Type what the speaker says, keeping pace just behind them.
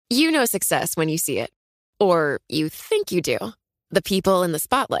You know success when you see it. Or you think you do. The people in the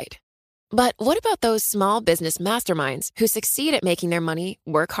spotlight. But what about those small business masterminds who succeed at making their money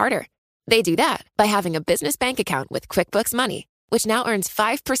work harder? They do that by having a business bank account with QuickBooks Money, which now earns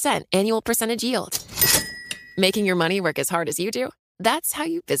 5% annual percentage yield. Making your money work as hard as you do? That's how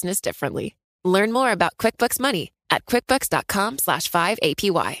you business differently. Learn more about QuickBooks Money at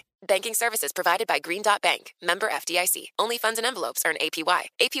quickbooks.com/5APY. Banking services provided by Green Dot Bank. Member FDIC. Only funds and envelopes earn APY.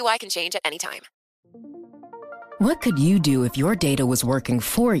 APY can change at any time. What could you do if your data was working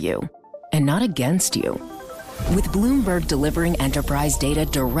for you and not against you? With Bloomberg delivering enterprise data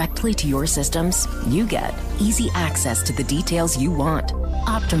directly to your systems, you get easy access to the details you want,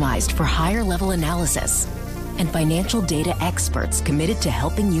 optimized for higher-level analysis, and financial data experts committed to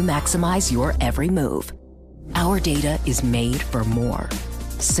helping you maximize your every move. Our data is made for more,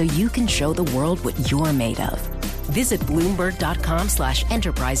 so you can show the world what you're made of. Visit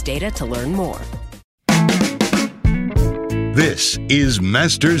Bloomberg.com/enterprise data to learn more. This is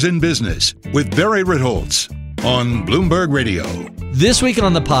Masters in Business with Barry Ritholtz on Bloomberg Radio. This week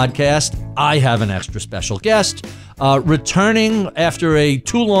on the podcast, I have an extra special guest. Returning after a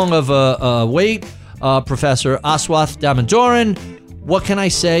too long of a wait, Professor Aswath Damodaran. What can I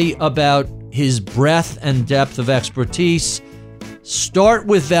say about his breadth and depth of expertise? Start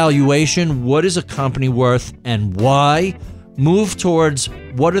with valuation. What is a company worth and why? Move towards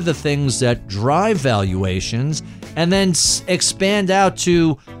what are the things that drive valuations, and then expand out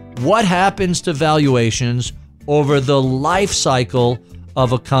to what happens to valuations over the life cycle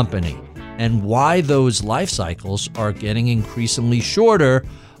of a company and why those life cycles are getting increasingly shorter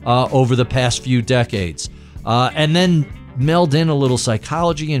over the past few decades. And then meld in a little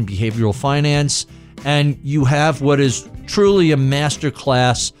psychology and behavioral finance, and you have what is truly a master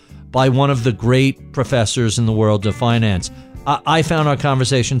class by one of the great professors in the world of finance. I found our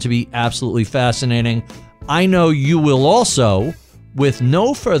conversation to be absolutely fascinating. I know you will also. With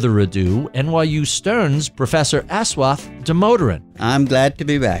no further ado, NYU Stern's Professor Aswath Damodaran. I'm glad to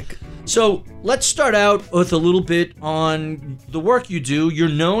be back. So let's start out with a little bit on the work you do. You're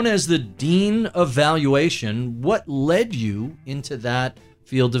known as the Dean of Valuation. What led you into that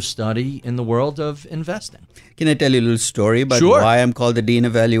field of study in the world of investing? Can I tell you a little story about why I'm called the Dean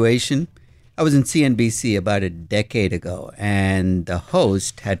of Valuation? I was in CNBC about a decade ago, and the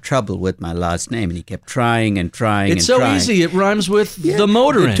host had trouble with my last name, and he kept trying and trying It's so easy. It rhymes with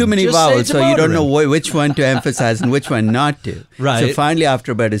Damodaran. Too many Just vowels, say so you don't know Damodaran. which one to emphasize and which one not to. Right. So finally,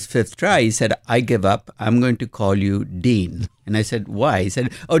 after about his fifth try, he said, I give up. I'm going to call you Dean. And I said, why? He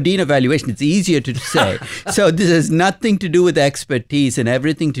said, Dean of Valuation. It's easier to say. So this has nothing to do with expertise and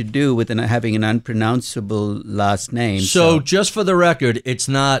everything to do with having an unpronounceable last name. So just for the record, it's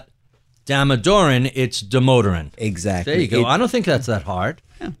not Damodaran, it's Damodaran. Exactly. There you go. I don't think that's that hard.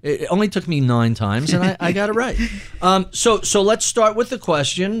 Yeah. It only took me 9 times, and I got it right. So let's start with the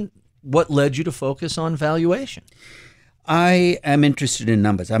question, what led you to focus on valuation? I am interested in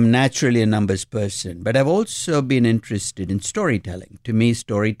numbers. I'm naturally a numbers person, but I've also been interested in storytelling. To me,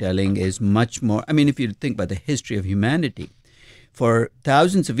 storytelling is much more, if you think about the history of humanity, for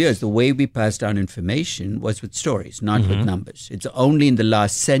thousands of years, the way we passed down information was with stories, not with numbers. It's only in the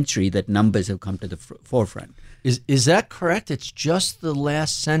last century that numbers have come to the forefront. Is that correct? It's just the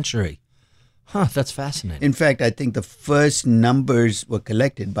last century. That's fascinating. In fact, I think the first numbers were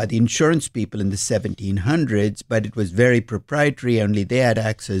collected by the insurance people in the 1700s, but it was very proprietary. Only they had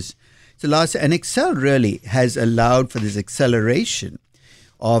access to lots. And Excel really has allowed for this acceleration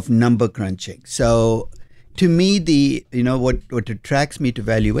of number crunching. So to me, what attracts me to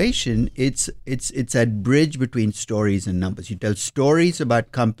valuation, it's that bridge between stories and numbers. You tell stories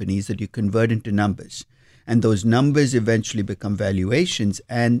about companies that you convert into numbers, and those numbers eventually become valuations.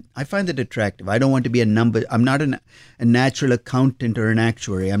 And I find that attractive. I don't want to be a number. I'm not a natural accountant or an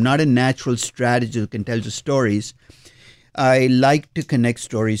actuary. I'm not a natural strategist who can tell you stories. I like to connect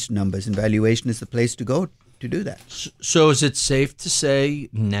stories to numbers, and valuation is the place to go to do that. So is it safe to say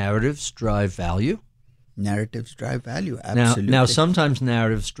narratives drive value? Narratives drive value, absolutely. Now, sometimes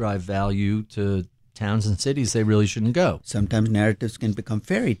narratives drive value to towns and cities they really shouldn't go. Sometimes narratives can become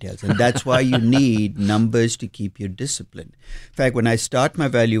fairy tales, and that's why you need numbers to keep you disciplined. In fact, when I start my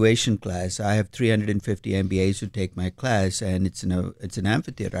valuation class, I have 350 MBAs who take my class, and it's an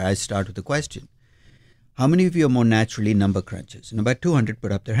amphitheater. I start with a question. How many of you are more naturally number crunchers? And about 200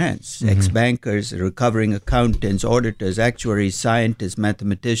 put up their hands. Ex-bankers, recovering accountants, auditors, actuaries, scientists,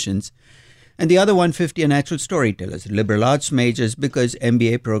 mathematicians. And the other 150 are natural storytellers, liberal arts majors, because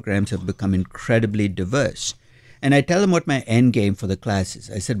MBA programs have become incredibly diverse. And I tell them what my end game for the class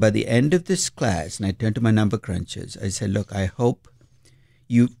is. I said, by the end of this class, and I turn to my number crunchers, I said, look, I hope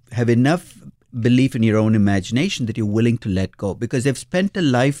you have enough belief in your own imagination that you're willing to let go, because they've spent a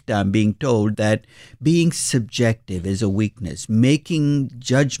lifetime being told that being subjective is a weakness, making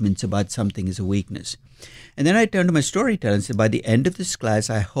judgments about something is a weakness. And then I turned to my storyteller and said, by the end of this class,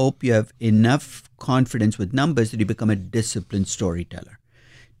 I hope you have enough confidence with numbers that you become a disciplined storyteller.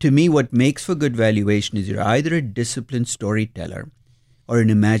 To me, what makes for good valuation is you're either a disciplined storyteller or an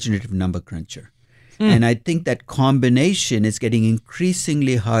imaginative number cruncher. And I think that combination is getting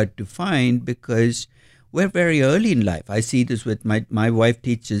increasingly hard to find because we're very early in life. I see this with my wife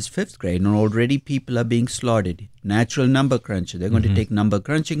teaches 5th grade, and already people are being slaughtered. Natural number cruncher. They're going to take number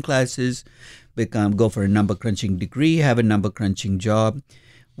crunching classes, go for a number crunching degree, have a number crunching job.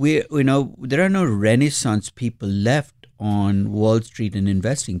 There are no Renaissance people left on Wall Street and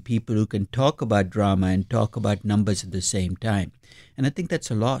investing, people who can talk about drama and talk about numbers at the same time. And I think that's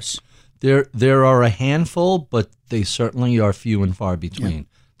a loss. There are a handful, but they certainly are few and far between,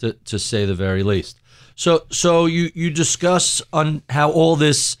 to say the very least. So you discuss on how all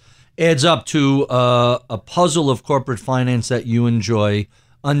this adds up to a puzzle of corporate finance that you enjoy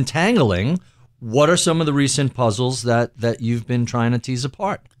untangling. What are some of the recent puzzles that you've been trying to tease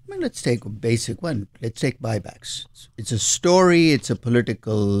apart? Well, let's take a basic one. Let's take buybacks. It's a story. It's a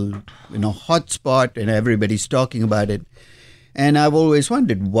political, hotspot, and everybody's talking about it. And I've always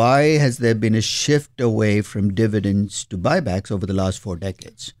wondered, why has there been a shift away from dividends to buybacks over the last 4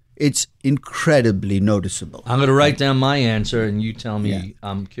 decades? It's incredibly noticeable. I'm going to write down my answer, and you tell me. Yeah.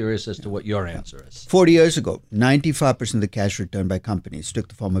 I'm curious as to what your answer is. 40 years ago, 95% of the cash returned by companies took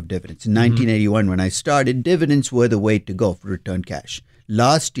the form of dividends. In 1981, when I started, dividends were the way to go for return cash.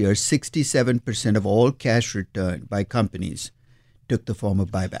 Last year, 67% of all cash returned by companies took the form of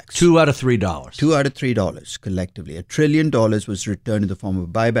buybacks. $2 out of $3. $2 out of $3 collectively. $1 trillion was returned in the form of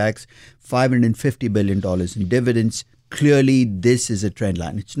buybacks, $550 billion in dividends. Clearly, this is a trend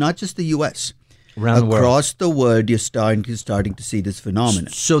line. It's not just the U.S. Across the world, you're starting to see this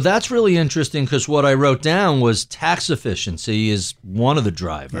phenomenon. So that's really interesting, because what I wrote down was tax efficiency is one of the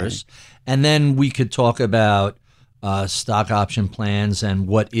drivers. Right. And then we could talk about stock option plans and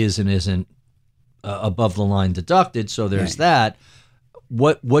what is and isn't above the line deducted. So there's that.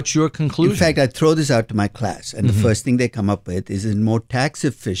 What's your conclusion? In fact, I throw this out to my class, and the first thing they come up with is it's more tax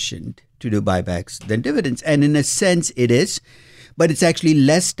efficient to do buybacks than dividends. And in a sense, it is, but it's actually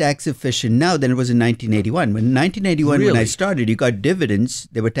less tax efficient now than it was in 1981. When 1981, when I started, you got dividends.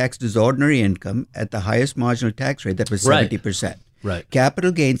 They were taxed as ordinary income at the highest marginal tax rate. That was 70%. Right.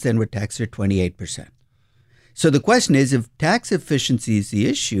 Capital gains then were taxed at 28%. So the question is, if tax efficiency is the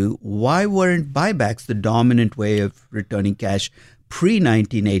issue, why weren't buybacks the dominant way of returning cash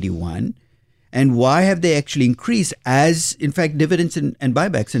pre-1981? And why have they actually increased as, in fact, dividends and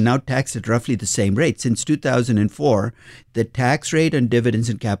buybacks are now taxed at roughly the same rate? Since 2004, the tax rate on dividends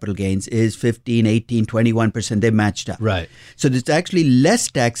and capital gains is 15, 18, 21%. They matched up. Right. So it's actually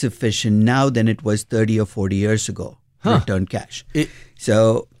less tax efficient now than it was 30 or 40 years ago, return cash.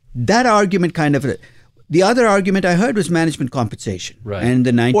 So that argument kind of... The other argument I heard was management compensation. Right. And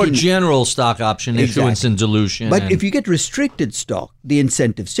or general stock option issuance and dilution. But if you get restricted stock, the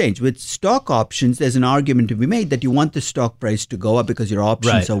incentives change. With stock options, there's an argument to be made that you want the stock price to go up because your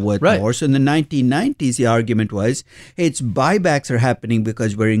options are worth more. So in the 1990s, the argument was, hey, it's buybacks are happening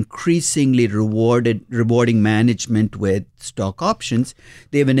because we're increasingly rewarding management with stock options.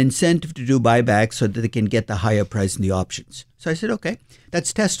 They have an incentive to do buybacks so that they can get the higher price in the options. So I said, okay,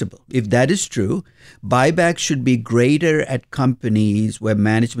 that's testable. If that is true, buybacks should be greater at companies where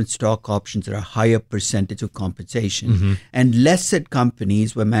management stock options are a higher percentage of compensation and less at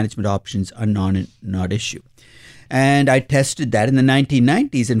companies where management options are not issue. And I tested that in the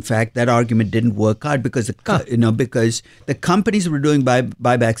 1990s. In fact, that argument didn't work out because the companies that were doing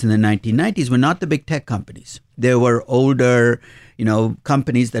buybacks in the 1990s were not the big tech companies. They were older,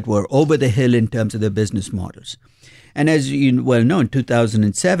 companies that were over the hill in terms of their business models. And as you well know, in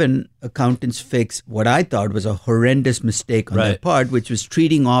 2007, accountants fixed what I thought was a horrendous mistake on their part, which was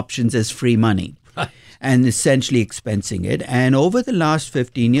treating options as free money and essentially expensing it. And over the last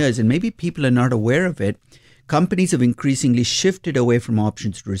 15 years, and maybe people are not aware of it, companies have increasingly shifted away from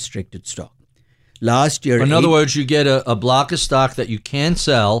options to restricted stock. Last year... In other words, you get a block of stock that you can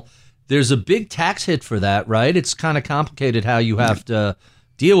sell. There's a big tax hit for that, right? It's kind of complicated how you have to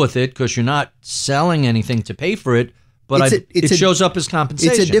deal with it because you're not selling anything to pay for it. But it shows up as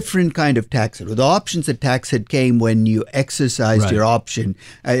compensation. It's a different kind of tax hit. With the options, the tax hit came when you exercised your option.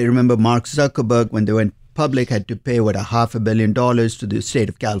 I remember Mark Zuckerberg, when they went public had to pay, $500 million to the state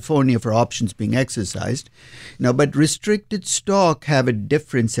of California for options being exercised. Now, but restricted stock have a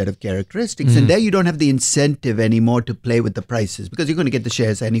different set of characteristics. And there you don't have the incentive anymore to play with the prices because you're going to get the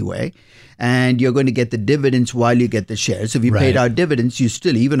shares anyway. And you're going to get the dividends while you get the shares. If you paid out dividends, you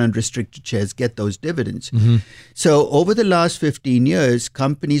still, even on restricted shares, get those dividends. So over the last 15 years,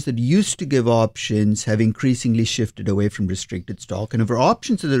 companies that used to give options have increasingly shifted away from restricted stock. And if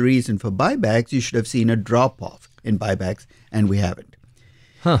options are the reason for buybacks, you should have seen a drop-off in buybacks, and we haven't.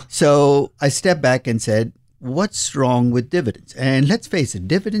 So I stepped back and said, what's wrong with dividends? And let's face it,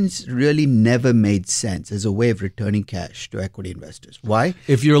 dividends really never made sense as a way of returning cash to equity investors. Why?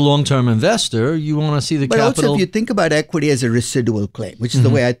 If you're a long-term investor, you want to see the capital. But also if you think about equity as a residual claim, which is the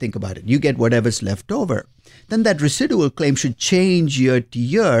way I think about it, you get whatever's left over. Then that residual claim should change year to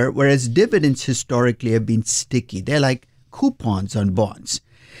year, whereas dividends historically have been sticky. They're like coupons on bonds.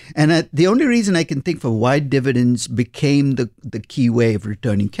 And the only reason I can think for why dividends became the key way of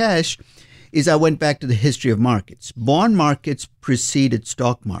returning cash is I went back to the history of markets. Bond markets preceded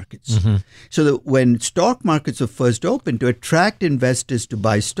stock markets. So that when stock markets were first opened, to attract investors to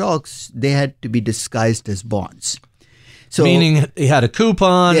buy stocks, they had to be disguised as bonds. So, meaning it had a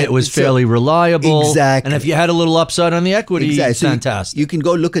coupon, it was fairly reliable. Exactly. And if you had a little upside on the equity, it's fantastic. You can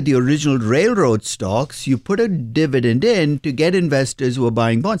go look at the original railroad stocks. You put a dividend in to get investors who are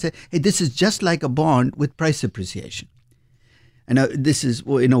buying bonds. Say, hey, this is just like a bond with price appreciation. And this is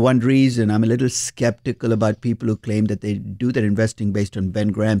one reason I'm a little skeptical about people who claim that they do their investing based on Ben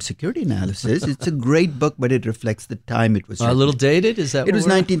Graham's security analysis. It's a great book, but it reflects the time it was written. A little dated? Is that It was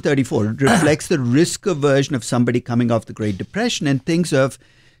 1934. It reflects the risk aversion of somebody coming off the Great Depression and thinks of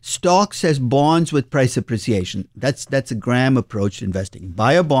stocks as bonds with price appreciation. That's a Graham approach to investing.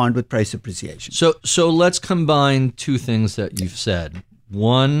 Buy a bond with price appreciation. So let's combine two things that you've said.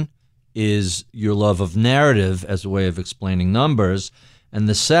 One is your love of narrative as a way of explaining numbers. And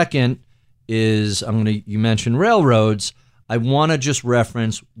the second is, you mentioned railroads. I want to just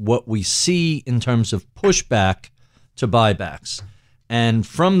reference what we see in terms of pushback to buybacks. And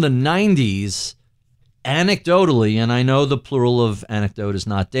from the 90s, anecdotally, and I know the plural of anecdote is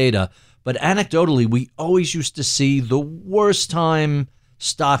not data, but anecdotally, we always used to see the worst time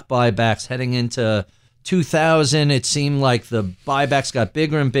stock buybacks heading into 2000, it seemed like the buybacks got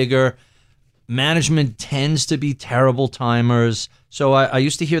bigger and bigger. Management tends to be terrible timers. So I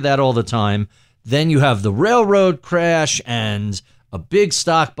used to hear that all the time. Then you have the railroad crash and a big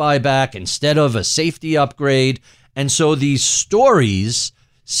stock buyback instead of a safety upgrade. And so these stories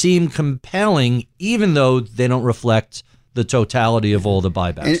seem compelling, even though they don't reflect the totality of all the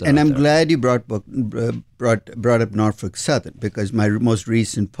buybacks. And I'm glad you brought up Norfolk Southern, because my most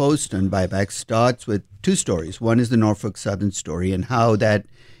recent post on buybacks starts with two stories. One is the Norfolk Southern story and how that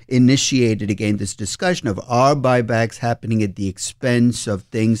initiated again this discussion of, are buybacks happening at the expense of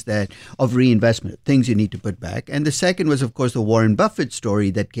of reinvestment, things you need to put back. And the second was, of course, the Warren Buffett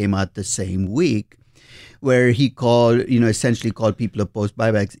story that came out the same week, where he essentially called people opposed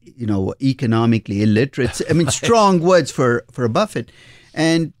buybacks, economically illiterate. I mean, strong words for Buffett.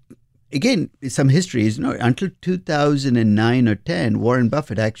 And again, some history is, until 2009 or 10, Warren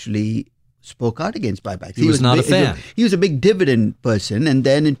Buffett actually spoke out against buybacks. He was not a fan. He was a big dividend person. And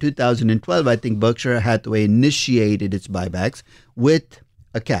then in 2012, I think Berkshire Hathaway initiated its buybacks with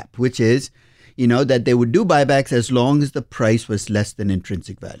a cap, which is, that they would do buybacks as long as the price was less than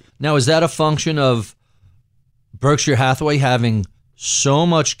intrinsic value. Now, is that a function of Berkshire Hathaway having so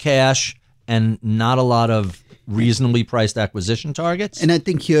much cash and not a lot of reasonably priced acquisition targets? And I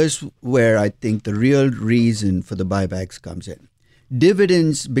think here's where I think the real reason for the buybacks comes in.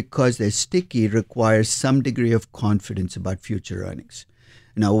 Dividends, because they're sticky, require some degree of confidence about future earnings.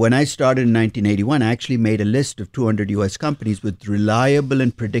 Now, when I started in 1981, I actually made a list of 200 U.S. companies with reliable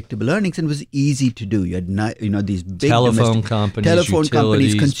and predictable earnings, and it was easy to do. You had, these big telephone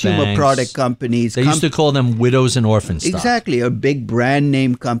companies, consumer banks, product companies. They used to call them widows and orphans stock. Exactly, or big brand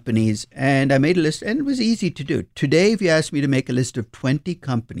name companies. And I made a list, and it was easy to do. Today, if you asked me to make a list of 20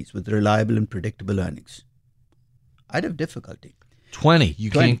 companies with reliable and predictable earnings, I'd have difficulty. 20. You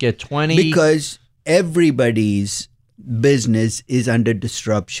can't get 20? Because everybody's business is under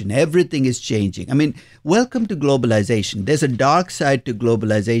disruption. Everything is changing. I mean, welcome to globalization. There's a dark side to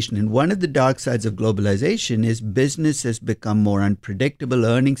globalization. And one of the dark sides of globalization is business has become more unpredictable.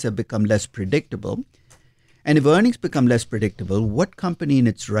 Earnings have become less predictable. And if earnings become less predictable, what company in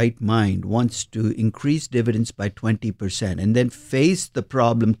its right mind wants to increase dividends by 20% and then face the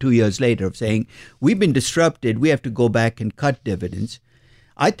problem 2 years later of saying, we've been disrupted, we have to go back and cut dividends?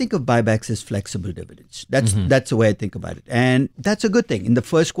 I think of buybacks as flexible dividends. That's the way I think about it. And that's a good thing. In the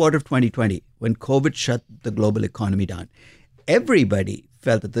first quarter of 2020, when COVID shut the global economy down, everybody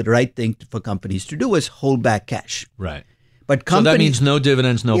felt that the right thing for companies to do was hold back cash. Right. But so that means no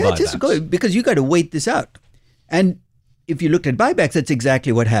dividends, no buybacks. Just go, because you got to wait this out. And if you looked at buybacks, that's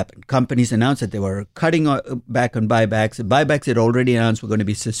exactly what happened. Companies announced that they were cutting back on buybacks. Buybacks had already announced were going to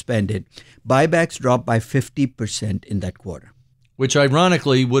be suspended. Buybacks dropped by 50% in that quarter. Which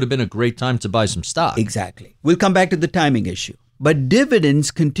ironically would have been a great time to buy some stock. Exactly. We'll come back to the timing issue. But dividends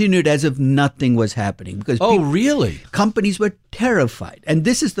continued as if nothing was happening. Because really? Companies were terrified. And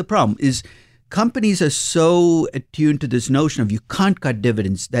this is the problem, is companies are so attuned to this notion of you can't cut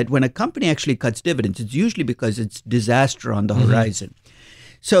dividends, that when a company actually cuts dividends, it's usually because it's disaster on the horizon.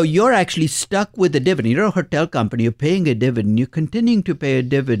 So you're actually stuck with a dividend. You're a hotel company, you're paying a dividend, you're continuing to pay a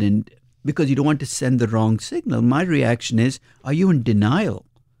dividend because you don't want to send the wrong signal. My reaction is, are you in denial?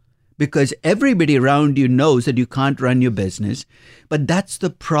 Because everybody around you knows that you can't run your business. But that's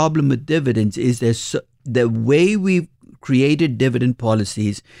the problem with dividends, is the way we've created dividend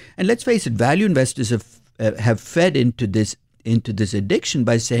policies. And let's face it, value investors have fed into this addiction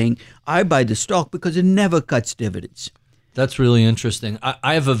by saying, I buy the stock because it never cuts dividends. That's really interesting.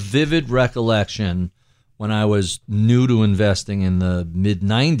 I have a vivid recollection when I was new to investing in the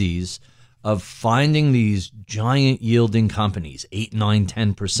mid-90s of finding these giant yielding companies, 8, 9,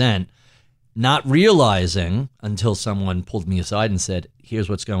 10%, not realizing until someone pulled me aside and said, here's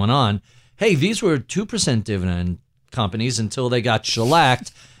what's going on. Hey, these were 2% dividend companies until they got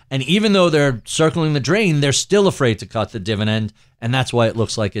shellacked. And even though they're circling the drain, they're still afraid to cut the dividend. And that's why it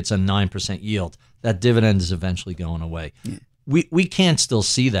looks like it's a 9% yield. That dividend is eventually going away. Yeah. We can't still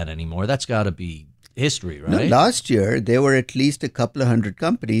see that anymore. That's got to be history, right? No, last year, there were at least a couple of hundred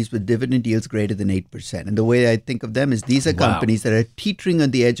companies with dividend yields greater than 8%. And the way I think of them is these are companies that are teetering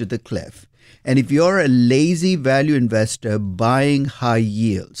on the edge of the cliff. And if you're a lazy value investor buying high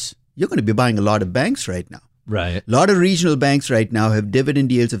yields, you're going to be buying a lot of banks right now. Right. A lot of regional banks right now have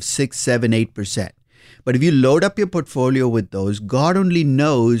dividend yields of 6, 7, 8%. But if you load up your portfolio with those, God only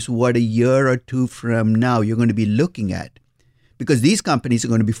knows what a year or two from now you're going to be looking at. Because these companies are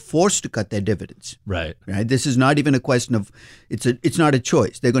going to be forced to cut their dividends. Right. This is not even a question of, it's not a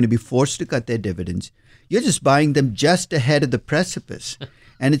choice. They're going to be forced to cut their dividends. You're just buying them just ahead of the precipice.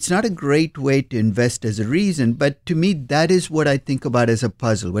 And it's not a great way to invest as a reason. But to me, that is what I think about as a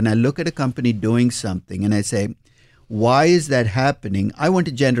puzzle. When I look at a company doing something and I say, why is that happening? I want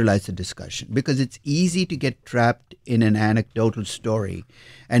to generalize the discussion because it's easy to get trapped in an anecdotal story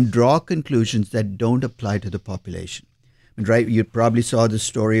and draw conclusions that don't apply to the population. Right, you probably saw the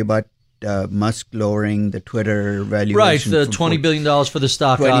story about Musk lowering the Twitter valuation. Right, the $20 billion for the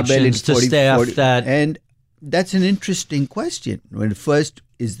stock options to staff that. And that's an interesting question. When first,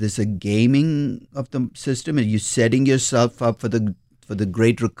 is this a gaming of the system? Are you setting yourself up for the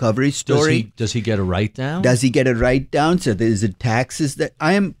great recovery story? Does he get a write-down? Does he get a write-down? So there's the taxes that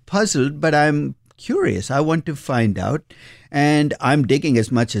I am puzzled, but I'm curious. I want to find out. And I'm digging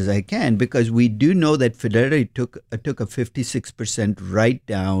as much as I can because we do know that Fidelity took a 56%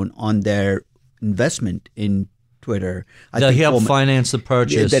 write-down on their investment in Twitter. That helped finance the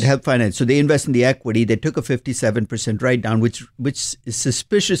purchase. That helped finance. So they invest in the equity. They took a 57% write-down, which is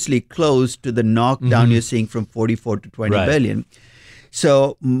suspiciously close to the knockdown you're seeing from 44 to 20 billion.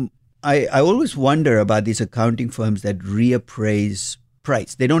 So I always wonder about these accounting firms that reappraise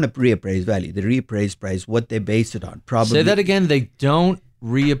price. They don't reappraise value. They reappraise price, what they base it on. Probably. Say that again. They don't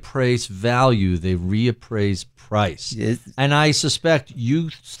reappraise value. They reappraise price. Yes. And I suspect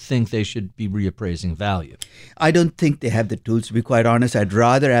you think they should be reappraising value. I don't think they have the tools, to be quite honest. I'd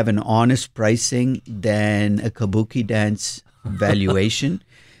rather have an honest pricing than a kabuki dance valuation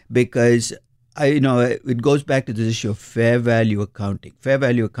because it goes back to this issue of fair value accounting. Fair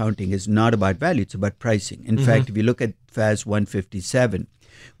value accounting is not about value, it's about pricing. In fact, if you look at FAS 157,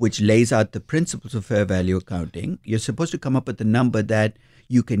 which lays out the principles of fair value accounting, you're supposed to come up with a number that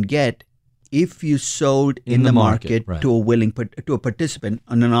you can get if you sold in the market right. to a participant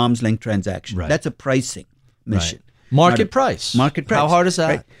on an arm's length transaction. Right. That's a pricing mission. Right. Market price. How hard is that?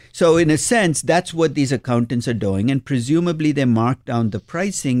 Right. So in a sense, that's what these accountants are doing. And presumably they mark down the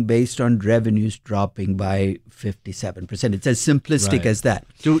pricing based on revenues dropping by 57%. It's as simplistic as that.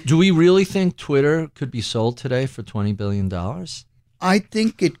 Do we really think Twitter could be sold today for $20 billion? I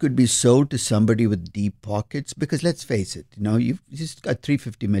think it could be sold to somebody with deep pockets because let's face it, you've just got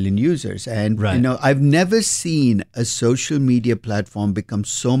 350 million users. And, I've never seen a social media platform become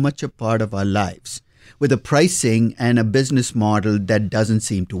so much a part of our lives with a pricing and a business model that doesn't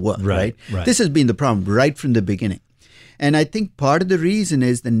seem to work, right? Right. This has been the problem right from the beginning. And I think part of the reason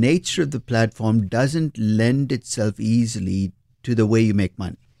is the nature of the platform doesn't lend itself easily to the way you make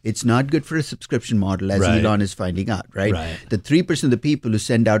money. It's not good for a subscription model, as Elon is finding out, right? The 3% of the people who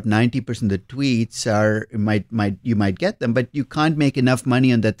send out 90% of the tweets you might get them, but you can't make enough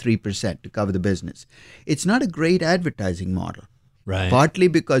money on that 3% to cover the business. It's not a great advertising model. Partly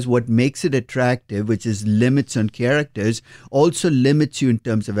because what makes it attractive, which is limits on characters, also limits you in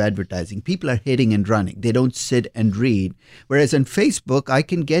terms of advertising. People are hitting and running. They don't sit and read. Whereas on Facebook, I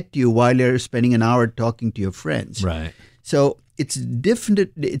can get to you while you're spending an hour talking to your friends. So it's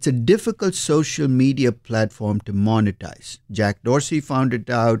different. It's a difficult social media platform to monetize. Jack Dorsey found it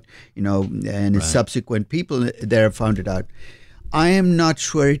out, and his subsequent people there found it out. I am not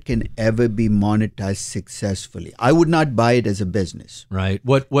sure it can ever be monetized successfully. I would not buy it as a business.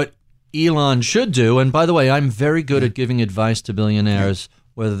 What Elon should do, and by the way, I'm very good at giving advice to billionaires,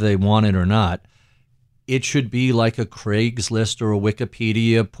 whether they want it or not. It should be like a Craigslist or a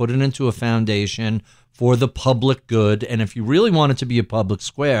Wikipedia, put it into a foundation for the public good. And if you really want it to be a public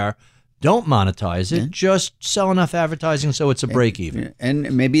square, don't monetize it. Just sell enough advertising so it's a break even.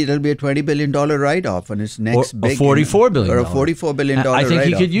 And maybe it'll be a $20 billion write-off on his next big... Or $44 billion. Or a $44 billion I think write-off.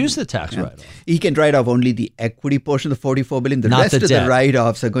 he could use the tax write-off. He can write off only the equity portion of the $44 billion. The Not rest the of debt. the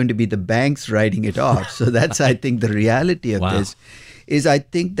write-offs are going to be the banks writing it off. So that's, I think, the reality of this. I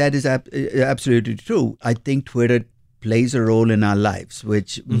think that is absolutely true. I think Twitter plays a role in our lives,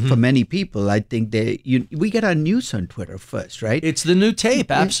 which for many people, I think we get our news on Twitter first, right? It's the new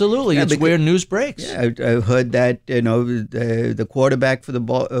tape, absolutely. It's where news breaks. I've heard that the quarterback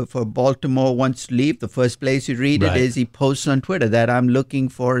for Baltimore wants to leave. The first place you read it is he posts on Twitter that I'm looking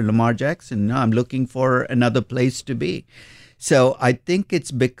for Lamar Jackson. No, I'm looking for another place to be. So I think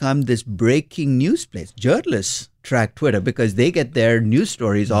it's become this breaking news place. Journalists track Twitter because they get their news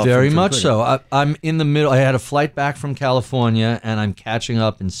stories off. Very much so. I'm in the middle. I had a flight back from California, and I'm catching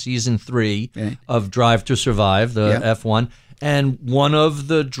up in season 3 of Drive to Survive, the F1. And one of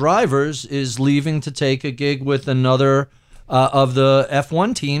the drivers is leaving to take a gig with another of the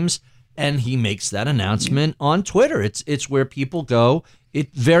F1 teams, and he makes that announcement on Twitter. It's where people go.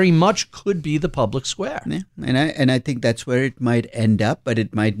 It very much could be the public square. Yeah. And I think that's where it might end up, but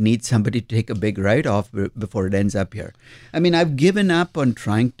it might need somebody to take a big write-off before it ends up here. I mean, I've given up on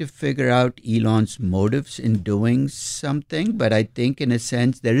trying to figure out Elon's motives in doing something, but I think in a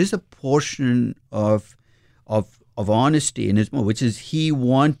sense there is a portion of honesty in his move, which is he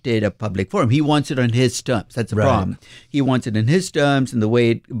wanted a public forum. He wants it on his terms. That's the problem. He wants it in his terms and the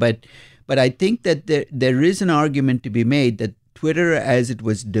way but I think that there is an argument to be made that Twitter, as it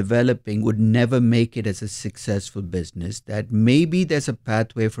was developing, would never make it as a successful business, that maybe there's a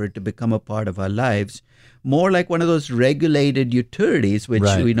pathway for it to become a part of our lives, more like one of those regulated utilities, which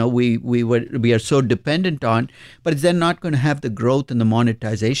we are so dependent on, but it's then not going to have the growth and the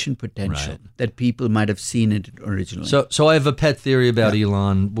monetization potential that people might have seen it originally. So I have a pet theory about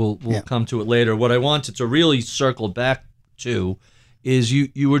Elon. We'll come to it later. What I wanted to really circle back to is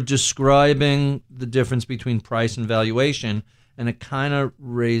you were describing the difference between price and valuation, and it kind of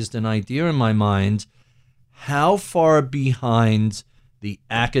raised an idea in my mind. How far behind the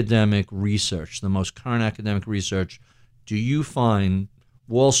academic research, the most current academic research, do you find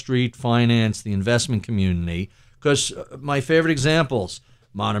Wall Street, finance, the investment community? Because my favorite examples,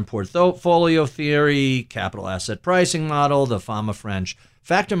 modern portfolio theory, capital asset pricing model, the Fama-French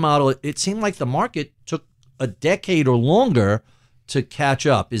factor model, it seemed like the market took a decade or longer to catch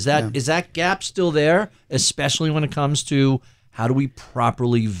up. Is that gap still there, especially when it comes to how do we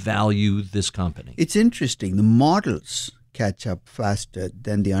properly value this company? It's interesting. The models catch up faster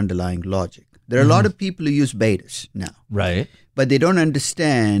than the underlying logic. There are a lot of people who use betas now. Right. But they don't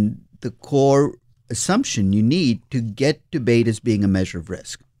understand the core assumption you need to get to betas being a measure of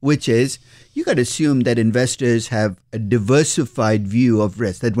risk, which is you got to assume that investors have a diversified view of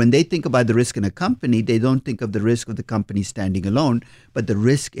risk, that when they think about the risk in a company, they don't think of the risk of the company standing alone, but the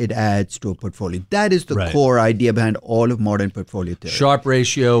risk it adds to a portfolio. That is the core idea behind all of modern portfolio theory. Sharpe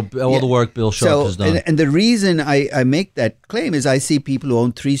ratio, all the work Bill Sharpe has done. And the reason I make that claim is I see people who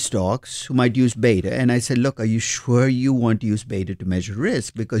own 3 stocks who might use beta, and I said, look, are you sure you want to use beta to measure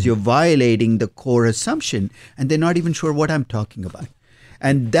risk? Because you're violating the core assumption, and they're not even sure what I'm talking about.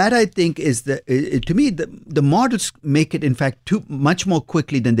 And that, I think, is to me, the models make it, in fact, much more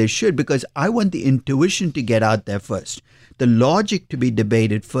quickly than they should, because I want the intuition to get out there first, the logic to be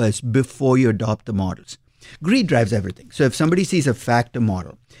debated first before you adopt the models. Greed drives everything. So if somebody sees a factor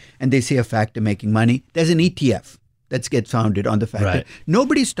model and they see a factor making money, there's an ETF that gets founded on the factor. Right.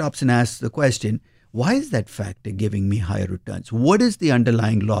 Nobody stops and asks the question, why is that factor giving me higher returns? What is the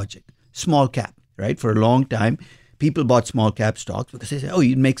underlying logic? Small cap, right? For a long time, people bought small cap stocks because they say, oh,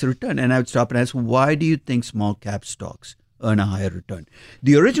 it makes a return. And I would stop and ask, why do you think small cap stocks earn a higher return?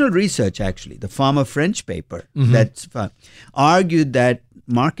 The original research, actually, the Farmer French paper, that's argued that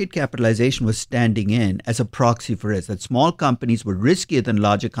market capitalization was standing in as a proxy for risk, that small companies were riskier than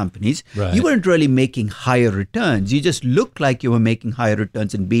larger companies. Right. You weren't really making higher returns. You just looked like you were making higher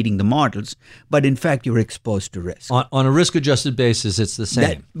returns and beating the models, but in fact, you were exposed to risk. On a risk-adjusted basis, it's the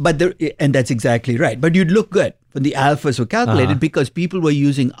same. And that's exactly right. But you'd look good when the alphas were calculated because people were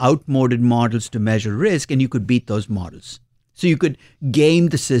using outmoded models to measure risk, and you could beat those models. So you could game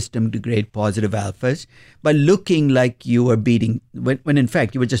the system to create positive alphas by looking like you were beating, when in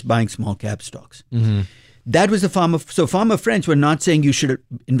fact you were just buying small cap stocks. That was the Farmer. So Farmer French were not saying you should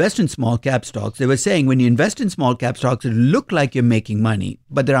invest in small cap stocks. They were saying when you invest in small cap stocks, it look like you're making money,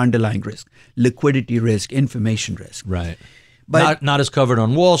 but there are underlying risk, liquidity risk, information risk. Right. But not as covered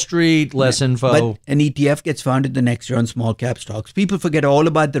on Wall Street, less info. But an ETF gets founded the next year on small cap stocks. People forget all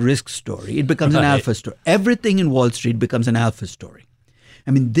about the risk story. It becomes an alpha story. Everything in Wall Street becomes an alpha story.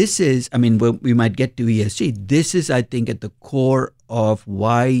 I mean, we might get to ESG. This is, I think, at the core of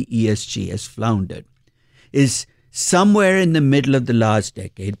why ESG has floundered. Is somewhere in the middle of the last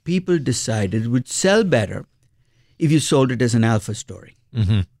decade, people decided it would sell better if you sold it as an alpha story.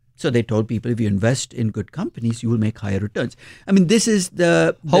 So they told people, if you invest in good companies, you will make higher returns. I mean, this is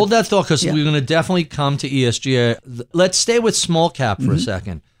Hold that thought, because we're going to definitely come to ESG. Let's stay with small cap for a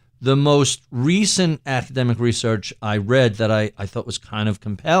second. The most recent academic research I read that I thought was kind of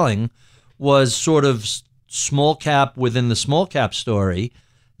compelling was sort of small cap within the small cap story.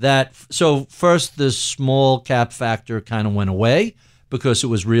 So first, the small cap factor kind of went away because it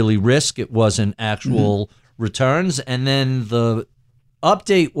was really risk. It wasn't actual returns. And then the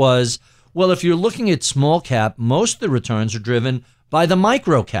update was, well, if you're looking at small cap, most of the returns are driven by the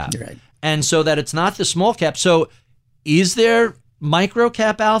micro cap. Right. And so that it's not the small cap. So is there micro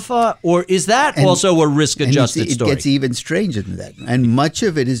cap alpha, or is that also a risk-adjusted story? It gets even stranger than that. And much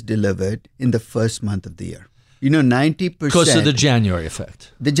of it is delivered in the first month of the year. 90%. Because of the January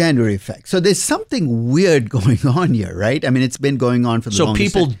effect. The January effect. So there's something weird going on here, right? I mean, it's been going on for the longest time.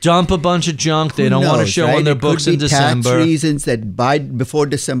 So people dump a bunch of junk they don't want to show on their books in December. Tax reasons that before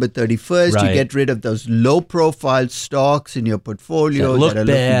December 31st, you get rid of those low-profile stocks in your portfolio that are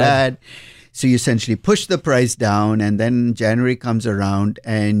looking bad. So you essentially push the price down, and then January comes around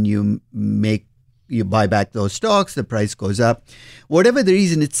and you buy back those stocks, the price goes up. Whatever the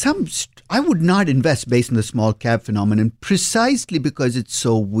reason, I would not invest based on the small cap phenomenon precisely because it's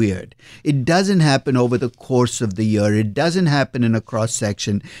so weird. It doesn't happen over the course of the year. It doesn't happen in a cross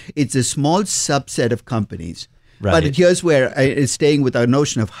section. It's a small subset of companies. Right. But here's where it's staying with our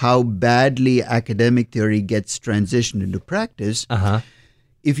notion of how badly academic theory gets transitioned into practice.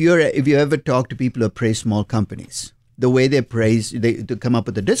 If you ever talk to people who praise small companies, the way they to come up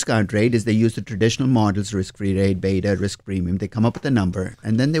with a discount rate is they use the traditional models, risk-free rate, beta, risk premium. They come up with a number,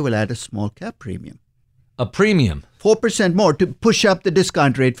 and then they will add a small cap premium. A premium? 4% more to push up the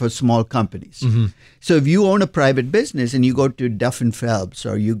discount rate for small companies. So if you own a private business and you go to Duff & Phelps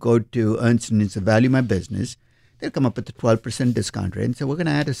or you go to Ernst & Young, value my business, they'll come up with a 12% discount rate and say, we're going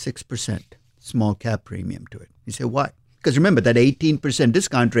to add a 6% small cap premium to it. You say, why? Because remember, that 18%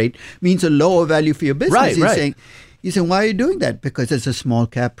 discount rate means a lower value for your business. Right. You say, why are you doing that? Because it's a small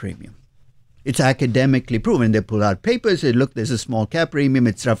cap premium. It's academically proven. They pull out papers, say, look, there's a small cap premium,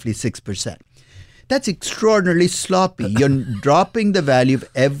 it's roughly 6%. That's extraordinarily sloppy. You're dropping the value of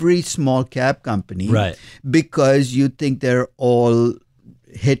every small cap company because you think they're all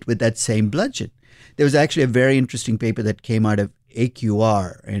hit with that same bludgeon. There was actually a very interesting paper that came out of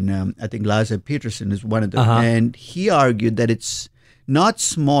AQR, and I think Lazar Peterson is one of them, and he argued that it's not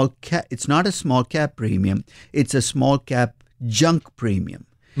it's not a small cap premium, it's a small cap junk premium,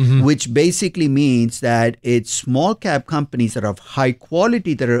 which basically means that it's small cap companies that are of high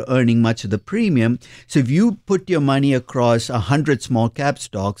quality that are earning much of the premium. So if you put your money across 100 small cap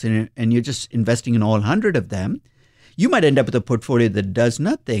stocks and you're just investing in all 100 of them, you might end up with a portfolio that does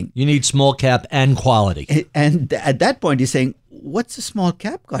nothing. You need small cap and quality. And at that point, you're saying, what's a small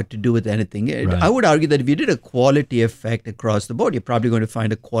cap got to do with anything? Right. I would argue that if you did a quality effect across the board, you're probably going to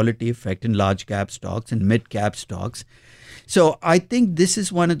find a quality effect in large cap stocks and mid cap stocks. So I think this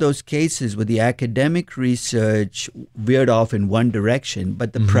is one of those cases where the academic research veered off in one direction,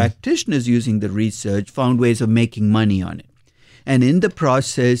 but the practitioners using the research found ways of making money on it. And in the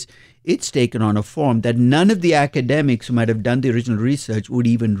process, it's taken on a form that none of the academics who might have done the original research would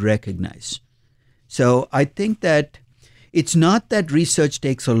even recognize. So I think that it's not that research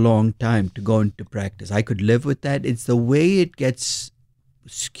takes a long time to go into practice. I could live with that. It's the way it gets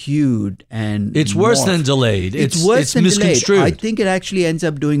skewed and it's worse than delayed. It's worse than misconstrued. delayed. I think it actually ends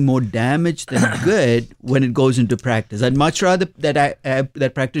up doing more damage than good when it goes into practice. I'd much rather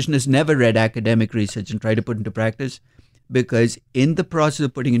that practitioners never read academic research and try to put into practice, because in the process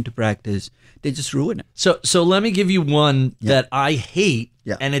of putting into practice, they just ruin it. So let me give you one that I hate,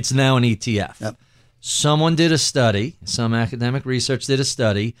 and it's now an ETF. Yep. Someone did a study, some academic research did a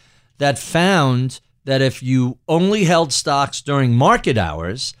study that found that if you only held stocks during market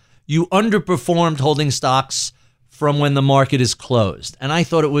hours, you underperformed holding stocks from when the market is closed. And I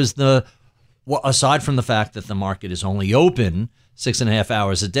thought it was aside from the fact that the market is only open 6.5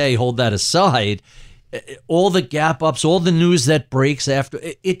 hours a day, hold that aside, all the gap ups, all the news that breaks after,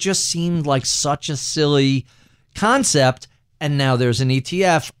 it just seemed like such a silly concept. And now there's an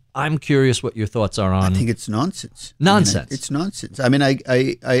ETF. I'm curious what your thoughts are on. I think it's nonsense. Nonsense. It's nonsense. I mean,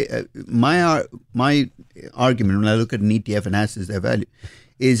 my argument when I look at an ETF and assess their value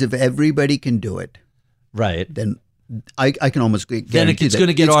is if everybody can do it, right? Then I can almost guarantee then it's going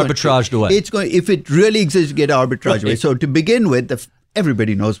to get arbitraged away. It's going, if it really exists, to get arbitraged away. So to begin with,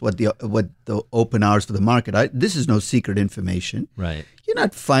 everybody knows what the open hours for the market are. This is no secret information. Right. You're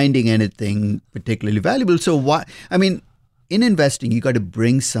not finding anything particularly valuable. So why? I mean, in investing, you got to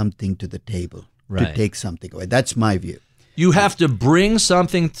bring something to the table to take something away. That's my view. You have to bring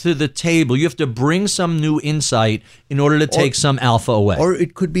something to the table. You have to bring some new insight in order to take some alpha away. Or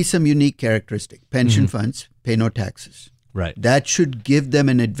it could be some unique characteristic. Pension funds pay no taxes. Right. That should give them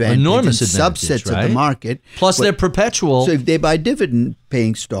an advantage. Enormous in advantage, subsets of the market. Plus, they're perpetual. So if they buy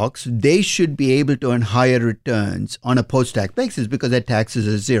dividend-paying stocks, they should be able to earn higher returns on a post-tax basis because their taxes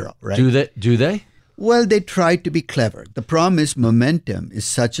are zero, right? Do they? Well, they try to be clever. The problem is momentum is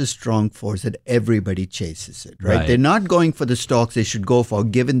such a strong force that everybody chases it, right? They're not going for the stocks they should go for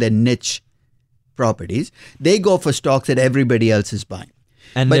given their niche properties. They go for stocks that everybody else is buying.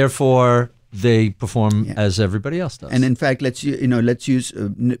 And therefore, they perform as everybody else does. And in fact, let's use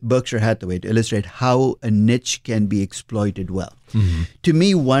Berkshire Hathaway to illustrate how a niche can be exploited well. Mm-hmm. To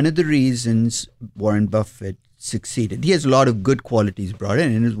me, one of the reasons Warren Buffett succeeded, he has a lot of good qualities brought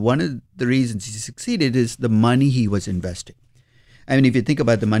in, and one of the reasons he succeeded is the money he was investing. I mean, if you think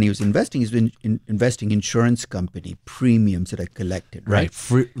about the money he was investing, he's been investing insurance company premiums that are collected, right?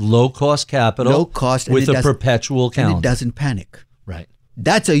 Low-cost capital. Low-cost. With a perpetual calendar. And it doesn't panic. Right.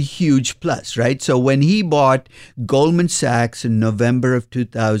 That's a huge plus, right? So when he bought Goldman Sachs in November of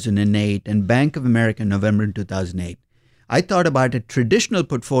 2008 and Bank of America in November of 2008, I thought about a traditional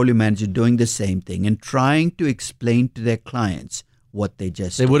portfolio manager doing the same thing and trying to explain to their clients what they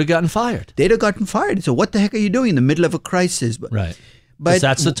just did. They would have gotten fired. They'd have gotten fired. So what the heck are you doing in the middle of a crisis? Right. But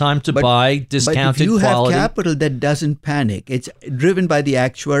that's the time to buy discounted quality. But if you have capital that doesn't panic, it's driven by the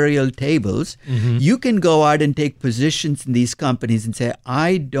actuarial tables, you can go out and take positions in these companies and say,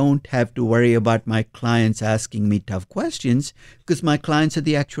 I don't have to worry about my clients asking me tough questions because my clients are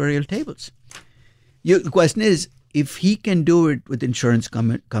the actuarial tables. The question is, if he can do it with insurance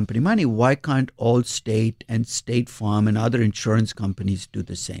company money, why can't Allstate and State Farm and other insurance companies do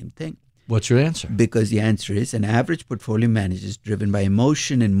the same thing? What's your answer? Because the answer is an average portfolio manager is driven by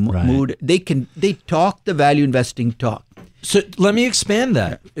emotion and mood. They talk the value investing talk. So let me expand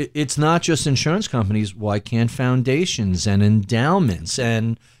that. It's not just insurance companies. Why can't foundations and endowments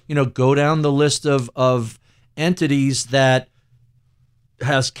and go down the list of entities that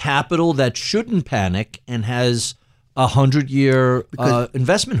has capital that shouldn't panic and has 100-year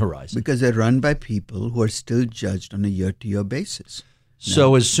investment horizon? Because they're run by people who are still judged on a year-to-year basis.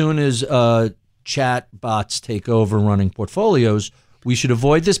 So as soon as chat bots take over running portfolios, we should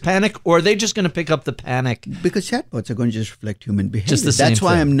avoid this panic, or are they just going to pick up the panic? Because chatbots are going to just reflect human behavior. Just the same That's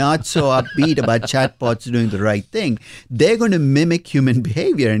why thing. I'm not so upbeat about chatbots doing the right thing. They're going to mimic human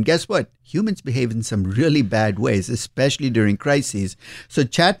behavior. And guess what? Humans behave in some really bad ways, especially during crises. So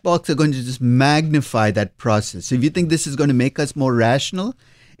chatbots are going to just magnify that process. So if you think this is going to make us more rational,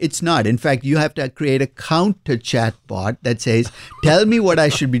 it's not. In fact, you have to create a counter chatbot that says, tell me what I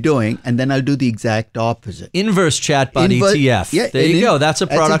should be doing, and then I'll do the exact opposite. Inverse chatbot ETF. Yeah, there you go. That's a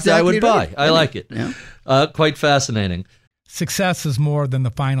product I would buy. Right. I like it. Yeah. Quite fascinating. Success is more than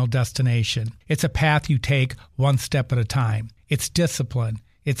the final destination. It's a path you take one step at a time. It's discipline.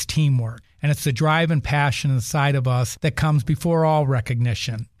 It's teamwork. And it's the drive and passion inside of us that comes before all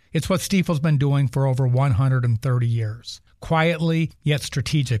recognition. It's what Stifel's been doing for over 130 years. Quietly, yet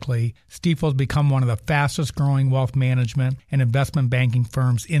strategically, Stifel's become one of the fastest growing wealth management and investment banking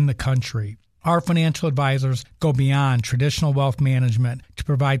firms in the country. Our financial advisors go beyond traditional wealth management to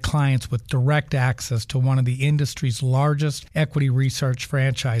provide clients with direct access to one of the industry's largest equity research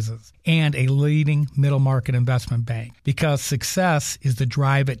franchises and a leading middle market investment bank. Because success is the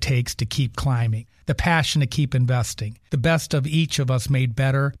drive it takes to keep climbing, the passion to keep investing, the best of each of us made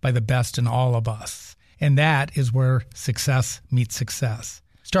better by the best in all of us. And that is where success meets success.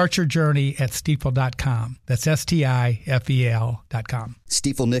 Start your journey at Stifel.com. That's STIFEL.com.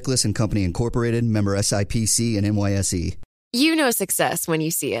 Stifel Nicholas and Company Incorporated, member SIPC and NYSE. You know success when you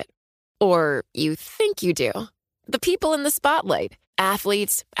see it. Or you think you do. The people in the spotlight.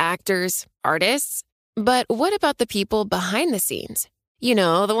 Athletes, actors, artists. But what about the people behind the scenes? You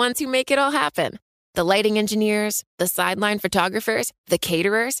know, the ones who make it all happen. The lighting engineers, the sideline photographers, the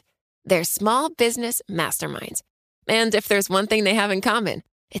caterers. They're small business masterminds. And if there's one thing they have in common,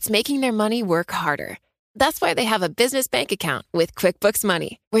 it's making their money work harder. That's why they have a business bank account with QuickBooks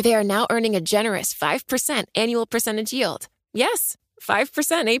Money, where they are now earning a generous 5% annual percentage yield. Yes,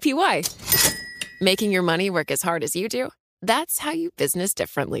 5% APY. Making your money work as hard as you do? That's how you business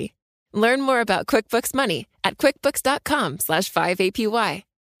differently. Learn more about QuickBooks Money at quickbooks.com/5APY.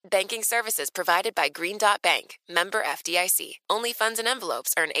 Banking services provided by Green Dot Bank, member FDIC. Only funds and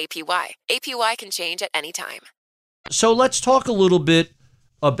envelopes earn APY. APY can change at any time. So let's talk a little bit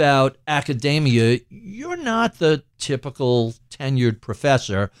about academia. You're not the typical tenured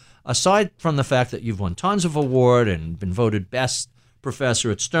professor, aside from the fact that you've won tons of awards and been voted best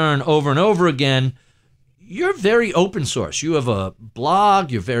professor at Stern over and over again. You're very open source. You have a blog.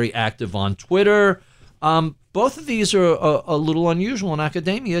 You're very active on Twitter. Both of these are a little unusual in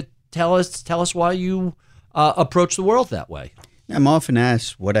academia. Tell us why you approach the world that way. I'm often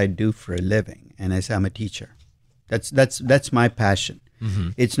asked what I do for a living, and I say I'm a teacher. That's my passion. Mm-hmm.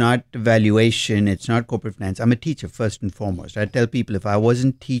 It's not valuation. It's not corporate finance. I'm a teacher first and foremost. I tell people if I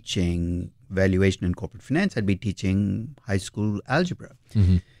wasn't teaching valuation and corporate finance, I'd be teaching high school algebra.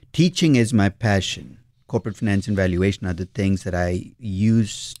 Mm-hmm. Teaching is my passion. Corporate finance and valuation are the things that I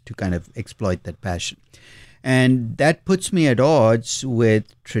use to kind of exploit that passion. And that puts me at odds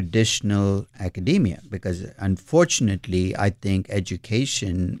with traditional academia because, unfortunately, I think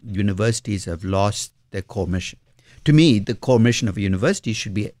universities have lost their core mission. To me, the core mission of a university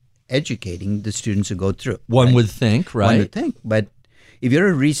should be educating the students who go through. One would think, right? One would think. But if you're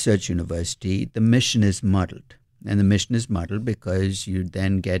a research university, the mission is muddled. And the mission is muddled because you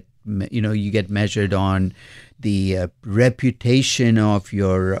then get, you get measured on the reputation of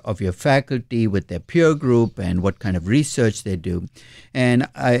your faculty with their peer group and what kind of research they do. And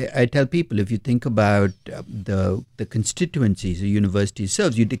I tell people, if you think about the constituencies a university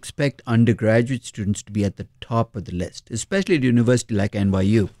serves, you'd expect undergraduate students to be at the top of the list, especially at a university like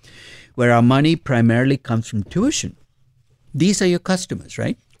NYU, where our money primarily comes from tuition. These are your customers,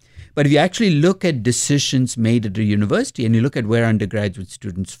 right? But if you actually look at decisions made at a university and you look at where undergraduate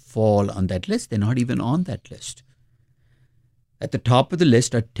students fall on that list, they're not even on that list. At the top of the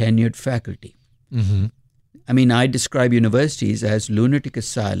list are tenured faculty. Mm-hmm. I mean, I describe universities as lunatic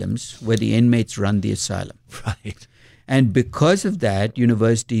asylums where the inmates run the asylum. Right. And because of that,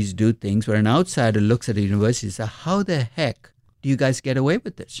 universities do things where an outsider looks at a university and says, how the heck do you guys get away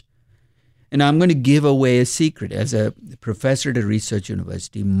with this? And I'm going to give away a secret. As a professor at a research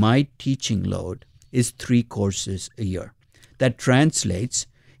university, my teaching load is 3 courses a year. That translates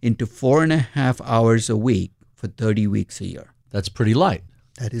into 4.5 hours a week for 30 weeks a year. That's pretty light.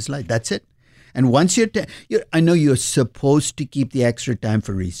 That is light. That's it. And once I know you're supposed to keep the extra time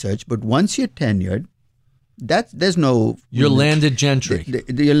for research, but once you're tenured, there's no... You're landed gentry.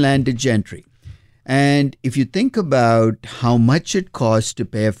 You're landed gentry. And if you think about how much it costs to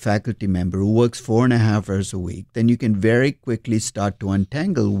pay a faculty member who works 4.5 hours a week, then you can very quickly start to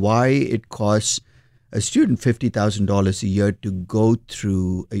untangle why it costs a student $50,000 a year to go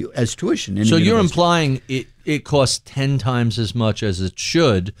through as tuition. So you're implying it costs 10 times as much as it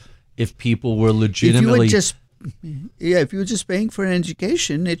should if people were legitimately... If you were just paying for an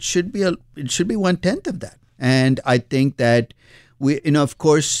education, it should be 1/10 of that. And I think that of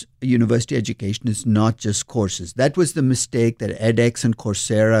course, university education is not just courses. That was the mistake that edX and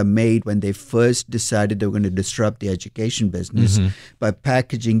Coursera made when they first decided they were going to disrupt the education business by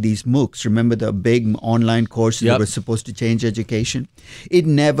packaging these MOOCs. Remember the big online courses that were supposed to change education? It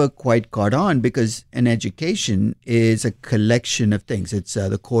never quite caught on because an education is a collection of things. It's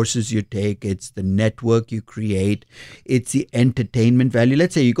the courses you take. It's the network you create. It's the entertainment value.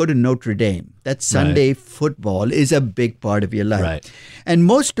 Let's say you go to Notre Dame. That Sunday football is a big part of your life. Right. And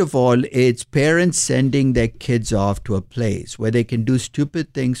most of all, it's parents sending their kids off to a place where they can do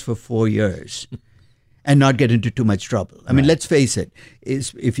stupid things for 4 years and not get into too much trouble. I mean, let's face it.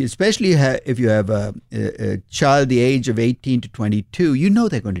 If you have a child the age of 18 to 22, you know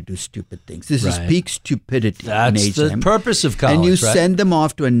they're going to do stupid things. This is peak stupidity. That's the purpose of college, and you send them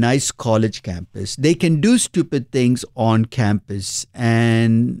off to a nice college campus. They can do stupid things on campus,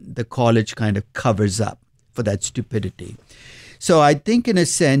 and the college kind of covers up for that stupidity. So I think in a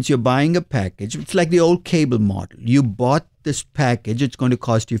sense, you're buying a package. It's like the old cable model. You bought this package. It's going to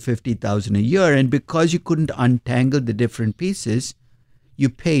cost you $50,000 a year. And because you couldn't untangle the different pieces, you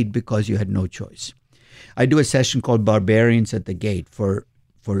paid because you had no choice. I do a session called Barbarians at the Gate for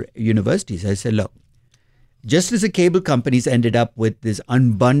universities. I say, look, just as the cable companies ended up with this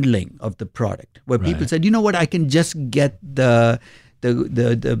unbundling of the product, where people said, you know what, I can just get the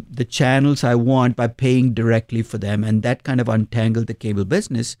channels I want by paying directly for them, and that kind of untangled the cable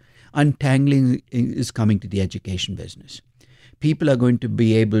business. Untangling is coming to the education business. People are going to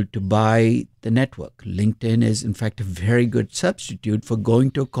be able to buy the network. LinkedIn is, in fact, a very good substitute for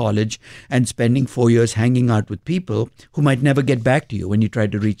going to a college and spending 4 years hanging out with people who might never get back to you when you try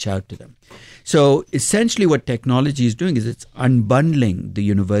to reach out to them. So essentially what technology is doing is it's unbundling the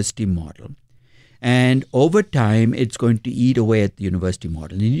university model. And over time, it's going to eat away at the university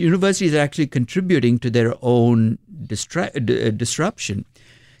model. And universities are actually contributing to their own disruption.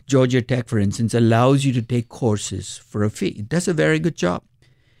 Georgia Tech, for instance, allows you to take courses for a fee. It does a very good job.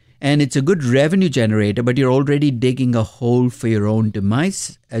 And it's a good revenue generator, but you're already digging a hole for your own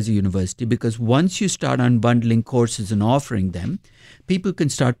demise as a university, because once you start unbundling courses and offering them, people can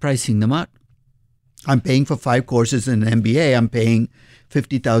start pricing them out. I'm paying for 5 courses in an MBA. I'm paying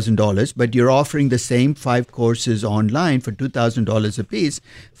 $50,000, but you're offering the same 5 courses online for $2,000 a piece.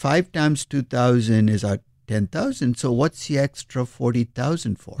 5 times 2,000 is our 10,000. So what's the extra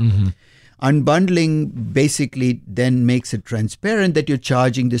 40,000 for? Mm-hmm. Unbundling basically then makes it transparent that you're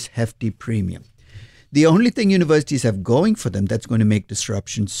charging this hefty premium. The only thing universities have going for them that's going to make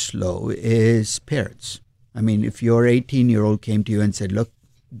disruption slow is parents. I mean, if your 18-year-old came to you and said, look,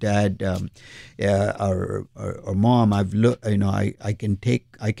 Dad, or Mom, I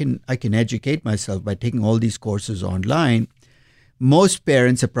can educate myself by taking all these courses online. Most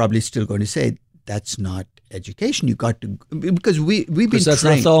parents are probably still going to say that's not education. You got to, because we've been trained. That's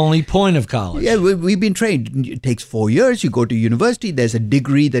not the only point of college. Yeah, we've been trained. It takes 4 years. You go to university. There's a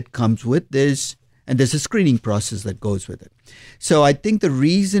degree that comes with this, and there's a screening process that goes with it. So I think the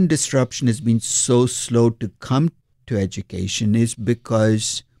reason disruption has been so slow to come to education is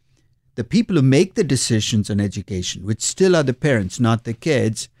because the people who make the decisions on education, which still are the parents, not the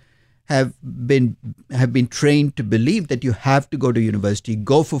kids, have been trained to believe that you have to go to university,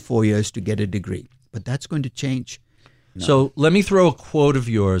 go for 4 years to get a degree. But that's going to change. No. So let me throw a quote of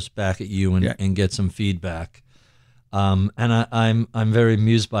yours back at you and get some feedback. And I'm very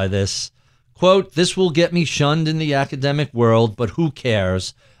amused by this. Quote, "This will get me shunned in the academic world, but who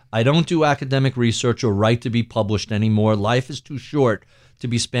cares? I don't do academic research or write to be published anymore. Life is too short to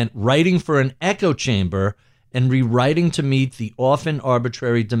be spent writing for an echo chamber and rewriting to meet the often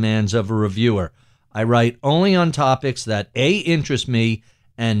arbitrary demands of a reviewer. I write only on topics that A, interest me,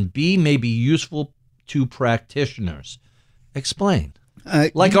 and B, may be useful to practitioners." Explain.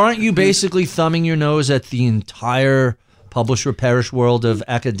 Aren't you basically thumbing your nose at the entire publish or perish world of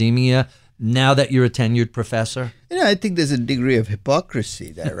academia now that you're a tenured professor? I think there's a degree of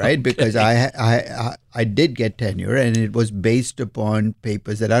hypocrisy there, right? Okay. Because I did get tenure, and it was based upon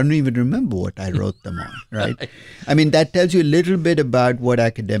papers that I don't even remember what I wrote them on, right? I mean, that tells you a little bit about what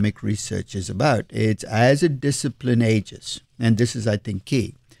academic research is about. It's as a discipline ages, and this is, I think,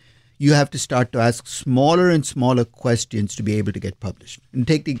 key. You have to start to ask smaller and smaller questions to be able to get published. Let's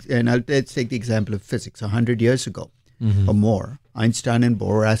take the example of physics. 100 years ago or more, Einstein and Bohr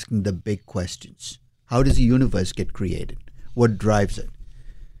were asking the big questions. How does the universe get created? What drives it?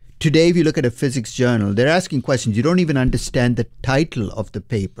 Today, if you look at a physics journal, they're asking questions. You don't even understand the title of the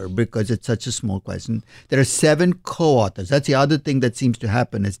paper because it's such a small question. There are 7 co-authors. That's the other thing that seems to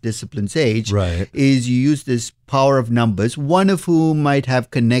happen as disciplines age, right, is you use this power of numbers, one of whom might have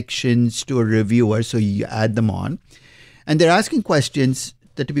connections to a reviewer, so you add them on. And they're asking questions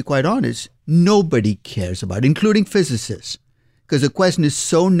that, to be quite honest, nobody cares about, including physicists. Because the question is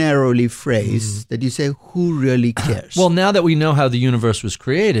so narrowly phrased that you say, who really cares? Well, now that we know how the universe was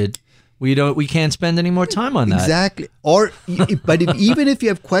created, we can't spend any more time on that. Exactly. Even if you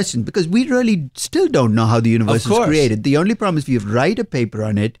have questions, because we really still don't know how the universe was created. The only problem is if you write a paper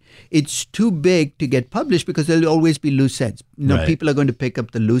on it, it's too big to get published because there'll always be loose ends. Right. People are going to pick up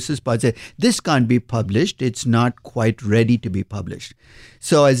the loosest parts and say, this can't be published. It's not quite ready to be published.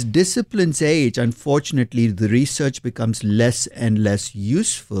 So as disciplines age, unfortunately, the research becomes less and less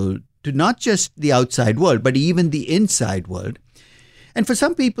useful to not just the outside world, but even the inside world. And for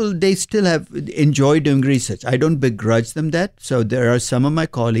some people, they still enjoy doing research. I don't begrudge them that. So there are some of my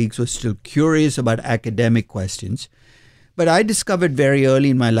colleagues who are still curious about academic questions. But I discovered very early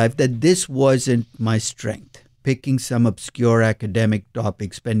in my life that this wasn't my strength. Picking some obscure academic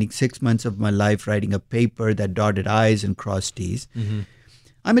topic, spending 6 months of my life writing a paper that dotted I's and crossed T's. Mm-hmm.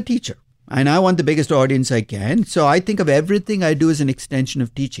 I'm a teacher, and I want the biggest audience I can. So I think of everything I do as an extension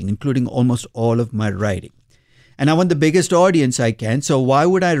of teaching, including almost all of my writing. And I want the biggest audience I can. So why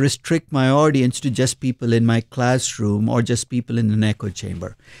would I restrict my audience to just people in my classroom or just people in an echo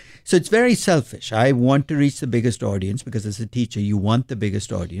chamber? So it's very selfish. I want to reach the biggest audience because as a teacher, you want the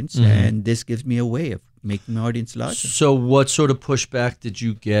biggest audience. Mm-hmm. And this gives me a way of making my audience larger. So what sort of pushback did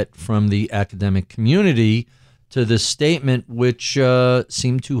you get from the academic community to this statement, which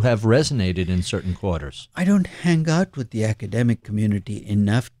seemed to have resonated in certain quarters? I don't hang out with the academic community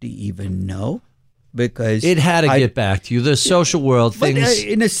enough to even know. Because it had to get back to you, the social world things. But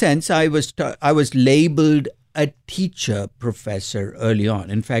in a sense, I was labeled a teacher professor early on.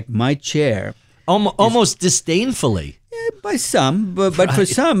 In fact, my chair almost disdainfully. Yeah, by some, but for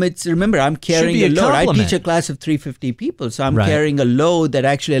some, remember I'm carrying a load. I teach a class of 350 people, so I'm carrying a load that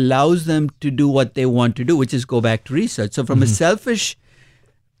actually allows them to do what they want to do, which is go back to research. So from a selfish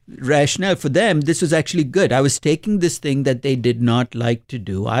rationale for them, this was actually good. I was taking this thing that they did not like to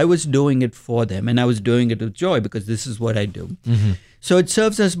do. I was doing it for them, and I was doing it with joy because this is what I do. Mm-hmm. So it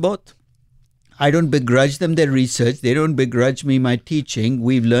serves us both. I don't begrudge them their research. They don't begrudge me my teaching.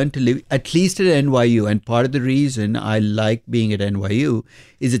 We've learned to live, at least at NYU, and part of the reason I like being at NYU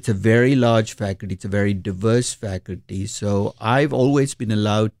is it's a very large faculty. It's a very diverse faculty. So I've always been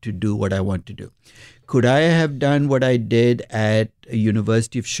allowed to do what I want to do. Could I have done what I did at a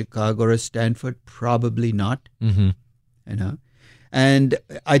University of Chicago or Stanford? Probably not. Mm-hmm. You know, and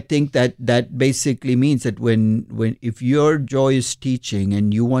I think that basically means that if your joy is teaching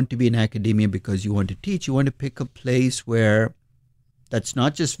and you want to be in academia because you want to teach, you want to pick a place where that's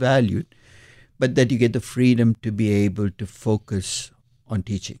not just valued, but that you get the freedom to be able to focus on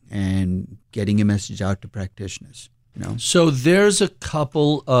teaching and getting a message out to practitioners. You know, so there's a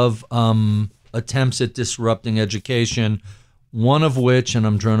couple of attempts at disrupting education, one of which, and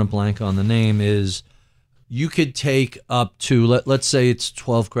I'm drawing a blank on the name, is you could take up to, let's say it's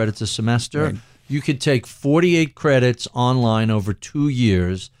 12 credits a semester. Right. You could take 48 credits online over 2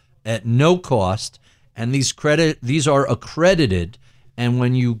 years at no cost, and these are accredited, and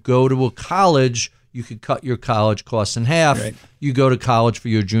when you go to a college, you could cut your college costs in half. Right. You go to college for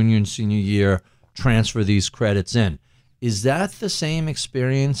your junior and senior year, transfer these credits in. Is that the same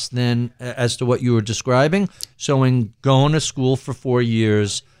experience then as to what you were describing? So in going to school for 4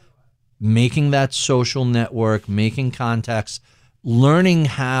 years, making that social network, making contacts, learning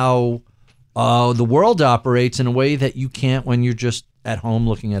how the world operates in a way that you can't when you're just at home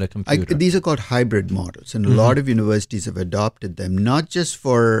looking at a computer. These are called hybrid models, and a lot of universities have adopted them, not just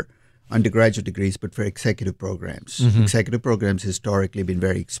for undergraduate degrees, but for executive programs. Mm-hmm. Executive programs historically have been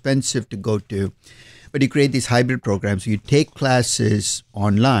very expensive to go to. But you create these hybrid programs. You take classes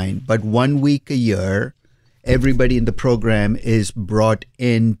online, but 1 week a year, everybody in the program is brought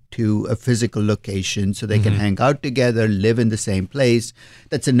into a physical location so they can hang out together, live in the same place.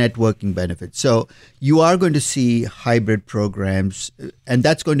 That's a networking benefit. So you are going to see hybrid programs, and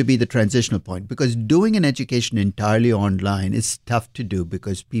that's going to be the transitional point, because doing an education entirely online is tough to do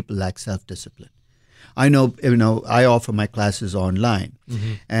because people lack self-discipline. I know, I offer my classes online,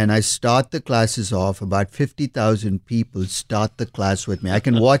 and I start the classes off. About 50,000 people start the class with me. I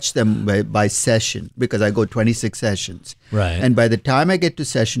can watch them by session because I go 26 sessions. Right. And by the time I get to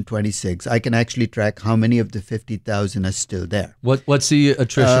session 26, I can actually track how many of the 50,000 are still there. What's the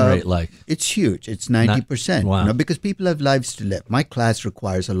attrition rate like? It's huge. It's 90%. Wow. Because people have lives to live. My class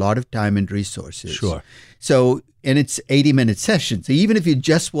requires a lot of time and resources. Sure. So, and it's 80-minute sessions. So even if you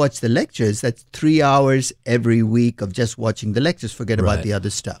just watch the lectures, that's 3 hours every week of just watching the lectures. Forget about the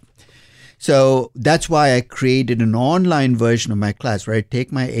other stuff. So that's why I created an online version of my class where I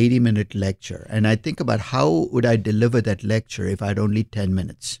take my 80-minute lecture and I think about how would I deliver that lecture if I had only 10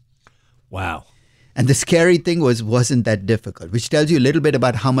 minutes. Wow. And the scary thing wasn't that difficult, which tells you a little bit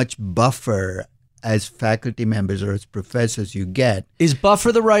about how much buffer as faculty members or as professors you get. Is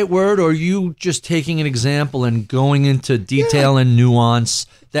buffer the right word, or are you just taking an example and going into detail and nuance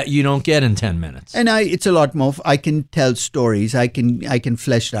that you don't get in 10 minutes? And it's a lot more. I can tell stories. I can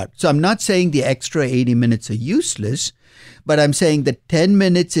flesh it out. So I'm not saying the extra 80 minutes are useless, but I'm saying that 10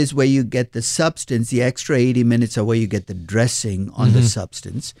 minutes is where you get the substance. The extra 80 minutes are where you get the dressing on the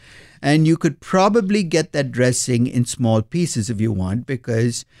substance. And you could probably get that dressing in small pieces if you want,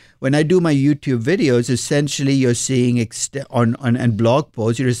 because when I do my YouTube videos, essentially you're seeing on blog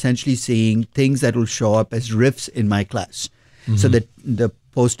posts, you're essentially seeing things that will show up as riffs in my class. So that the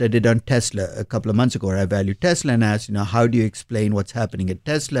post I did on Tesla a couple of months ago, where I value Tesla and asked, how do you explain what's happening at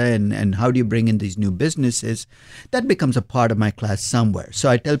Tesla and how do you bring in these new businesses? That becomes a part of my class somewhere. So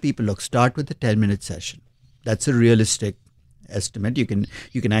I tell people, look, start with a 10-minute session. That's a realistic estimate. You can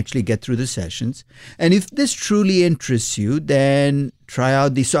actually get through the sessions. And if this truly interests you, then try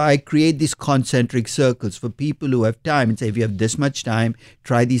out these. So I create these concentric circles for people who have time and say, if you have this much time,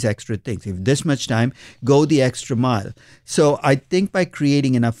 try these extra things. If you have this much time, go the extra mile. So I think by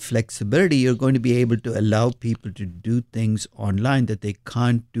creating enough flexibility, you're going to be able to allow people to do things online that they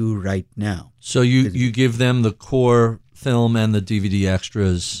can't do right now. So you give them the core film and the DVD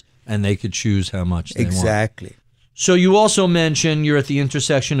extras, and they could choose how much they want. Exactly. So you also mentioned you're at the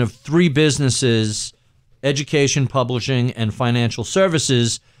intersection of three businesses, education, publishing, and financial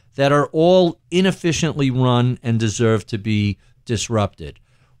services, that are all inefficiently run and deserve to be disrupted.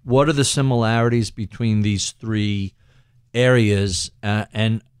 What are the similarities between these three areas?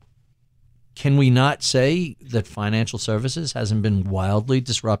 And can we not say that financial services hasn't been wildly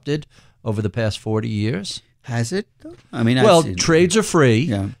disrupted over the past 40 years? Has it, though? I mean, trades are free.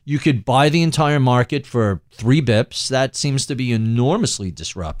 Yeah. You could buy the entire market for 3 bips. That seems to be enormously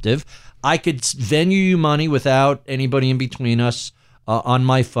disruptive. I could venue you money without anybody in between us on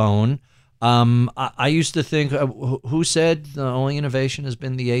my phone. I used to think, who said the only innovation has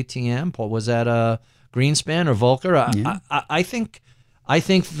been the ATM? Was that Greenspan or Volcker? Yeah. I think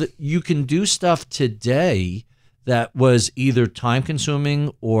that you can do stuff today that was either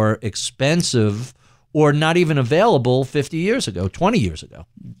time-consuming or expensive or not even available 50 years ago, 20 years ago.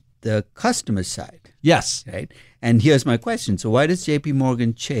 The customer side. Yes. Right? And here's my question. So why does JP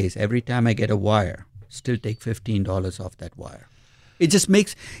Morgan Chase, every time I get a wire, still take $15 off that wire? It just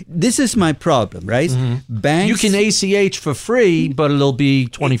makes, this is my problem, right? Mm-hmm. Banks, you can ACH for free, but it'll be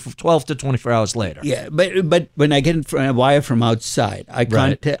 12 to 24 hours later. Yeah, but when I get a wire from outside, I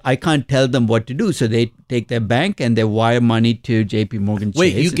can't tell them what to do. So they take their bank and they wire money to JP Morgan Chase.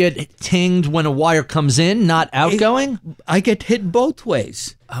 Wait, you get tinged when a wire comes in, not outgoing? I get hit both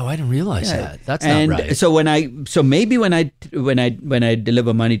ways. Oh, I didn't realize that. That's not right. So maybe when I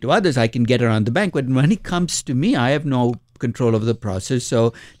deliver money to others, I can get around the bank. But when money comes to me, I have no control over the process.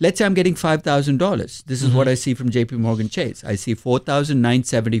 So let's say I'm getting $5,000. This is what I see from JP Morgan Chase. I see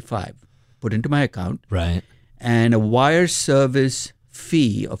 $4,975 put into my account. Right. And a wire service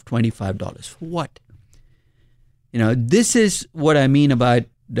fee of $25. For what? This is what I mean about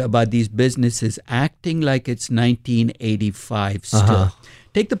these businesses acting like it's 1985 still.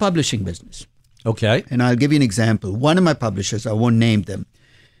 Take the publishing business. Okay. And I'll give you an example. One of my publishers, I won't name them,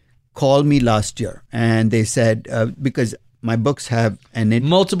 called me last year. And they said, because my books have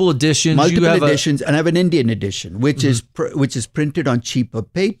multiple editions. And I have an Indian edition, which is printed on cheaper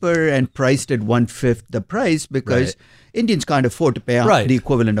paper and priced at 1/5 the price because Indians can't afford to pay the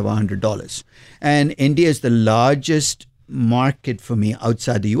equivalent of $100. And India is the largest market for me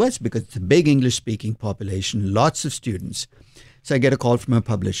outside the U.S. because it's a big English-speaking population, lots of students. So I get a call from a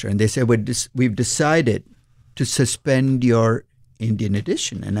publisher, and they say, we've decided to suspend your Indian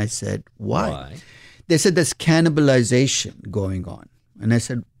edition. And I said, why? They said there's cannibalization going on. And I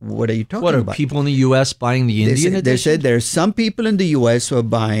said, what are you talking about? What are people in the U.S. buying the Indian edition? They said there are some people in the U.S. who are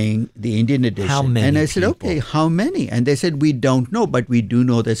buying the Indian edition. How many And I said, people? okay, how many? And they said, we don't know, but we do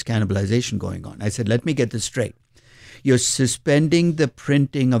know there's cannibalization going on. I said, let me get this straight. You're suspending the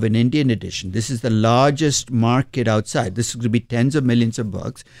printing of an Indian edition. This is the largest market outside. This is going to be tens of millions of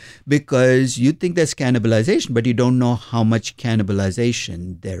books because you think there's cannibalization, but you don't know how much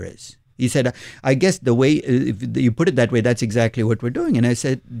cannibalization there is. He said, I guess the way if you put it that way, that's exactly what we're doing. And I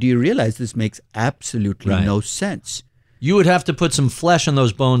said, do you realize this makes absolutely no sense? You would have to put some flesh on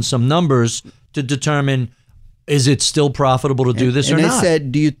those bones, some numbers to determine, is it still profitable to do this or not? And I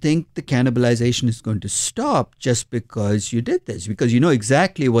said, do you think the cannibalization is going to stop just because you did this? Because you know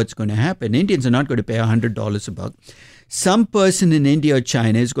exactly what's going to happen. Indians are not going to pay $100 a book. Some person in India or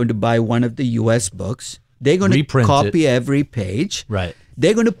China is going to buy one of the U.S. books. They're going to copy every page. Right.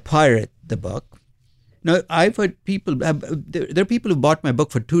 They're going to pirate the book. Now, I've heard people, there are people who bought my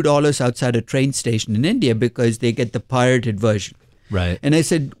book for $2 outside a train station in India because they get the pirated version. Right. And I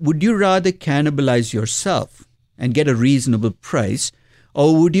said, would you rather cannibalize yourself and get a reasonable price,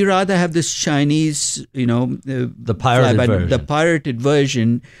 or would you rather have this Chinese, the pirated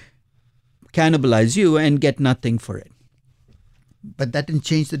version cannibalize you and get nothing for it? But that didn't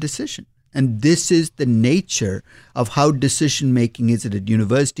change the decision. And this is the nature of how decision-making is at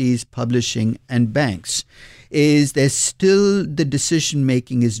universities, publishing, and banks. Is there's still the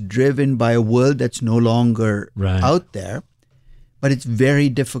decision-making is driven by a world that's no longer out there, but it's very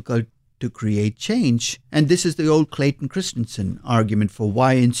difficult to create change. And this is the old Clayton Christensen argument for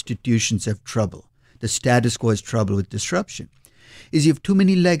why institutions have trouble. The status quo has trouble with disruption. Is you have too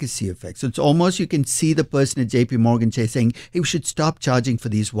many legacy effects. So it's almost you can see the person at JP Morgan Chase saying, hey, we should stop charging for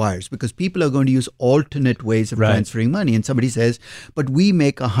these wires because people are going to use alternate ways of transferring money. And somebody says, but we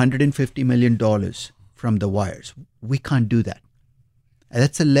make $150 million from the wires. We can't do that. And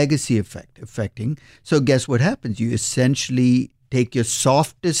that's a legacy effect affecting. So guess what happens? You essentially take your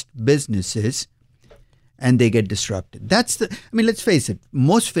softest businesses and they get disrupted. Let's face it,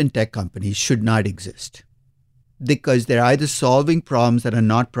 most fintech companies should not exist because they're either solving problems that are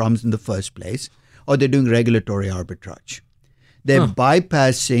not problems in the first place or they're doing regulatory arbitrage. They're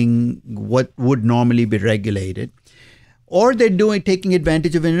bypassing what would normally be regulated, or they're taking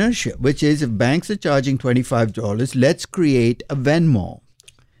advantage of inertia, which is if banks are charging $25, let's create a Venmo.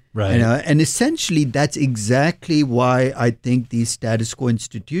 Right. And essentially, that's exactly why I think these status quo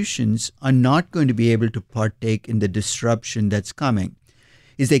institutions are not going to be able to partake in the disruption that's coming.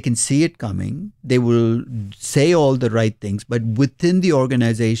 Is they can see it coming, they will say all the right things, but within the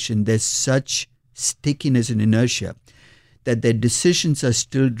organization, there's such stickiness and inertia that their decisions are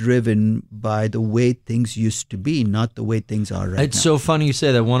still driven by the way things used to be, not the way things are right now. It's so funny you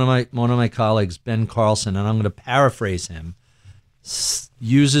say that. One of my colleagues, Ben Carlson, and I'm going to paraphrase him,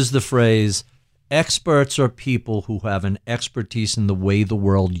 uses the phrase, experts are people who have an expertise in the way the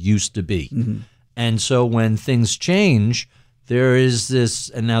world used to be. Mm-hmm. And so when things change, there is this,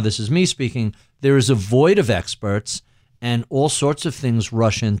 and now this is me speaking, there is a void of experts and all sorts of things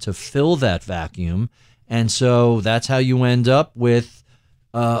rush in to fill that vacuum. And so that's how you end up with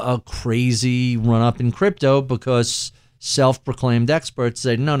a crazy run-up in crypto because self-proclaimed experts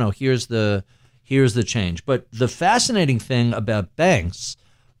say, no, here's the change. But the fascinating thing about banks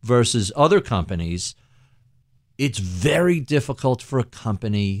versus other companies, it's very difficult for a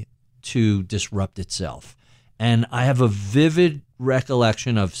company to disrupt itself. And I have a vivid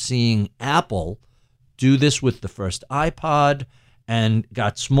recollection of seeing Apple do this with the first iPod and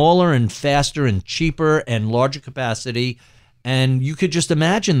got smaller and faster and cheaper and larger capacity. And you could just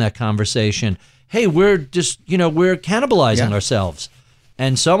imagine that conversation. Hey, we're cannibalizing ourselves.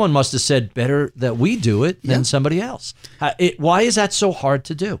 And someone must have said better that we do it than somebody else. Why is that so hard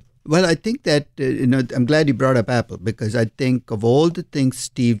to do? Well, I think that, I'm glad you brought up Apple because I think of all the things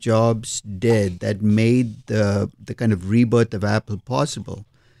Steve Jobs did that made the kind of rebirth of Apple possible.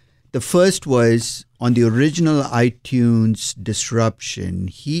 The first was on the original iTunes disruption,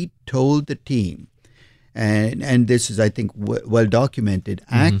 he told the team, and this is, I think, well documented,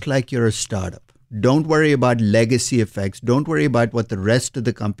 act like you're a startup. Don't worry about legacy effects. Don't worry about what the rest of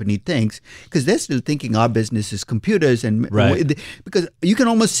the company thinks because they're still thinking our business is computers. And because you can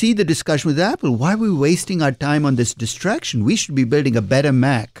almost see the discussion with Apple. Why are we wasting our time on this distraction? We should be building a better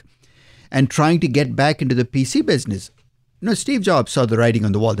Mac and trying to get back into the PC business. Steve Jobs saw the writing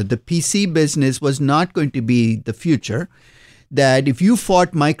on the wall that the PC business was not going to be the future. That if you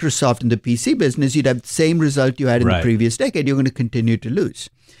fought Microsoft in the PC business, you'd have the same result you had in the previous decade. You're going to continue to lose.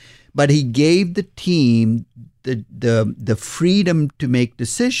 But he gave the team the freedom to make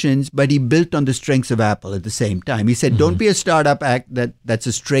decisions, but he built on the strengths of Apple at the same time. He said, don't be a startup that's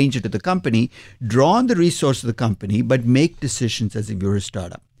a stranger to the company. Draw on the resource of the company, but make decisions as if you're a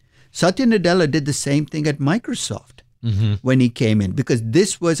startup. Satya Nadella did the same thing at Microsoft when he came in, because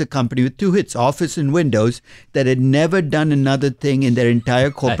this was a company with two hits, Office and Windows, that had never done another thing in their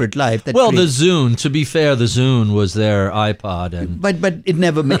entire corporate life. The Zune, to be fair, the Zune was their iPod. But it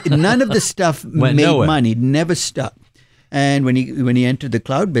never made, none of the stuff made money, never stuck. And when he entered the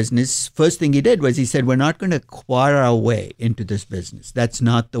cloud business, first thing he did was he said, we're not going to acquire our way into this business. That's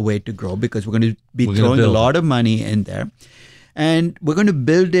not the way to grow because we're going to be throwing a lot of money in there. And we're going to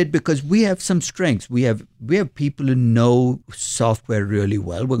build it because we have some strengths. We have people who know software really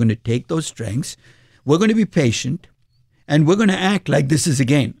well. We're going to take those strengths. We're going to be patient. And we're going to act like this is,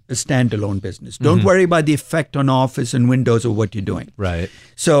 again, a standalone business. Don't worry about the effect on Office and Windows or what you're doing. Right.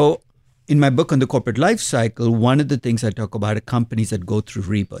 So in my book on the corporate life cycle, one of the things I talk about are companies that go through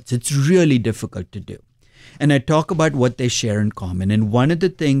rebirths. It's really difficult to do. And I talk about what they share in common. And one of the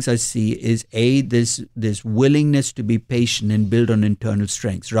things I see is, this willingness to be patient and build on internal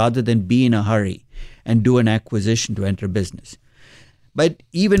strengths rather than be in a hurry and do an acquisition to enter business. But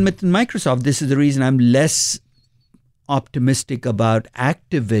even with Microsoft, this is the reason I'm less optimistic about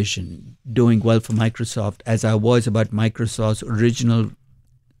Activision doing well for Microsoft as I was about Microsoft's original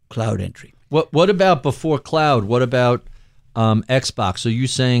cloud entry. What about before cloud? What about Xbox? Are you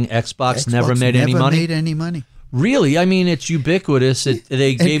saying Xbox never made any money? Never made any money. Really? I mean, it's ubiquitous.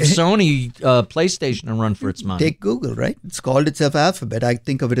 They gave Sony PlayStation a run for its money. Take Google, right? It's called itself Alphabet. I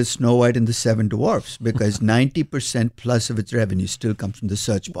think of it as Snow White and the Seven Dwarfs because 90% plus of its revenue still comes from the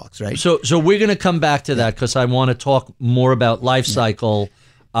search box, right? So we're going to come back to that because I want to talk more about life cycle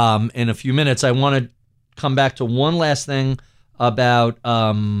in a few minutes. I want to come back to one last thing about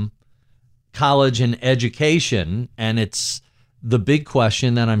college and education, and it's the big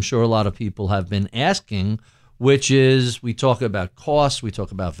question that I'm sure a lot of people have been asking, which is we talk about costs, we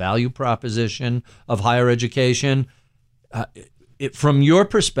talk about value proposition of higher education. From your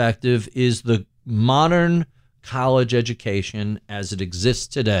perspective, is the modern college education as it exists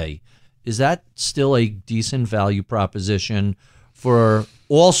today, is that still a decent value proposition for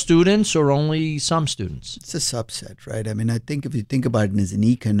all students or only some students? It's a subset, right? I mean, I think if you think about it as an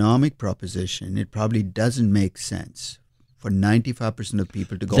economic proposition, it probably doesn't make sense for 95% of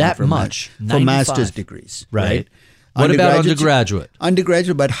people to go that for much for master's degrees, right? What about undergraduate?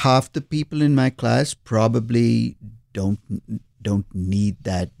 Undergraduate, about half the people in my class probably don't need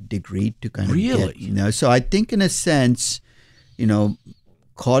that degree to kind of get, So I think in a sense,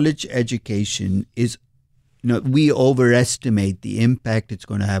 college education is, we overestimate the impact it's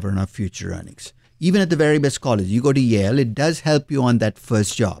going to have on our future earnings. Even at the very best college, you go to Yale, it does help you on that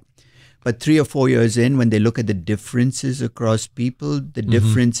first job. But 3 or 4 years in, when they look at the differences across people, the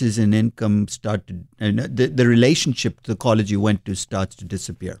differences in income start to, the relationship to the college you went to starts to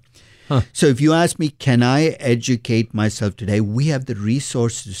disappear. So if you ask me, can I educate myself today? We have the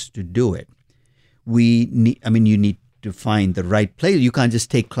resources to do it. You need to find the right place. You can't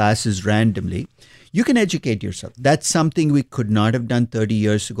just take classes randomly. You can educate yourself. That's something we could not have done 30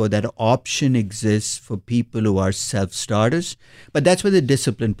 years ago. That option exists for people who are self-starters, but that's where the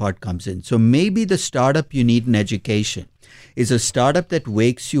discipline part comes in. So maybe the startup you need in education is a startup that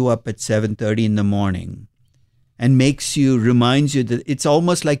wakes you up at 7:30 in the morning and reminds you that it's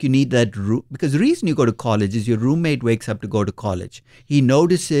almost like you need that because the reason you go to college is your roommate wakes up to go to college. He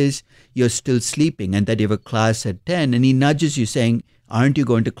notices you're still sleeping and that you have a class at 10 and he nudges you saying, aren't you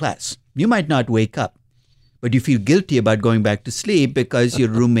going to class? You might not wake up, but you feel guilty about going back to sleep because your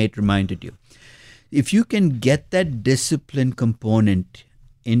roommate reminded you. If you can get that discipline component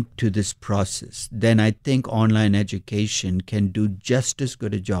into this process, then I think online education can do just as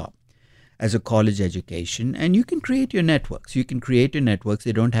good a job as a college education. And you can create your networks.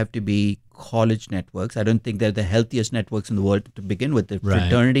 They don't have to be college networks. I don't think they're the healthiest networks in the world to begin with. The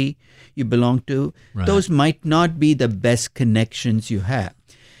fraternity you belong to, those might not be the best connections you have.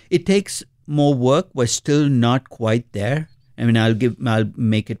 It takes more work. We're still not quite there. I mean, I'll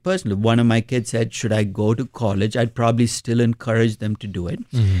make it personal. One of my kids said, should I go to college? I'd probably still encourage them to do it.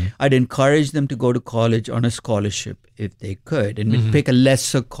 I'd encourage them to go to college on a scholarship if they could and pick a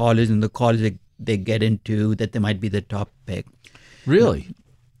lesser college than the college they get into that they might be the top pick. Really?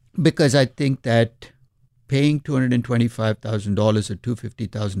 Because I think that paying $225,000 or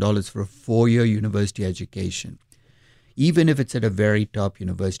 $250,000 for a 4-year university education, even if it's at a very top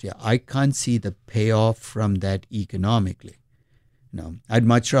university, I can't see the payoff from that economically. No, I'd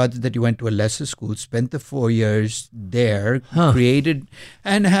much rather that you went to a lesser school, spent the 4 years there, created,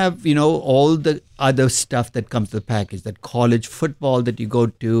 and have, all the other stuff that comes with the package, that college football that you go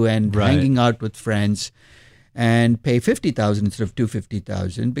to and hanging out with friends, and pay $50,000 instead of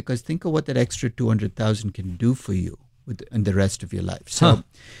 $250,000, because think of what that extra $200,000 can do for you in the rest of your life. So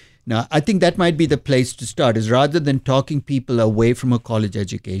now, I think that might be the place to start, is rather than talking people away from a college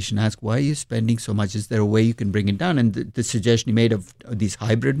education, ask, why are you spending so much? Is there a way you can bring it down? And the suggestion you made of these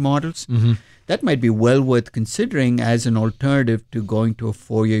hybrid models, that might be well worth considering as an alternative to going to a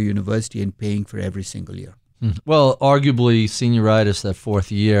 4-year university and paying for every single year. Well, arguably, senioritis, that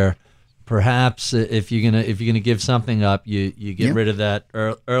 4th year, perhaps if you're gonna give something up, you get rid of that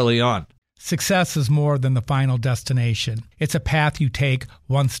early on. Success is more than the final destination. It's a path you take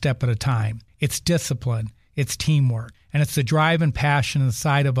one step at a time. It's discipline, it's teamwork, and it's the drive and passion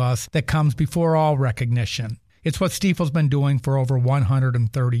inside of us that comes before all recognition. It's what Stifel's been doing for over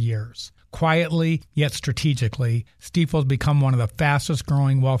 130 years. Quietly, yet strategically, Stifel's become one of the fastest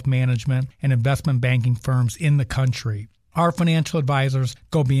growing wealth management and investment banking firms in the country. Our financial advisors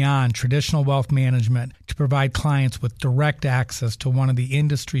go beyond traditional wealth management to provide clients with direct access to one of the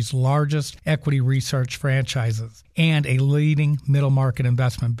industry's largest equity research franchises and a leading middle market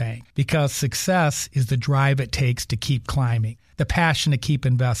investment bank. Because success is the drive it takes to keep climbing, the passion to keep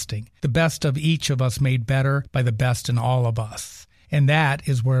investing, the best of each of us made better by the best in all of us. And that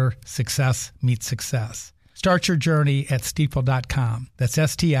is where success meets success. Start your journey at Stifel.com. That's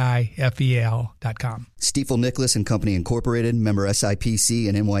STIFEL.com. Stifel Nicholas and Company Incorporated, member SIPC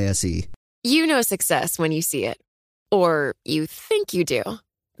and NYSE. You know success when you see it. Or you think you do.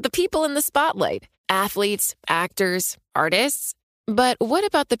 The people in the spotlight. Athletes, actors, artists. But what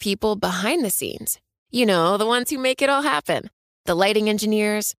about the people behind the scenes? You know, the ones who make it all happen. The lighting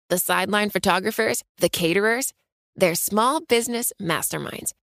engineers, the sideline photographers, the caterers. They're small business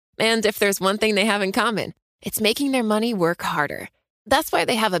masterminds. And if there's one thing they have in common, it's making their money work harder. That's why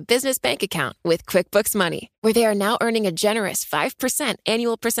they have a business bank account with QuickBooks Money, where they are now earning a generous 5%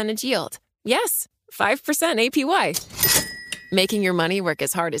 annual percentage yield. Yes, 5% APY. Making your money work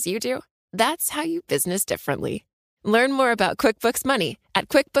as hard as you do? That's how you business differently. Learn more about QuickBooks Money at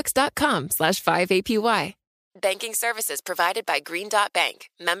quickbooks.com/5APY. Banking services provided by Green Dot Bank,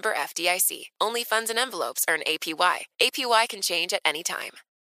 member FDIC. Only funds and envelopes earn APY. APY can change at any time.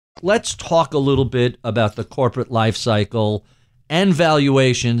 Let's talk a little bit about the corporate life cycle and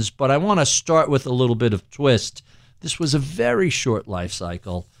valuations, but I want to start with a little bit of twist. This was a very short life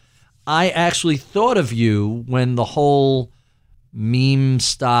cycle. I actually thought of you when the whole meme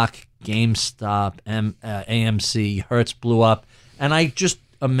stock, GameStop, AMC, Hertz blew up, and I just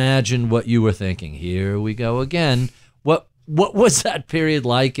imagined what you were thinking. Here we go again. What was that period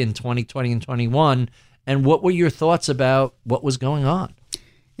like in 2020 and 21, and what were your thoughts about what was going on?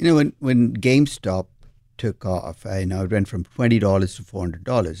 You know, when GameStop took off, it went from $20 to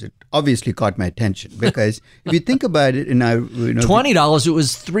 $400. It obviously caught my attention because if you think about it, $20, it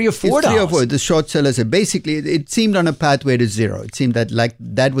was $3 or $4. $3 or $4. The short sellers are basically, it seemed on a pathway to zero. It seemed that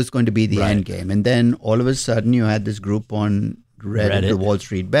that was going to be the end game. And then all of a sudden you had this group on Reddit, the Wall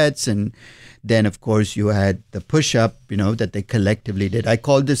Street Bets, and then of course you had the push-up, that they collectively did. I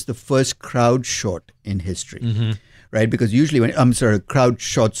call this the first crowd short in history. Mm-hmm. Right, because usually crowd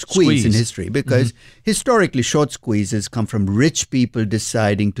short squeeze in history, because historically short squeezes come from rich people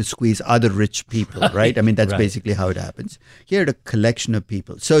deciding to squeeze other rich people, right? I mean, that's basically how it happens. Here, a collection of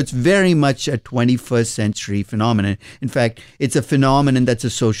people. So it's very much a 21st century phenomenon. In fact, it's a phenomenon that's a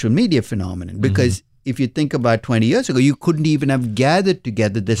social media phenomenon, because if you think about 20 years ago, you couldn't even have gathered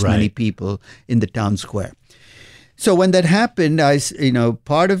together this many people in the town square. So when that happened,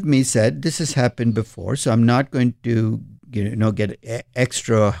 part of me said, this has happened before, so I'm not going to, get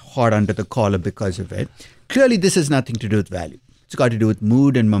extra hot under the collar because of it. Clearly, this has nothing to do with value. It's got to do with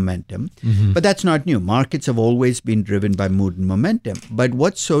mood and momentum. Mm-hmm. But that's not new. Markets have always been driven by mood and momentum. But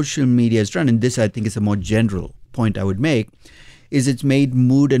what social media has done, and this I think is a more general point I would make, is it's made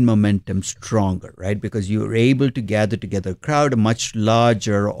mood and momentum stronger, right? Because you're able to gather together a crowd, a much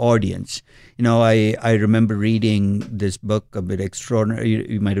larger audience. I remember reading this book, a bit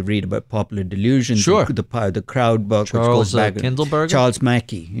extraordinary. You might have read about Popular Delusion. Sure. The crowd book, Charles, which goes back. Kindleberger? Charles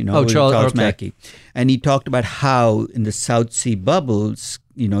Mackey. Charles Mackey. And he talked about how in the South Sea bubbles,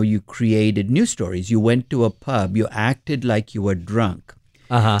 you created news stories. You went to a pub, you acted like you were drunk.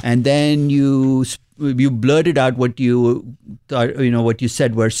 And then you blurted out what you thought, what you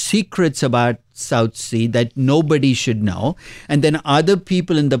said were secrets about South Sea that nobody should know. And then other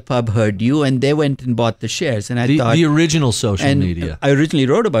people in the pub heard you and they went and bought the shares. And I thought... The original social media. I originally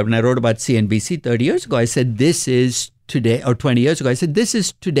wrote about it. When I wrote about CNBC 30 years ago, I said, this is today, or 20 years ago, I said, this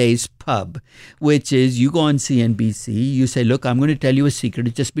is today's pub, which is you go on CNBC, you say, look, I'm going to tell you a secret.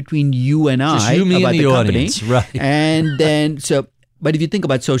 It's just between you and I about the audience, company. right? And then, but if you think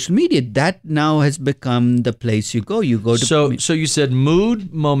about social media, that now has become the place you go. You go to... So you said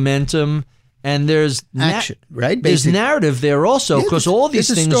mood, momentum, and there's... action, right? There's narrative there also, because all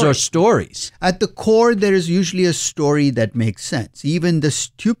these things are stories. At the core, there is usually a story that makes sense. Even the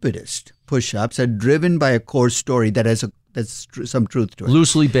stupidest push-ups are driven by a core story that has some truth to it.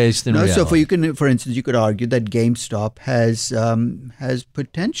 Loosely based in reality. So for instance, you could argue that GameStop has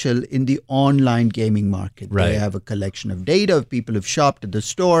potential in the online gaming market. Right. They have a collection of data of people who've shopped at the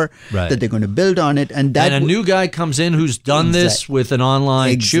store that they're going to build on it, and a new guy comes in who's done this with an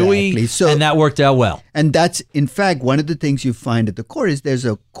online Chewy, and that worked out well. And that's in fact one of the things you find at the core is there's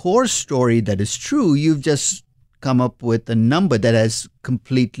a core story that is true. You've just come up with a number that has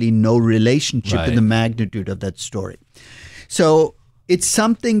completely no relationship to the magnitude of that story. So it's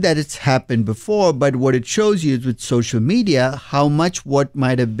something that it's happened before, but what it shows you is with social media, how much what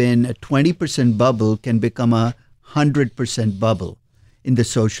might have been a 20% bubble can become a 100% bubble in the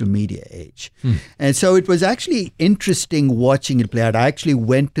social media age. And so it was actually interesting watching it play out. I actually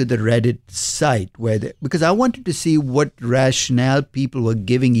went to the Reddit site because I wanted to see what rationale people were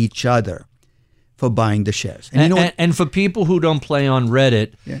giving each other for buying the shares. And for people who don't play on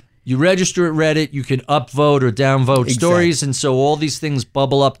Reddit, you register at Reddit, you can upvote or downvote stories, and so all these things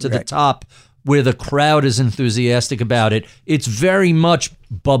bubble up to the top where the crowd is enthusiastic about it. It's very much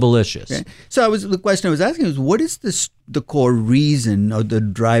bubblicious. Okay. So the question I was asking was, what is the core reason or the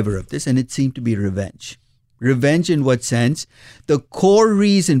driver of this? And it seemed to be revenge. Revenge in what sense? The core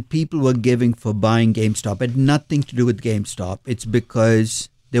reason people were giving for buying GameStop had nothing to do with GameStop. It's because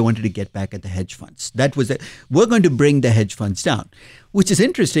they wanted to get back at the hedge funds. That was it. We're going to bring the hedge funds down, which is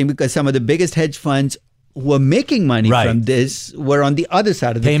interesting because some of the biggest hedge funds who were making money from this were on the other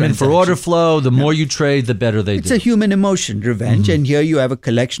side of the payment for order flow. The more you trade, the better they do. It's a human emotion, revenge. And here you have a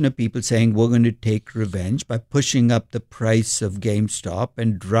collection of people saying, we're going to take revenge by pushing up the price of GameStop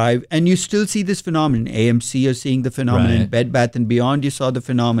and drive. And you still see this phenomenon. AMC, you're seeing the phenomenon. Bed Bath & Beyond, you saw the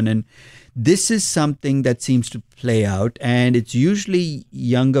phenomenon. This is something that seems to play out, and it's usually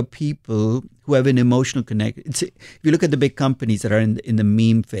younger people who have an emotional connection. If you look at the big companies that are in the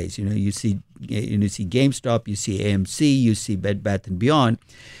meme phase, you see GameStop, you see AMC, you see Bed Bath & Beyond.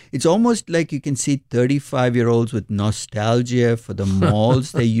 It's almost like you can see 35-year-olds with nostalgia for the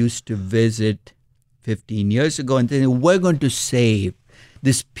malls they used to visit 15 years ago, and then we're going to save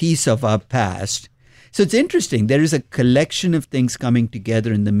this piece of our past. So it's interesting. There is a collection of things coming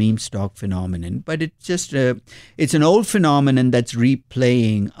together in the meme stock phenomenon, but it's just it's an old phenomenon that's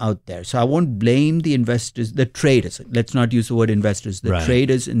replaying out there. So I won't blame the investors, the traders. Let's not use the word investors. The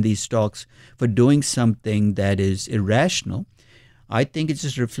traders in these stocks for doing something that is irrational. I think it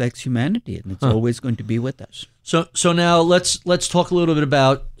just reflects humanity, and it's always going to be with us. So now let's talk a little bit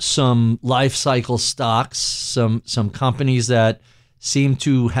about some life cycle stocks, some companies that seem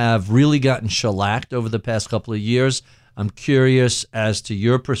to have really gotten shellacked over the past couple of years. I'm curious as to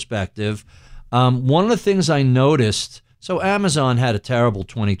your perspective. One of the things I noticed, so Amazon had a terrible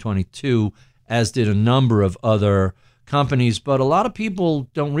 2022, as did a number of other companies, but a lot of people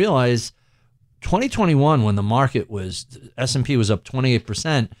don't realize 2021, when the market was, S&P was up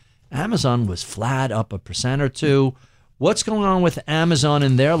 28%, Amazon was flat, up 1% or 2%. What's going on with Amazon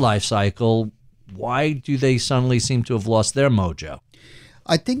in their life cycle? Why do they suddenly seem to have lost their mojo?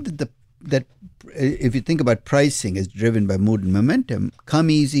 I think that if you think about pricing as driven by mood and momentum,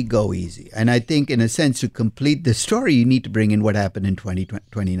 come easy, go easy. And I think, in a sense, to complete the story, you need to bring in what happened in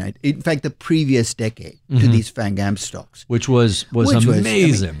 2029. In fact, the previous decade to these FANGAM stocks. Which was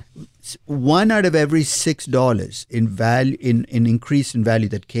amazing. One out of every $6 in value, in increase in value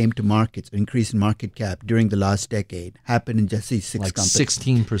that came to markets, increase in market cap during the last decade, happened in just these six companies.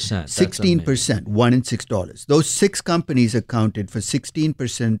 16%. 16%, $1 in $6. Those 6 companies accounted for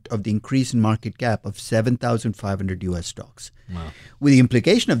 16% of the increase in market cap of 7,500 U.S. stocks. Wow. With the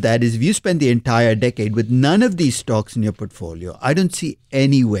implication of that is, if you spend the entire decade with none of these stocks in your portfolio, I don't see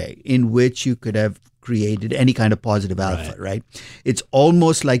any way in which you could have created any kind of positive alpha, right? It's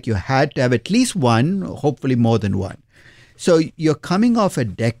almost like you had to have at least one, hopefully more than one. So you're coming off a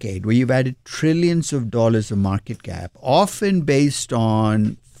decade where you've added trillions of dollars of market cap, often based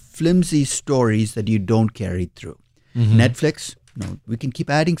on flimsy stories that you don't carry through. Netflix, no, we can keep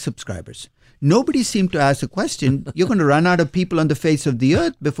adding subscribers. Nobody seemed to ask the question, you're going to run out of people on the face of the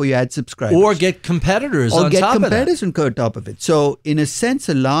earth before you add subscribers. Or get competitors on top of that. Or get competitors on top of it. So in a sense,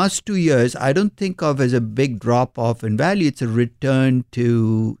 the last 2 years, I don't think of as a big drop-off in value. It's a return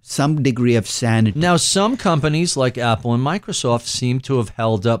to some degree of sanity. Now, some companies like Apple and Microsoft seem to have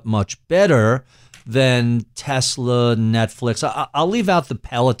held up much better than Tesla, Netflix. I'll leave out the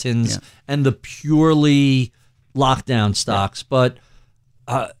Pelotons and the purely lockdown stocks, but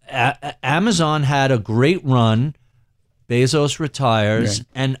Amazon had a great run. Bezos retires,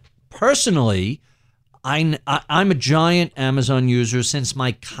 and personally, I'm a giant Amazon user since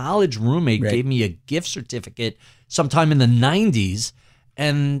my college roommate gave me a gift certificate sometime in the 90s,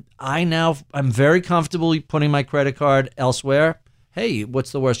 and I'm very comfortable putting my credit card elsewhere. Hey,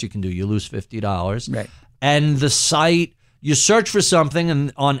 what's the worst you can do? You lose $50. Right. And the site, you search for something,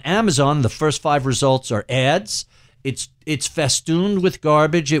 and on Amazon, the first 5 results are ads. It's festooned with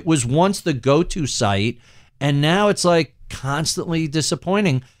garbage. It was once the go-to site, and now it's like constantly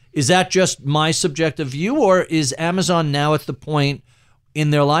disappointing. Is that just my subjective view, or is Amazon now at the point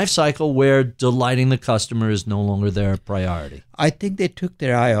in their life cycle where delighting the customer is no longer their priority? I think they took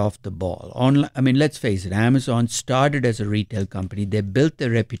their eye off the ball. Let's face it, Amazon started as a retail company. They built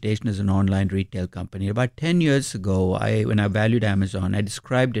their reputation as an online retail company. About 10 years ago, when I valued Amazon, I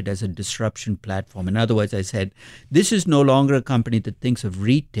described it as a disruption platform. In other words, I said, this is no longer a company that thinks of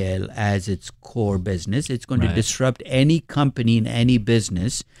retail as its core business. It's going to disrupt any company in any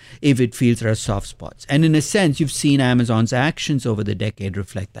business if it feels there are soft spots. And in a sense, you've seen Amazon's actions over the decade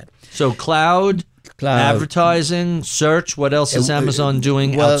reflect that. So cloud, advertising, search, what else is Amazon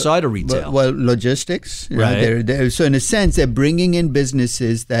doing outside of retail? Well, logistics. So in a sense, they're bringing in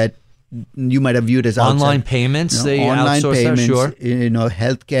businesses that you might have viewed as online outside. payments. They Online outsource payments, that, sure.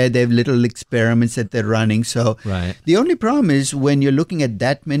 Healthcare. They have little experiments that they're running. So Right. the only problem is when you're looking at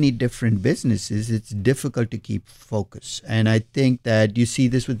that many different businesses, it's difficult to keep focus. And I think that you see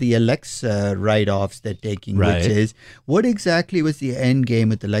this with the Alexa write-offs they're taking, Right. which is what exactly was the end game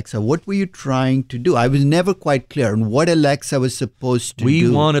with Alexa? What were you trying to do? I was never quite clear on what Alexa was supposed to do. We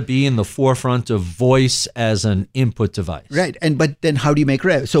want to be in the forefront of voice as an input device. Right. But then how do you make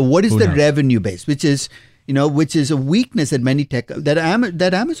revenue? So what is Who the knows? revenue base, which is a weakness that many tech that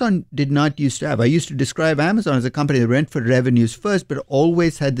Amazon did not used to have. I used to describe Amazon as a company that went for revenues first, but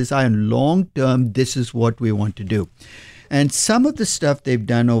always had this eye on long term. This is what we want to do. And some of the stuff they've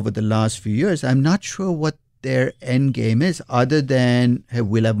done over the last few years, I'm not sure what their end game is, other than hey,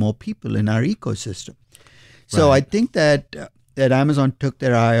 we'll have more people in our ecosystem. So Right. I think that Amazon took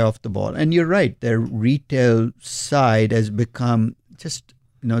their eye off the ball. And you're right, their retail side has become just,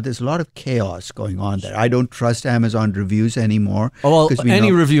 there's a lot of chaos going on there. I don't trust Amazon reviews anymore. Oh, well, 'cause we any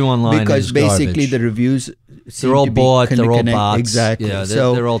know- review online because is basically garbage. the reviews seem They're all to be bought. They're all connect- bots. Exactly. Yeah,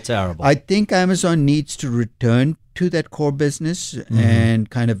 So they're all terrible. I think Amazon needs to return to that core business and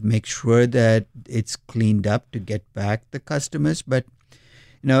kind of make sure that it's cleaned up to get back the customers. But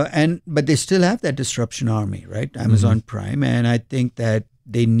but they still have that disruption army, right? Amazon Prime, and I think that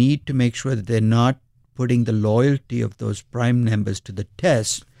they need to make sure that they're not putting the loyalty of those Prime members to the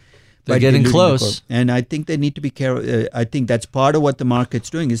test. They're by getting diluting the close. core. And I think they need to be careful. I think that's part of what the market's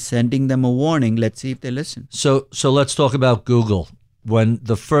doing is sending them a warning. Let's see if they listen. So let's talk about Google. When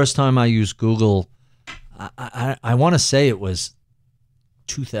the first time I used Google, I want to say it was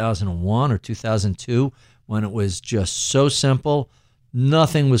 2001 or 2002, when it was just so simple.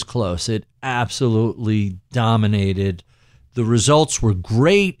 Nothing was close. It absolutely dominated. The results were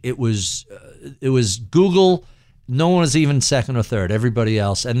great. It was Google. No one was even second or third. Everybody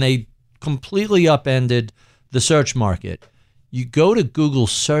else, and they completely upended the search market. You go to Google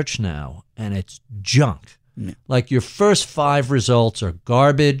search now, and it's junk. Yeah. Like your first 5 results are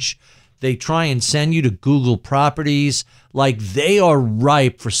garbage. They try and send you to Google properties like they are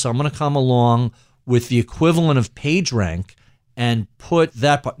ripe for someone to come along with the equivalent of PageRank and put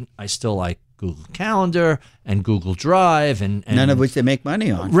that. I still like Google Calendar and Google Drive and None of which they make money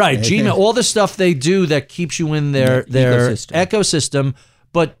on. right, Gmail, all the stuff they do that keeps you in their ecosystem.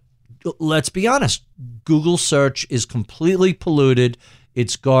 But let's be honest, Google search is completely polluted.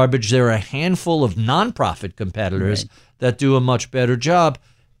 It's garbage. There are a handful of nonprofit competitors that do a much better job.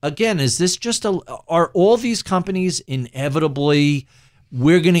 Again, is this just are all these companies inevitably,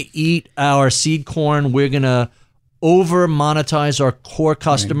 we're going to eat our seed corn, we're going to over monetize our core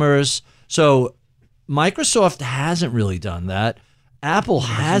customers? So Microsoft hasn't really done that. Apple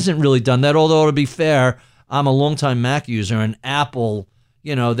hasn't really done that, although to be fair, I'm a longtime Mac user, and Apple,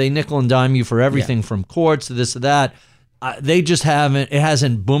 they nickel and dime you for everything from cords to this to that. They just haven't, it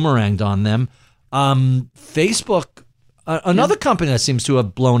hasn't boomeranged on them. Facebook, another company that seems to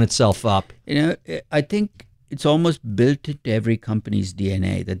have blown itself up. I think it's almost built into every company's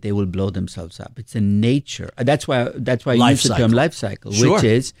DNA that they will blow themselves up. It's a nature. That's why I use the term life cycle, Sure. which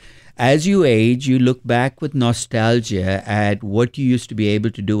is as you age, you look back with nostalgia at what you used to be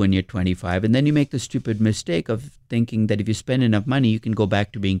able to do when you're 25, and then you make the stupid mistake of thinking that if you spend enough money, you can go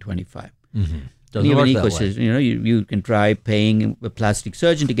back to being 25. Mm-hmm. And even ecosystem, you can try paying a plastic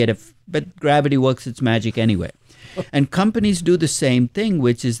surgeon to get but gravity works its magic anyway. And companies do the same thing,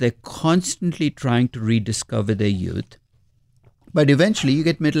 which is they're constantly trying to rediscover their youth. But eventually you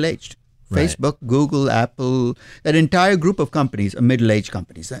get middle-aged. Right. Facebook, Google, Apple, that entire group of companies are middle-aged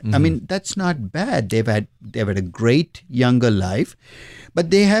companies. I mean, that's not bad. They've had a great younger life, but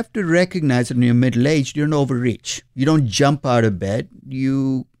they have to recognize that when you're middle-aged, you're an overreach. You don't jump out of bed.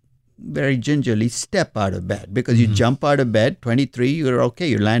 You very gingerly step out of bed, because you jump out of bed, 23, you're okay,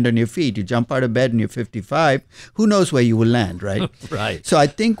 you land on your feet. You jump out of bed and you're 55, who knows where you will land, right? Right. So I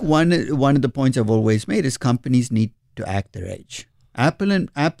think one of the points I've always made is companies need to act their age. Apple and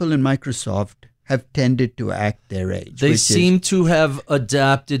Microsoft have tended to act their age. They seem to have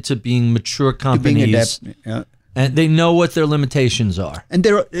adapted to being mature companies. And they know what their limitations are. And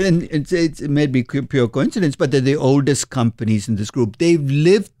it may be pure coincidence, but they're the oldest companies in this group. They've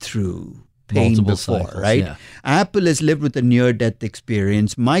lived through pain Multiple before, cycles, right? yeah. Apple has lived with a near-death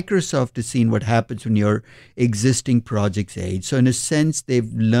experience. Microsoft has seen what happens when your existing projects age. So in a sense,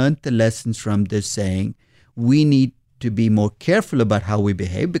 they've learned the lessons from this, saying, we need to be more careful about how we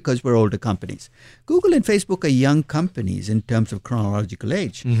behave because we're older companies. Google and Facebook are young companies in terms of chronological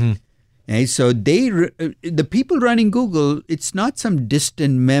age. Mm-hmm. Okay, so the people running Google, it's not some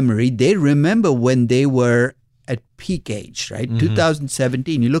distant memory. They remember when they were at peak age, right?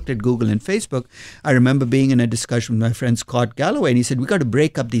 2017, you looked at Google and Facebook. I remember being in a discussion with my friend Scott Galloway, and he said, we got to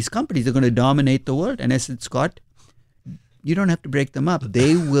break up these companies. They're going to dominate the world. And I said, Scott, you don't have to break them up.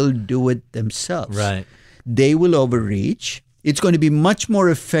 They will do it themselves. Right. They will overreach. It's going to be much more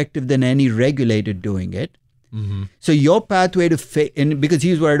effective than any regulator doing it. So your pathway to and because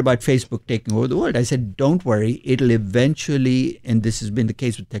he was worried about Facebook taking over the world, I said, don't worry. It'll eventually, and this has been the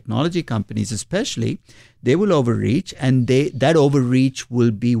case with technology companies especially, they will overreach, and that overreach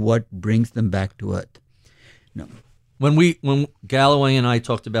will be what brings them back to earth. No. When Galloway and I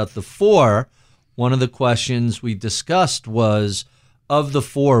talked about the four, one of the questions we discussed was, of the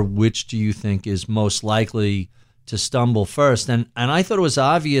four, which do you think is most likely to stumble first? And I thought it was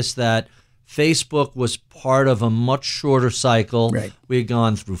obvious that Facebook was part of a much shorter cycle. Right. We had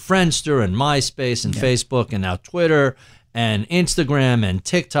gone through Friendster and MySpace and Facebook and now Twitter and Instagram and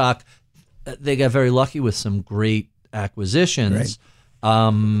TikTok. They got very lucky with some great acquisitions.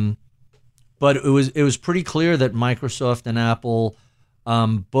 Right. But it was pretty clear that Microsoft and Apple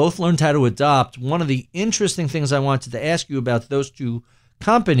both learned how to adopt. One of the interesting things I wanted to ask you about those two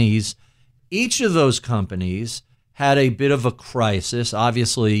companies, each of those companies had a bit of a crisis,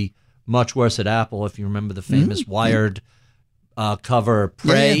 obviously much worse at Apple, if you remember the famous Wired cover,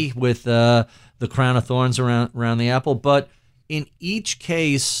 Prey, with the crown of thorns around the apple. But in each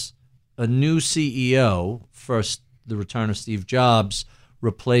case, a new CEO, first the return of Steve Jobs,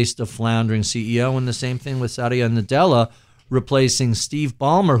 replaced a floundering CEO, and the same thing with Satya Nadella, replacing Steve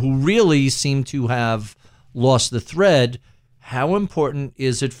Ballmer, who really seemed to have lost the thread. How important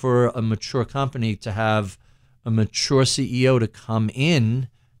is it for a mature company to have a mature CEO to come in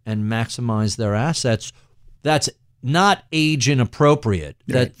and maximize their assets? That's not age inappropriate.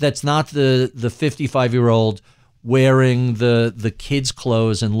 Right. That's not the 55-year-old wearing the kids'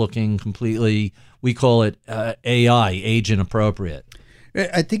 clothes and looking completely, we call it AI, age inappropriate.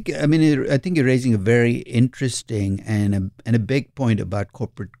 I think you're raising a very interesting and a big point about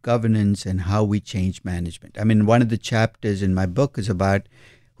corporate governance and how we change management. I mean, one of the chapters in my book is about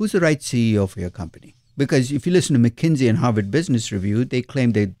who's the right CEO for your company. Because if you listen to McKinsey and Harvard Business Review, they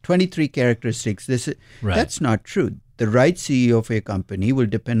claim there are 23 characteristics. That's not true. The right CEO for your company will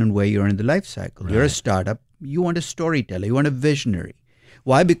depend on where you are in the life cycle. Right. You're a startup. You want a storyteller. You want a visionary.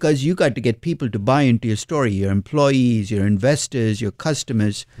 Why? Because you got to get people to buy into your story, your employees, your investors, your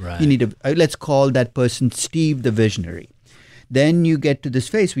customers. Right. You need let's call that person Steve the visionary. Then you get to this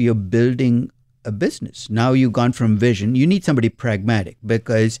phase where you're building a business. Now you've gone from vision. You need somebody pragmatic,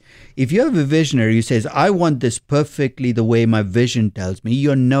 because if you have a visionary who says, I want this perfectly the way my vision tells me,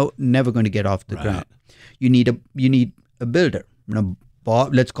 you're never going to get off the ground. You need a builder.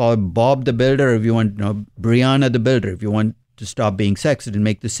 Bob, let's call it Bob the builder. If you want, Brianna the builder. If you want to stop being sexist and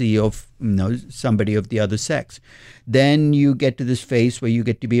make the CEO of, somebody of the other sex. Then you get to this phase where you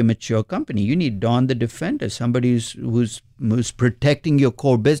get to be a mature company. You need Don the defender, somebody who's protecting your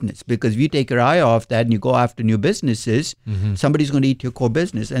core business. Because if you take your eye off that and you go after new businesses, somebody's going to eat your core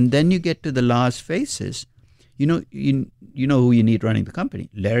business. And then you get to the last phases. You know who you need running the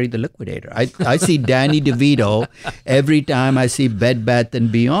company? Larry the Liquidator. I see Danny DeVito every time I see Bed Bath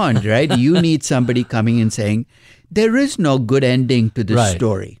 & Beyond, right? You need somebody coming and saying, there is no good ending to this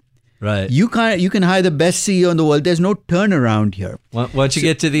story. Right. You can hire the best CEO in the world. There's no turnaround here. Once you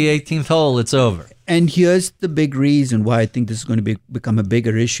get to the 18th hole, it's over. And here's the big reason why I think this is going to become a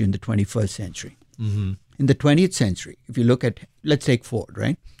bigger issue in the 21st century. In the 20th century, if you look at, let's take Ford,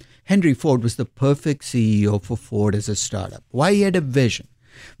 right? Henry Ford was the perfect CEO for Ford as a startup. Why? He had a vision.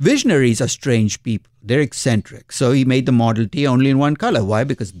 Visionaries are strange people. They're eccentric. So he made the Model T only in one color. Why?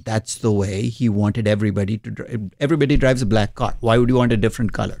 Because that's the way he wanted everybody to drive. Everybody drives a black car. Why would you want a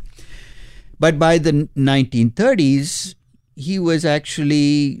different color? But by the 1930s, he was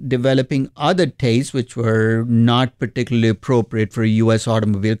actually developing other tastes which were not particularly appropriate for a U.S.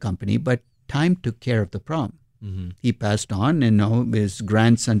 automobile company, but time took care of the problem. He passed on, and his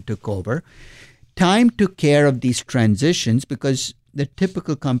grandson took over. Time took care of these transitions, because the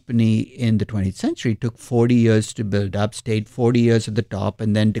typical company in the 20th century took 40 years to build up, stayed 40 years at the top,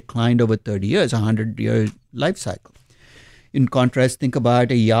 and then declined over 30 years, a 100-year life cycle. In contrast, think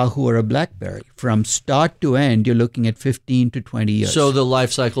about a Yahoo or a BlackBerry. From start to end, you're looking at 15 to 20 years. So the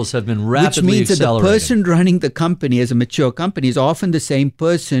life cycles have been rapidly Which means accelerating. that the person running the company as a mature company is often the same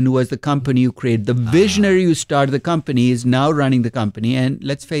person who was the company who created. The visionary who started the company is now running the company. And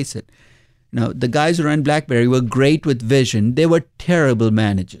let's face it, the guys who ran BlackBerry were great with vision. They were terrible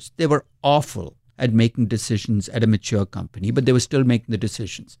managers. They were awful at making decisions at a mature company, but they were still making the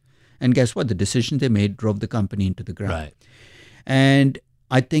decisions. And guess what? The decisions they made drove the company into the ground. Right. And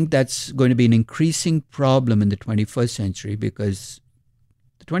I think that's going to be an increasing problem in the 21st century because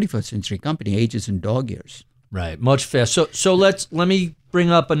the 21st century company ages in dog years. Right, much faster. So let me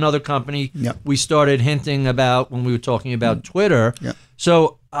bring up another company we started hinting about when we were talking about Twitter. Yeah.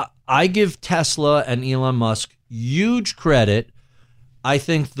 So I give Tesla and Elon Musk huge credit. I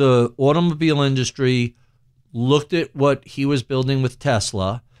think the automobile industry looked at what he was building with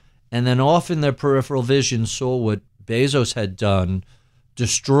Tesla, and then off in their peripheral vision saw what Bezos had done,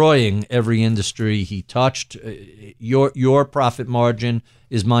 destroying every industry he touched. Your profit margin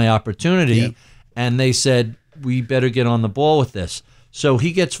is my opportunity. Yeah. And they said, we better get on the ball with this. So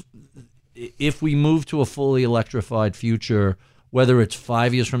he gets, if we move to a fully electrified future, whether it's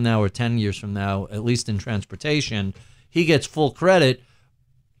 5 years from now or 10 years from now, at least in transportation, he gets full credit.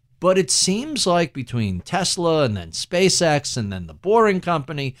 But it seems like between Tesla and then SpaceX and then the Boring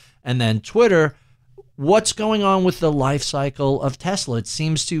Company and then Twitter, what's going on with the life cycle of Tesla? It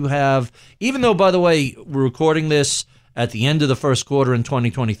seems to have, even though, by the way, we're recording this at the end of the first quarter in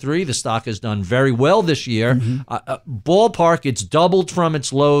 2023, the stock has done very well this year. Ballpark, it's doubled from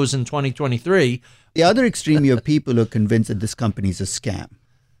its lows in 2023. The other extreme, you have people who are convinced that this company is a scam.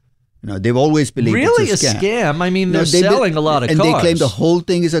 They've always believed really it's a scam. I mean, they're selling a lot of and cars. And they claim the whole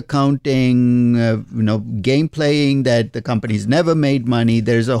thing is accounting, game playing, that the company's never made money.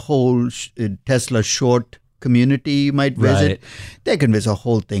 There's a whole Tesla short community you might visit. Right. They're convinced the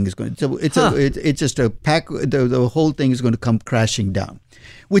whole thing is going. So it's just a pack. The whole thing is going to come crashing down,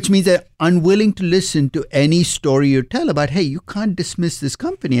 which means they're unwilling to listen to any story you tell about. Hey, you can't dismiss this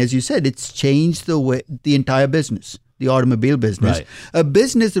company, as you said. It's changed the entire business. The automobile business, right. A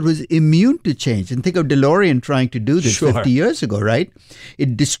business that was immune to change. And think of DeLorean trying to do this 50 years ago, right?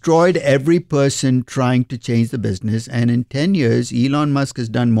 It destroyed every person trying to change the business. And in 10 years, Elon Musk has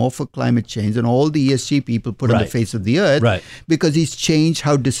done more for climate change than all the ESG people put on the face of the earth, because he's changed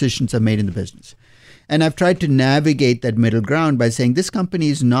how decisions are made in the business. And I've tried to navigate that middle ground by saying this company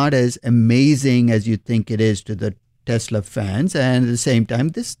is not as amazing as you think it is to the Tesla fans, and at the same time,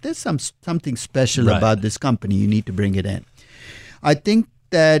 there's something special about this company. You need to bring it in. I think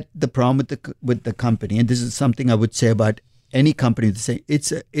that the problem with the company, and this is something I would say about any company,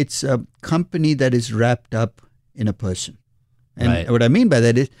 it's a company that is wrapped up in a person. And what I mean by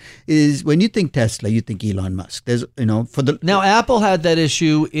that is when you think Tesla, you think Elon Musk. There's now Apple had that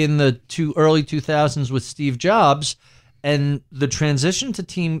issue in the early 2000s with Steve Jobs, and the transition to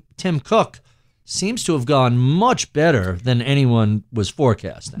Tim Cook seems to have gone much better than anyone was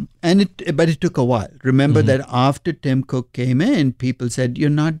forecasting. But it took a while. Remember that after Tim Cook came in, people said, you're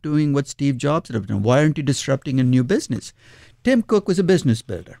not doing what Steve Jobs had done. Why aren't you disrupting a new business? Tim Cook was a business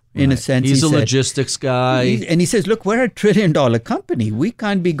builder, in a sense. He's a logistics guy. And he says, look, we're a $1 trillion company. We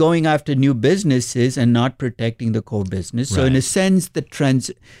can't be going after new businesses and not protecting the core business. So in a sense,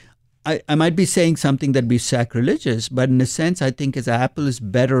 I might be saying something that'd be sacrilegious, but in a sense, I think as Apple is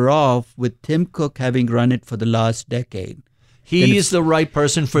better off with Tim Cook having run it for the last decade. He's the right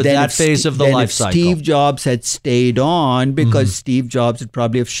person for that phase of the life cycle. Steve Jobs had stayed on, because Steve Jobs would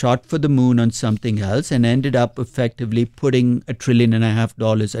probably have shot for the moon on something else and ended up effectively putting $1.5 trillion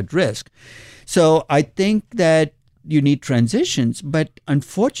at risk. So I think that you need transitions, but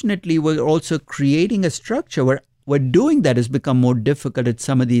unfortunately, we're also creating a structure where doing that has become more difficult at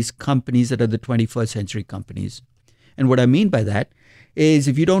some of these companies that are the 21st century companies. And what I mean by that is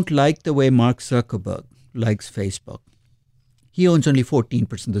if you don't like the way Mark Zuckerberg likes Facebook, he owns only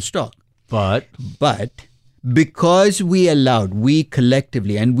 14% of the stock. But because we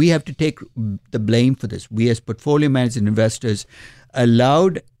collectively, and we have to take the blame for this, we as portfolio managers and investors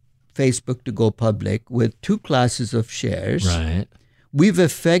allowed Facebook to go public with two classes of shares. Right. We've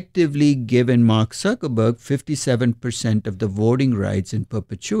effectively given Mark Zuckerberg 57% of the voting rights in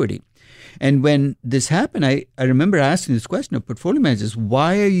perpetuity. And when this happened, I remember asking this question of portfolio managers,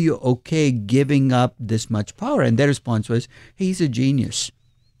 why are you okay giving up this much power? And their response was, hey, he's a genius.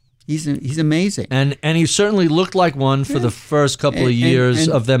 He's amazing. And he certainly looked like one for the first couple of years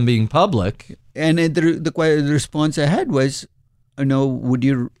of them being public. And the response I had was, what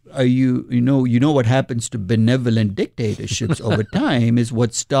happens to benevolent dictatorships over time is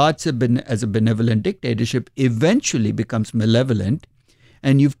what starts as a benevolent dictatorship eventually becomes malevolent,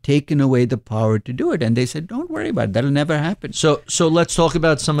 and you've taken away the power to do it. And they said, don't worry about it. That'll never happen. So let's talk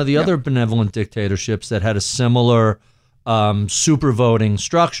about some of the other benevolent dictatorships that had a similar super voting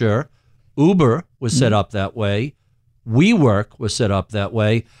structure. Uber was set up that way. WeWork was set up that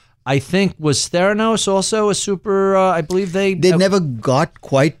way. I think, was Theranos also a super, I believe they never got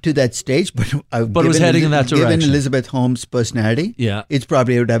quite to that stage, but it was heading in that direction. Given Elizabeth Holmes' personality, it's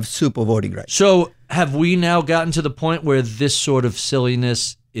probably would have super voting rights. So have we now gotten to the point where this sort of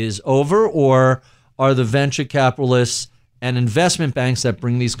silliness is over, or are the venture capitalists and investment banks that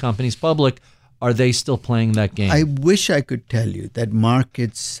bring these companies public, are they still playing that game? I wish I could tell you that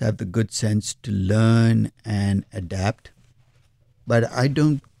markets have the good sense to learn and adapt, but I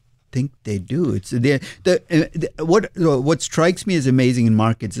don't think they do. What strikes me as amazing in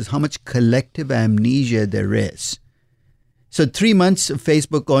markets is how much collective amnesia there is. So 3 months of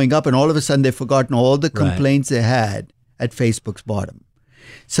Facebook going up, and all of a sudden they've forgotten all the complaints they had at Facebook's bottom.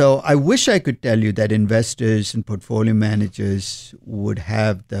 So I wish I could tell you that investors and portfolio managers would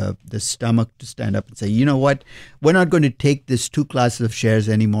have the stomach to stand up and say, you know what, we're not going to take this 2 classes of shares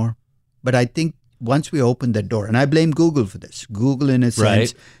anymore. But I think once we open that door, and I blame Google for this, Google in a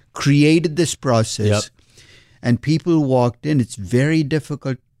sense created this process and people walked in. It's very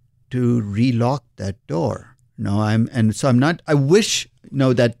difficult to relock that door. I wish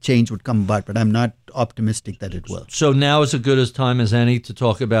that change would come about, but I'm not optimistic that it will. So now is as good a time as any to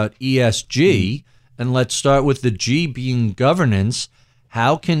talk about ESG, and let's start with the G being governance.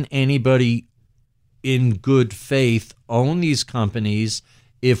 How can anybody in good faith own these companies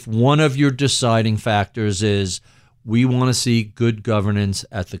if one of your deciding factors is we want to see good governance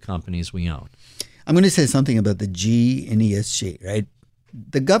at the companies we own? I'm going to say something about the G in ESG, right?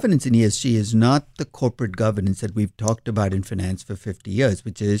 The governance in ESG is not the corporate governance that we've talked about in finance for 50 years,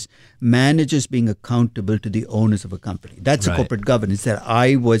 which is managers being accountable to the owners of a company. That's a corporate governance that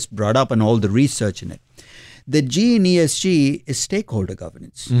I was brought up on all the research in it. The G in ESG is stakeholder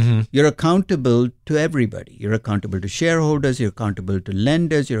governance. Mm-hmm. You're accountable to everybody. You're accountable to shareholders. You're accountable to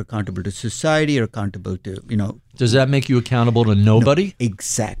lenders. You're accountable to society. You're accountable to, Does that make you accountable to nobody? No,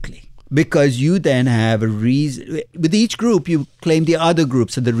 exactly. Because you then have a reason. With each group, you claim the other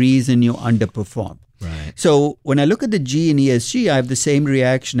groups are the reason you underperform. Right. So when I look at the G in ESG, I have the same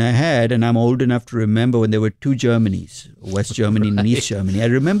reaction I had, and I'm old enough to remember when there were 2 Germanys, West Germany and East Germany. I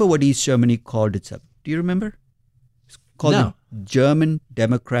remember what East Germany called itself. Do you remember? It's called the German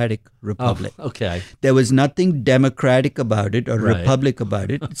Democratic Republic. Oh, okay. There was nothing democratic about it or republic about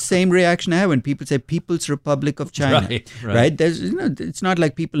it. Same reaction I have when people say People's Republic of China. Right? There's, it's not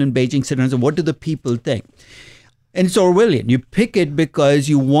like people in Beijing sit around and say, what do the people think? And it's Orwellian. You pick it because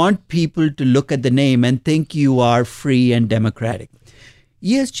you want people to look at the name and think you are free and democratic.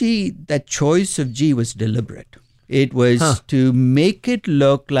 ESG, that choice of G was deliberate. It was to make it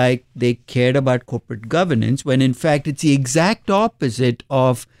look like they cared about corporate governance, when in fact it's the exact opposite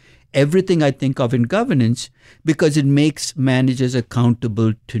of everything I think of in governance, because it makes managers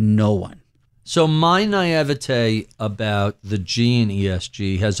accountable to no one. So my naivete about the G in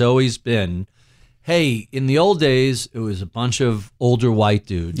ESG has always been, hey, in the old days, it was a bunch of older white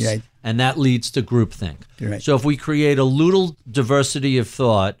dudes, and that leads to groupthink. Right. So if we create a little diversity of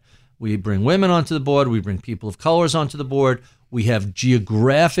thought, we bring women onto the board, we bring people of colors onto the board, we have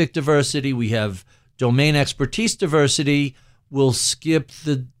geographic diversity, we have domain expertise diversity, we'll skip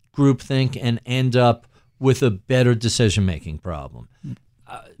the groupthink and end up with a better decision-making problem.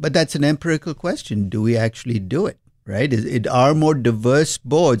 But that's an empirical question. Do we actually do it, right? Are more diverse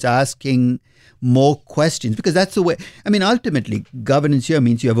boards asking more questions? Because that's the way, ultimately, governance here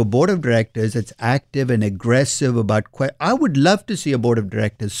means you have a board of directors that's active and aggressive about I would love to see a board of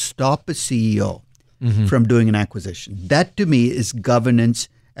directors stop a CEO from doing an acquisition. That, to me, is governance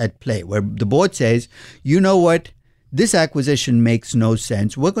at play, where the board says, you know what, this acquisition makes no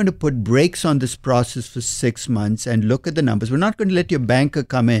sense. We're going to put brakes on this process for 6 months and look at the numbers. We're not going to let your banker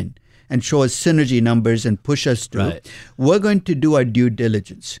come in and show us synergy numbers and push us through. Right. We're going to do our due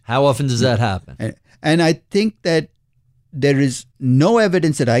diligence. How often does that happen? And I think that there is no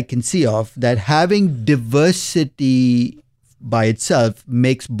evidence that I can see of that having diversity by itself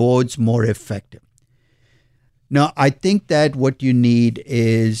makes boards more effective. Now, I think that what you need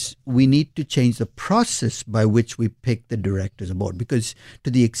is we need to change the process by which we pick the directors of board, because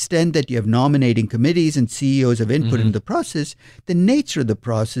to the extent that you have nominating committees and CEOs have input in the process, the nature of the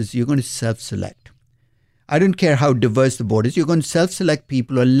process, you're going to self-select. I don't care how diverse the board is. You're going to self-select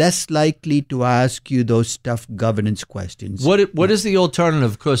people who are less likely to ask you those tough governance questions. What is the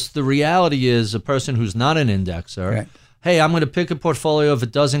alternative? Because the reality is a person who's not an indexer, hey, I'm going to pick a portfolio of a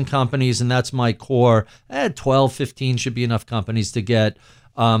dozen companies and that's my core. 12, 15 should be enough companies to get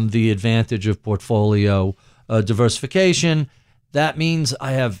the advantage of portfolio diversification. That means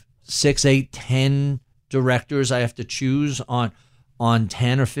I have 6, 8, 10 directors I have to choose on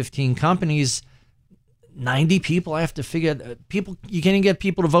 10 or 15 companies. 90 people I have to figure out. People, you can't even get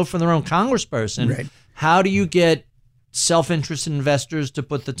people to vote for their own congressperson. Right. How do you get self-interested investors to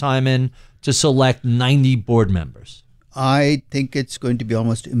put the time in to select 90 board members? I think it's going to be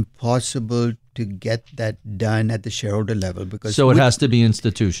almost impossible to get that done at the shareholder level, because So it has to be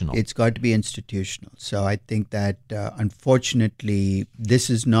institutional. It's got to be institutional. So I think that unfortunately, this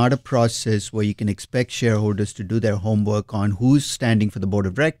is not a process where you can expect shareholders to do their homework on who's standing for the board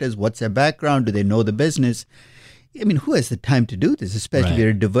of directors, what's their background, do they know the business. I mean, who has the time to do this? Especially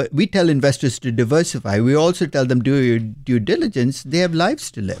if we tell investors to diversify. We also tell them do your due diligence. They have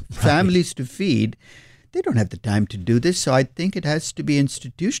lives to live, families to feed. They don't have the time to do this. So I think it has to be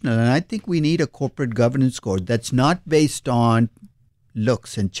institutional. And I think we need a corporate governance code that's not based on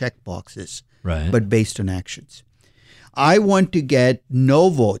looks and check boxes, but based on actions. I want to get no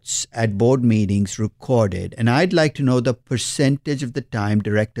votes at board meetings recorded. And I'd like to know the percentage of the time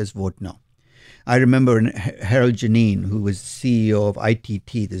directors vote no. I remember Harold Janine, who was CEO of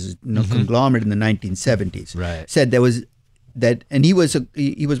ITT, this is a conglomerate in the 1970s, said there was that, and he was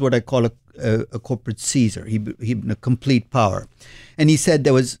what I call a corporate Caesar. He had a complete power, and he said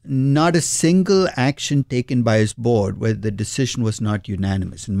there was not a single action taken by his board where the decision was not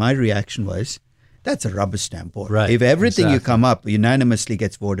unanimous. And my reaction was, that's a rubber stamp board. If everything you come up unanimously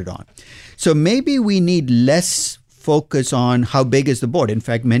gets voted on, so maybe we need less focus on how big is the board. In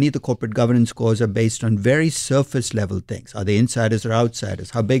fact, many of the corporate governance scores are based on very surface level things. Are they insiders or outsiders?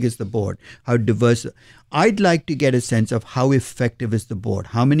 How big is the board? How diverse? I'd like to get a sense of how effective is the board?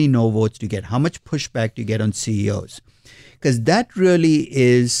 How many no votes do you get? How much pushback do you get on CEOs? Because that really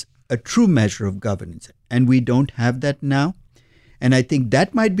is a true measure of governance. And we don't have that now. And I think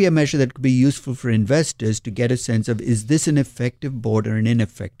that might be a measure that could be useful for investors to get a sense of, is this an effective board or an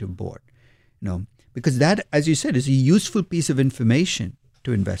ineffective board? Because that, as you said, is a useful piece of information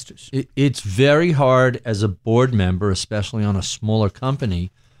to investors. It's very hard as a board member, especially on a smaller company,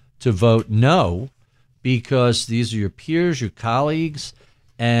 to vote no, because these are your peers, your colleagues,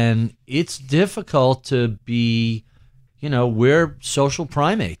 and it's difficult to be, we're social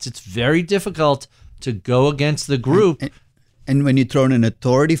primates. It's very difficult to go against the group. And when you throw in an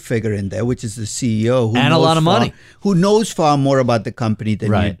authority figure in there, which is the CEO, and a lot of money, who knows far more about the company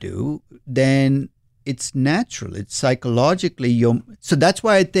than you do, then it's natural. It's psychologically. So that's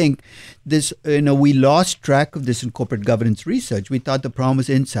why I think this. We lost track of this in corporate governance research. We thought the problem was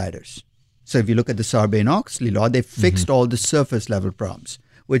insiders. So if you look at the Sarbanes-Oxley law, they fixed all the surface level problems,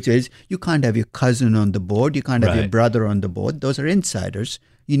 which is you can't have your cousin on the board, you can't have your brother on the board. Those are insiders.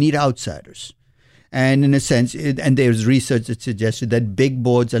 You need outsiders. And in a sense, and there's research that suggested that big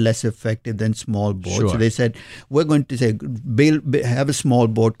boards are less effective than small boards. So they said, we're going to have a small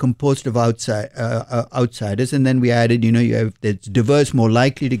board composed of outsiders. And then we added, you have that's diverse, more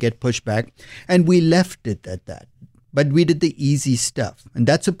likely to get pushback. And we left it at that. But we did the easy stuff. And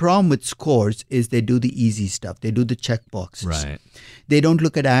that's a problem with scores, is they do the easy stuff. They do the check boxes. They don't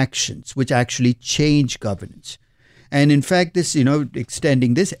look at actions, which actually change governance. And in fact, this,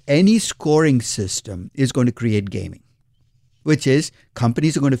 extending this, any scoring system is going to create gaming, which is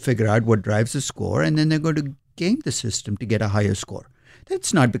companies are going to figure out what drives the score, and then they're going to game the system to get a higher score.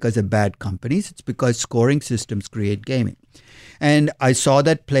 That's not because they're bad companies. It's because scoring systems create gaming. And I saw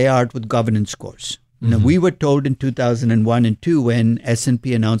that play out with governance scores. We were told in 2001 and 2 when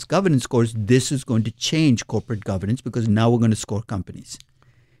S&P announced governance scores, this is going to change corporate governance because now we're going to score companies.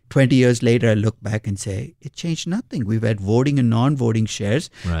 20 years later, I look back and say, it changed nothing. We've had voting and non-voting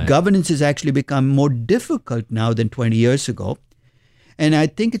shares. Governance has actually become more difficult now than 20 years ago. And I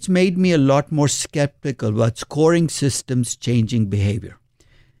think it's made me a lot more skeptical about scoring systems changing behavior.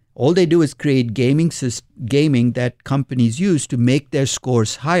 All they do is create gaming that companies use to make their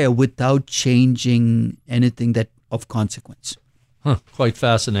scores higher without changing anything that of consequence. Quite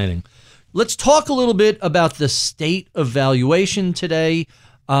fascinating. Let's talk a little bit about the state of valuation today.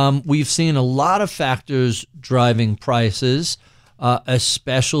 We've seen a lot of factors driving prices,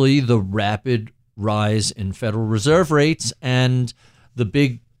 especially the rapid rise in Federal Reserve rates and the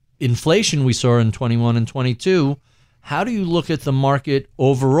big inflation we saw in 21 and 22. How do you look at the market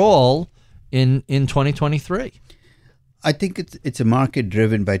overall in 2023? I think it's a market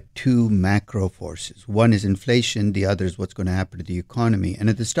driven by two macro forces. One is inflation, the other is what's going to happen to the economy. And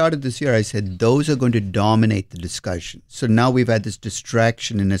at the start of this year, I said those are going to dominate the discussion. So now we've had this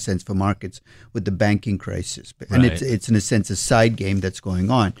distraction, in a sense, for markets with the banking crisis. And it's in a sense, a side game that's going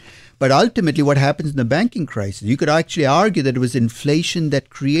on. But ultimately, what happens in the banking crisis? You could actually argue that it was inflation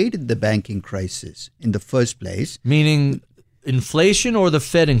that created the banking crisis in the first place. Meaning inflation or the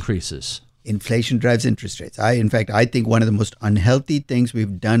Fed increases? Inflation drives interest rates. I think one of the most unhealthy things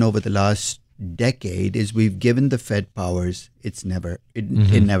we've done over the last decade is we've given the Fed powers it never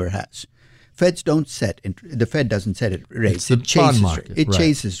has. The Fed doesn't set rates. It chases rates. It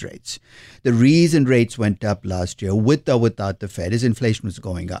chases rates. The reason rates went up last year, with or without the Fed, is inflation was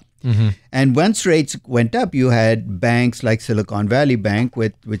going up. And once rates went up, you had banks like Silicon Valley Bank,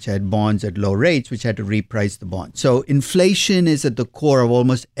 which had bonds at low rates, which had to reprice the bonds. So inflation is at the core of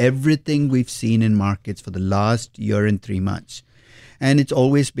almost everything we've seen in markets for the last year and 3 months. And it's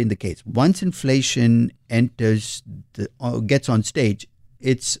always been the case. Once inflation enters, gets on stage,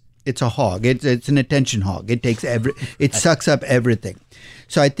 it's a hog. It's an attention hog. It sucks up everything.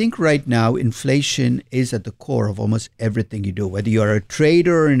 So I think right now inflation is at the core of almost everything you do. Whether you're a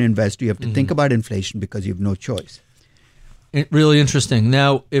trader or an investor, you have to think about inflation because you have no choice. Really interesting.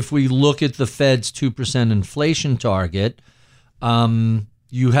 Now, if we look at the Fed's 2% inflation target,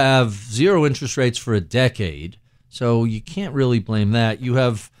 you have zero interest rates for a decade. So you can't really blame that. You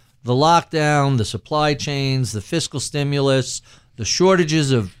have the lockdown, the supply chains, the fiscal stimulus, the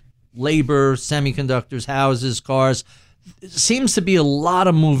shortages of labor, semiconductors, houses, cars. It seems to be a lot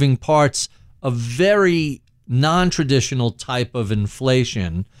of moving parts, a very non-traditional type of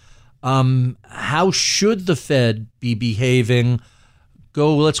inflation. How should the Fed be behaving?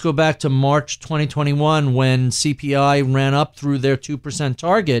 Let's go back to March 2021 when CPI ran up through their 2%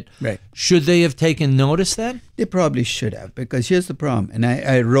 target. Right. Should they have taken notice then? They probably should have, because here's the problem. And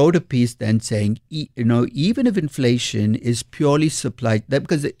I wrote a piece then saying, even if inflation is purely supply,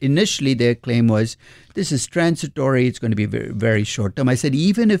 because initially their claim was this is transitory, it's going to be very, very short term. I said,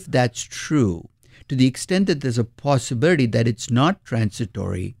 even if that's true, to the extent that there's a possibility that it's not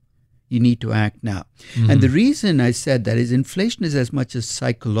transitory, you need to act now. And the reason I said that is inflation is as much a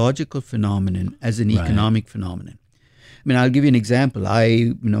psychological phenomenon as an economic phenomenon. I mean, I'll give you an example.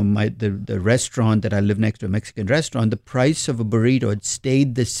 The restaurant that I live next to, a Mexican restaurant, the price of a burrito had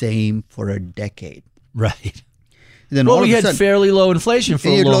stayed the same for a decade. Right. Then we had fairly low inflation for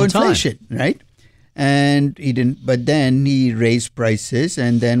a long time. Right? And he didn't. But then he raised prices,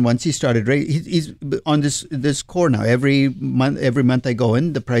 and then once he started raising, he's on this core now. Every month I go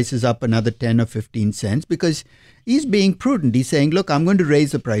in, the price is up another 10 or 15 cents because he's being prudent. He's saying, look, I'm going to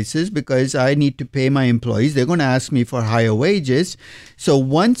raise the prices because I need to pay my employees. They're going to ask me for higher wages. So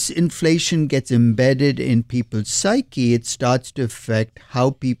once inflation gets embedded in people's psyche, it starts to affect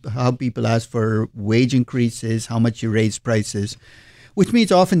how people ask for wage increases, how much you raise prices. Which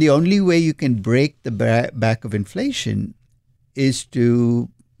means often the only way you can break the back of inflation is to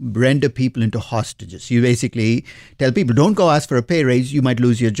render people into hostages. You basically tell people, don't go ask for a pay raise, you might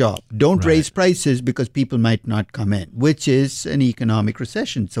lose your job. Don't raise prices because people might not come in, which is an economic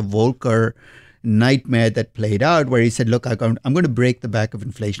recession. It's a Volcker nightmare that played out where he said, look, I'm going to break the back of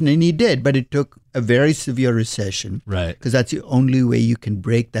inflation. And he did, but it took a very severe recession. Right. Because that's the only way you can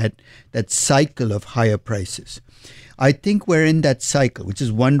break that cycle of higher prices. I think we're in that cycle, which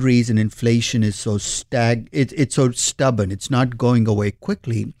is one reason inflation is so it's so stubborn. It's not going away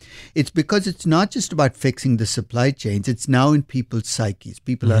quickly. It's because it's not just about fixing the supply chains. It's now in people's psyches.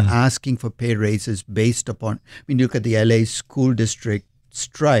 People are asking for pay raises based upon, you look at the LA school district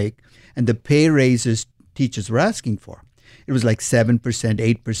strike and the pay raises teachers were asking for. It was like 7%,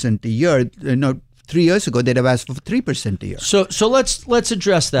 8% a year. 3 years ago, they'd have asked for 3% a year. So let's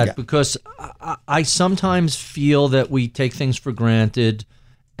address that because I sometimes feel that we take things for granted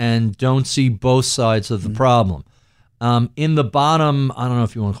and don't see both sides of the problem. In the bottom, I don't know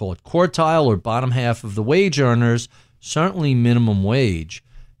if you want to call it quartile or bottom half of the wage earners, certainly minimum wage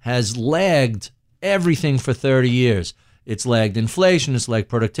has lagged everything for 30 years. It's lagged inflation, it's lagged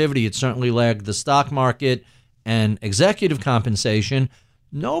productivity, it's certainly lagged the stock market and executive compensation.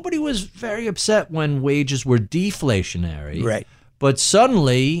 Nobody was very upset when wages were deflationary. Right. But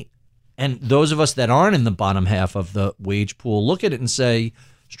suddenly, and those of us that aren't in the bottom half of the wage pool look at it and say,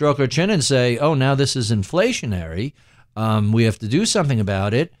 stroke our chin and say, oh, now this is inflationary. We have to do something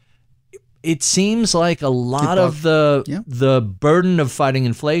about it. It seems like a lot of the burden of fighting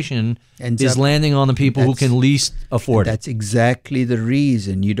inflation is landing on the people who can least afford it. That's exactly the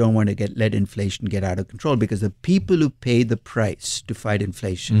reason you don't want to let inflation get out of control, because the people who pay the price to fight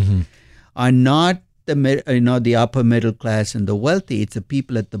inflation are not the upper middle class and the wealthy. It's the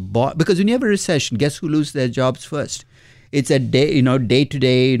people at the bottom. Because when you have a recession, guess who loses their jobs first? It's a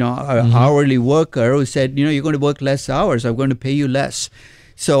day-to-day, hourly worker who said, you're going to work less hours. I'm going to pay you less.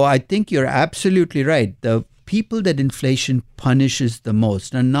 So I think you're absolutely right. The people that inflation punishes the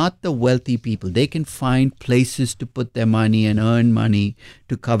most are not the wealthy people. They can find places to put their money and earn money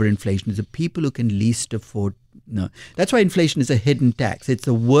to cover inflation. It's the people who can least afford. No, that's why inflation is a hidden tax. It's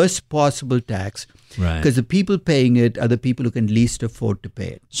the worst possible tax because the people paying it are the people who can least afford to pay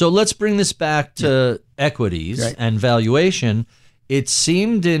it. So let's bring this back to equities and valuation. It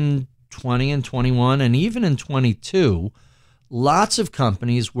seemed in 20 and 21 and even in 22, lots of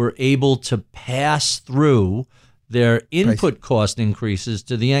companies were able to pass through their input cost increases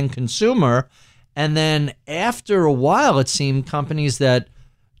to the end consumer. And then after a while, it seemed companies that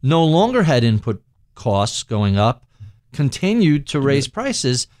no longer had input costs going up continued to raise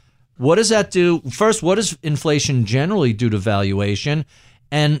prices. What does that do? First, what does inflation generally do to valuation?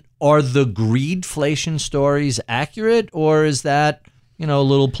 And are the greedflation stories accurate, or is that, a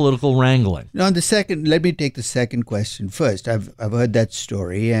little political wrangling? Now, let me take the second question first. I've heard that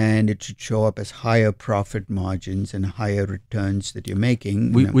story, and it should show up as higher profit margins and higher returns that you're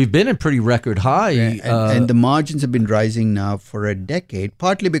making. We've been at pretty record high. And the margins have been rising now for a decade,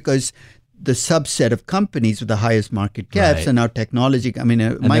 partly because the subset of companies with the highest market caps are now technology. And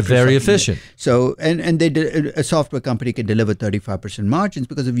they're very efficient. So, and a software company can deliver 35% margins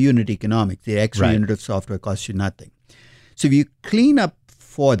because of unit economics. The extra unit of software costs you nothing. So if you clean up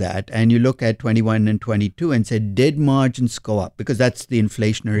for that and you look at 21 and 22 and say, did margins go up? Because that's the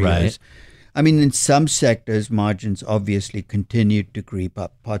inflationary years. I mean, in some sectors, margins obviously continued to creep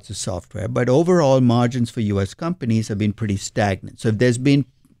up, parts of software. But overall, margins for U.S. companies have been pretty stagnant. So if there's been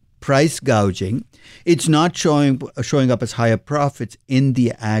price gouging, it's not showing up as higher profits in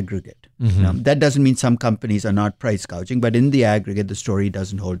the aggregate. That doesn't mean some companies are not price gouging, but in the aggregate, the story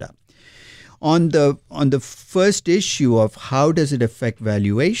doesn't hold up. On the first issue of how does it affect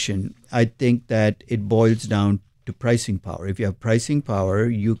valuation, I think that it boils down to pricing power. If you have pricing power,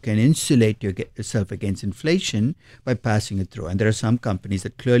 you can insulate yourself against inflation by passing it through. And there are some companies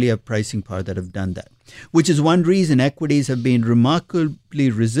that clearly have pricing power that have done that, which is one reason equities have been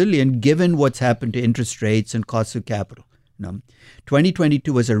remarkably resilient given what's happened to interest rates and costs of capital.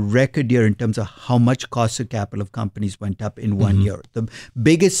 2022 was a record year in terms of how much cost of capital of companies went up in 1 year. The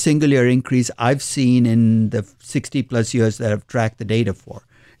biggest single year increase I've seen in the 60 plus years that I've tracked the data for.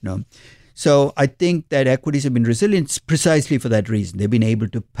 So I think that equities have been resilient precisely for that reason. They've been able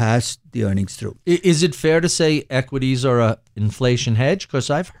to pass the earnings through. Is it fair to say equities are a inflation hedge? Because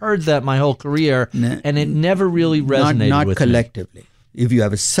I've heard that my whole career, and it never really resonated not with collectively. me. If you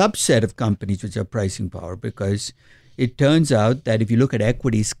have a subset of companies which have pricing power, because it turns out that if you look at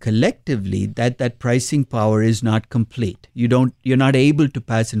equities collectively, that pricing power is not complete. You're not able to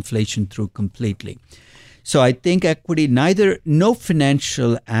pass inflation through completely. So I think no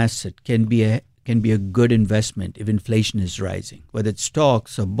financial asset can be a good investment if inflation is rising, whether it's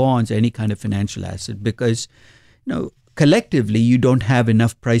stocks or bonds, any kind of financial asset, because collectively you don't have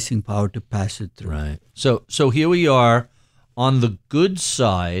enough pricing power to pass it through. Right. So here we are on the good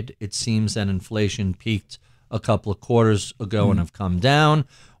side. It seems that inflation peaked a couple of quarters ago and have come down.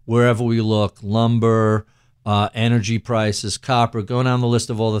 Wherever we look, lumber, energy prices, copper, going down the list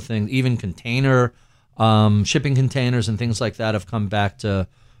of all the things, even shipping containers and things like that have come back to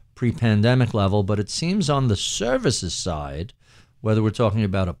pre-pandemic level. But it seems on the services side, whether we're talking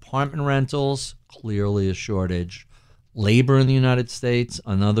about apartment rentals, clearly a shortage, labor in the United States,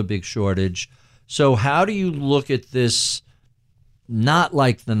 another big shortage. So how do you look at this? Not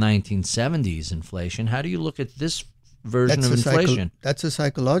like the 1970s inflation. How do you look at this version of inflation? That's a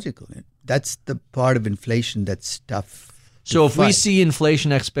psychological. That's the part of inflation that's tough. So if we see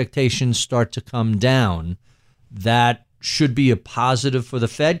inflation expectations start to come down, that should be a positive for the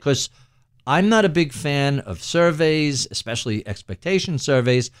Fed, because I'm not a big fan of surveys, especially expectation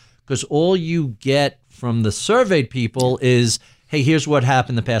surveys, because all you get from the surveyed people is, hey, here's what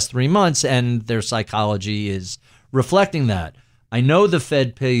happened the past 3 months, and their psychology is reflecting that. I know the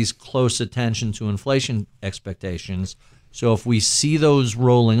Fed pays close attention to inflation expectations, so if we see those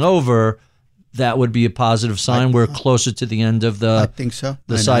rolling over, that would be a positive sign. We're closer to the end of the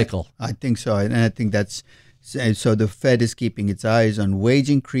cycle. I think so. And I think so the Fed is keeping its eyes on wage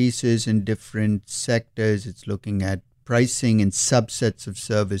increases in different sectors. It's looking at pricing in subsets of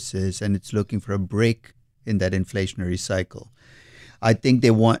services, and it's looking for a break in that inflationary cycle. I think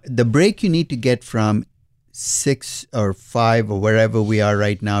they want the break you need to get from 6 or 5 or wherever we are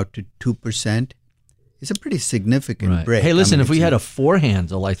right now to 2%. It's a pretty significant break. Hey, listen, if we had a 4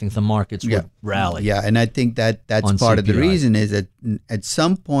 handle, I think the markets would rally. Yeah, and I think that's part of the reason is that at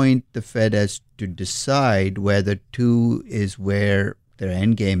some point the Fed has to decide whether 2 is where their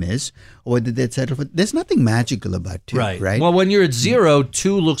end game is, or whether they settle for. There's nothing magical about 2, right? Well, when you're at 0,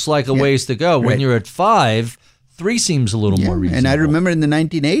 2 looks like a ways to go. When you're at 5, 3 seems a little more reasonable. And I remember in the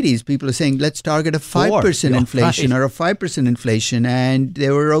 1980s, people are saying, let's target a 5% inflation or a 5% inflation, and they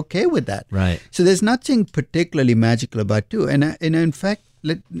were okay with that. Right. So there's nothing particularly magical about 2. And in fact,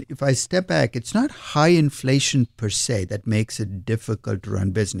 if I step back, it's not high inflation per se that makes it difficult to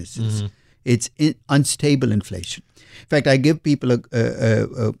run businesses. It's unstable inflation. In fact, I give people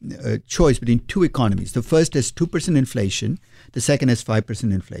a choice between two economies. The first has 2% inflation. The second has 5%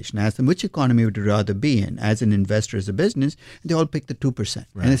 inflation. I ask them, which economy would you rather be in as an investor, as a business? And they all pick the 2%.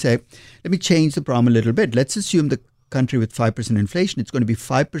 Right. And they say, let me change the problem a little bit. Let's assume the country with 5% inflation, it's going to be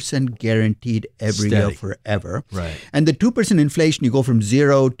 5% guaranteed every year forever. Right. And the 2% inflation, you go from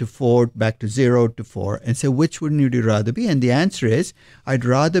 0 to 4, back to 0 to 4, and say, which wouldn't you rather be? And the answer is, I'd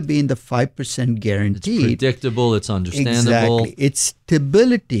rather be in the 5% guaranteed. It's predictable, it's understandable. Exactly. It's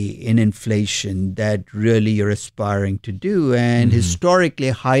stability in inflation that really you're aspiring to do. And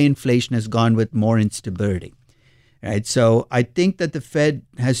historically, high inflation has gone with more instability. Right. So I think that the Fed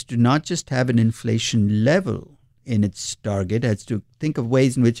has to not just have an inflation level in its target, has to think of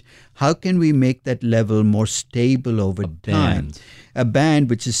ways in which how can we make that level more stable over time. A band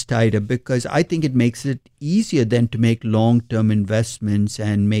which is tighter, because I think it makes it easier then to make long-term investments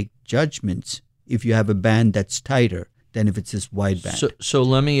and make judgments if you have a band that's tighter than if it's this wide band. So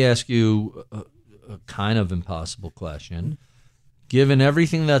let me ask you a kind of impossible question. Given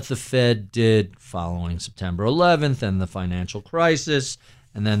everything that the Fed did following September 11th and the financial crisis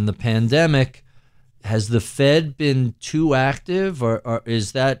and then the pandemic, has the Fed been too active, or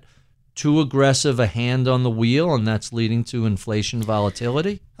is that too aggressive a hand on the wheel, and that's leading to inflation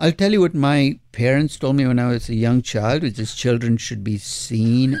volatility? I'll tell you what my parents told me when I was a young child, which is children should be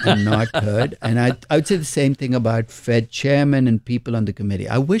seen and not heard. And I would say the same thing about Fed chairmen and people on the committee.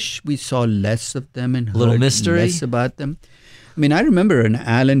 I wish we saw less of them and heard less about them. I mean, I remember when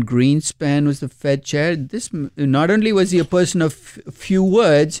Alan Greenspan was the Fed chair. Not only was he a person of few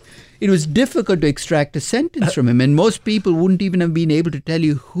words, it was difficult to extract a sentence from him. And most people wouldn't even have been able to tell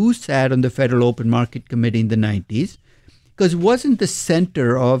you who sat on the Federal Open Market Committee in the 90s, because it wasn't the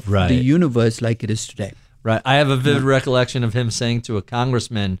center of the universe like it is today. Right. I have a vivid recollection of him saying to a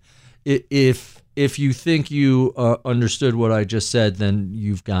congressman, if you think you understood what I just said, then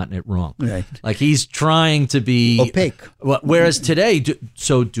you've gotten it wrong. Right. Like he's trying to be opaque. Whereas today,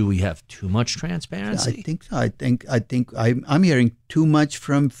 do we have too much transparency? I think so. I think I'm hearing too much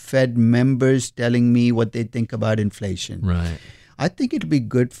from Fed members telling me what they think about inflation. Right. I think it'll be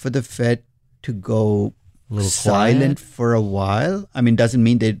good for the Fed to go quiet silent for a while. I mean, doesn't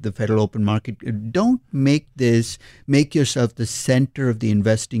mean that the Federal Open Market. Don't make yourself the center of the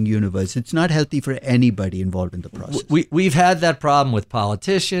investing universe. It's not healthy for anybody involved in the process. We've had that problem with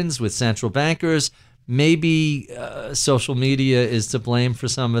politicians, with central bankers. Maybe social media is to blame for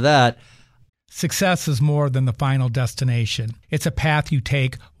some of that. Success is more than the final destination. It's a path you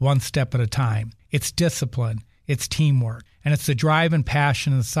take one step at a time. It's discipline. It's teamwork. And it's the drive and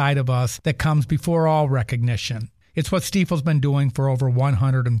passion inside of us that comes before all recognition. It's what Stifel's been doing for over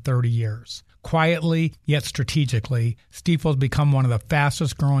 130 years. Quietly, yet strategically, Stifel's become one of the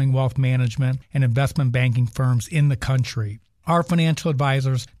fastest growing wealth management and investment banking firms in the country. Our financial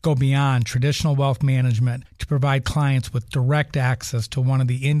advisors go beyond traditional wealth management to provide clients with direct access to one of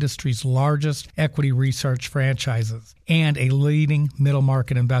the industry's largest equity research franchises and a leading middle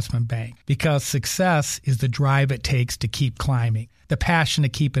market investment bank. Because success is the drive it takes to keep climbing, the passion to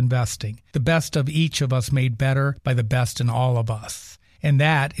keep investing, the best of each of us made better by the best in all of us. And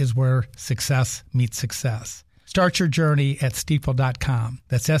that is where success meets success. Start your journey at Stifel.com.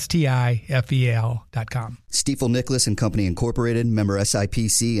 That's STIFEL.com. Stifel Nicholas and Company Incorporated, member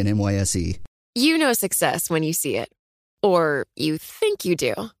SIPC and NYSE. You know success when you see it. Or you think you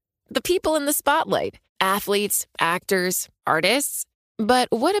do. The people in the spotlight. Athletes, actors, artists. But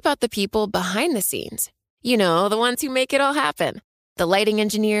what about the people behind the scenes? You know, the ones who make it all happen. The lighting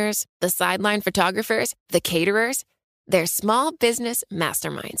engineers, the sideline photographers, the caterers. They're small business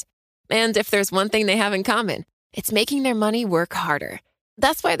masterminds. And if there's one thing they have in common, it's making their money work harder.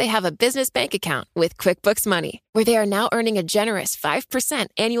 That's why they have a business bank account with QuickBooks Money, where they are now earning a generous 5%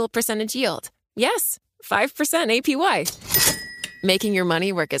 annual percentage yield. Yes, 5% APY. Making your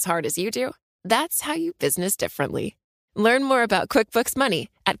money work as hard as you do? That's how you business differently. Learn more about QuickBooks Money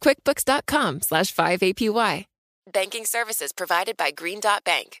at quickbooks.com/5APY. Banking services provided by Green Dot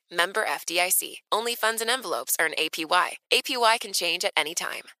Bank, member FDIC. Only funds and envelopes earn APY. APY can change at any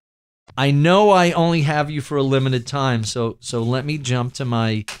time. I know I only have you for a limited time, so let me jump to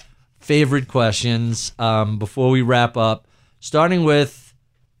my favorite questions before we wrap up. Starting with,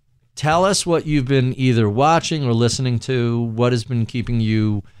 tell us what you've been either watching or listening to. What has been keeping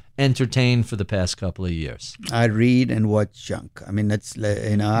you entertained for the past couple of years? I read and watch junk. I mean, that's,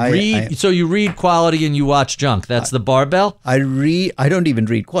 so you read quality and you watch junk. That's the barbell? I don't even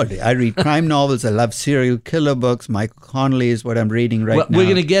read quality. I read crime novels. I love serial killer books. Michael Connelly is what I'm reading now. We're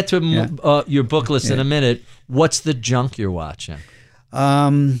going to get to your book list in a minute. What's the junk you're watching?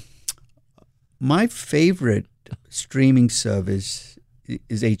 my favorite streaming service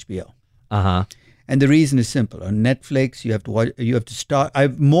is HBO. Uh-huh. And the reason is simple. On Netflix, you have to start. I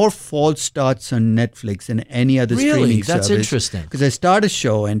have more false starts on Netflix than any other streaming service. That's interesting. Because I start a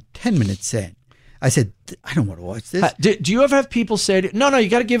show and 10 minutes in, I said, I don't want to watch this. Do you ever have people say, no, you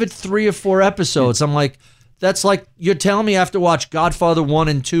got to give it 3 or 4 episodes? I'm like, that's like you're telling me I have to watch Godfather 1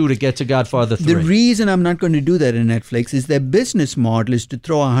 and 2 to get to Godfather 3. The reason I'm not going to do that in Netflix is their business model is to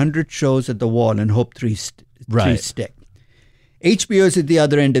throw 100 shows at the wall and hope three stick. HBO is at the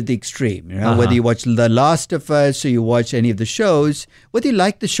other end of the extreme. Whether you watch The Last of Us or you watch any of the shows, whether you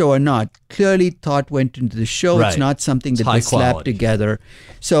like the show or not, clearly thought went into the show. Right. It's not something that they slapped quality. together.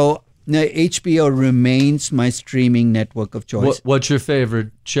 So now HBO remains my streaming network of choice. What's your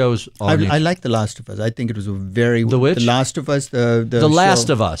favorite shows? I like The Last of Us. I think it was a very... The which? The Last of Us. The Last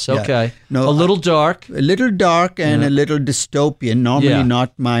show. of Us. Yeah. Okay. No, a little dark. A little dark and a little dystopian. Normally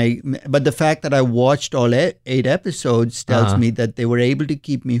not my... But the fact that I watched all 8 episodes tells me that they were able to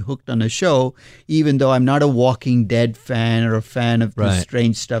keep me hooked on a show, even though I'm not a Walking Dead fan or a fan of the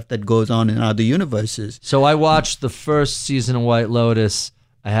strange stuff that goes on in other universes. So I watched the first season of White Lotus.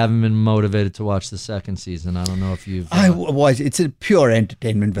 I haven't been motivated to watch the second season. I don't know if you've... It's a pure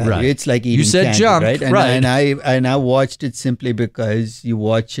entertainment value. Right. It's like eating You said candy, junk, right? And I watched it simply because you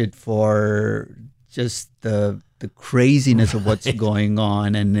watch it for just the craziness of what's going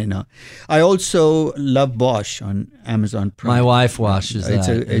on. And, I also love Bosch on Amazon Prime. My wife watches that.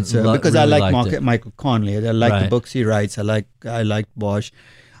 Because I like Michael Connelly. I like the books he writes. I like Bosch.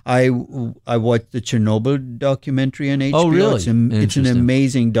 I watched the Chernobyl documentary on HBO. Oh, really? It's an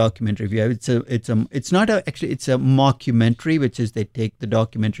amazing documentary. It's a mockumentary, which is they take the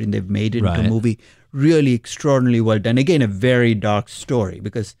documentary and they've made it into a movie. Really extraordinarily well done. Again, a very dark story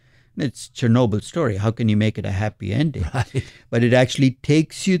because it's Chernobyl's story. How can you make it a happy ending? Right. But it actually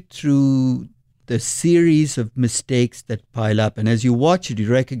takes you through the series of mistakes that pile up, and as you watch it, you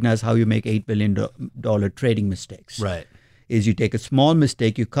recognize how you make $8 billion trading mistakes. Right. Is you take a small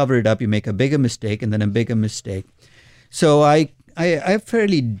mistake, you cover it up, you make a bigger mistake, and then a bigger mistake. So I have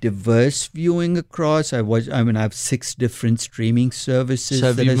fairly diverse viewing across. I have 6 different streaming services. So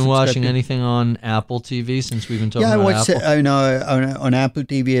have you been watching anything on Apple TV since we've been talking about Apple? On Apple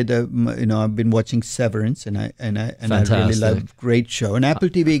TV. I've been watching Severance, and I really love. Great show. And Apple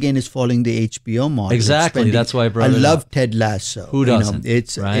TV again is following the HBO model. Exactly, that's why I brought it up. I love Ted Lasso. Who doesn't?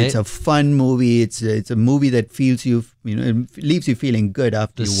 It's a fun movie. It's a movie that feels you. It leaves you feeling good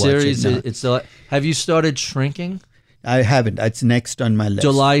after you watch it. The series. Have you started Shrinking? I haven't. It's next on my list.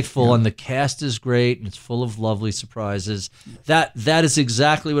 Delightful, and the cast is great, and it's full of lovely surprises. That is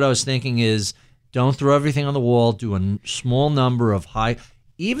exactly what I was thinking is don't throw everything on the wall, do a small number of high...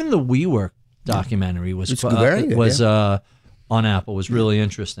 Even the WeWork documentary was on Apple, was really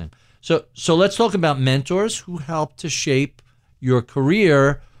interesting. So let's talk about mentors who helped to shape your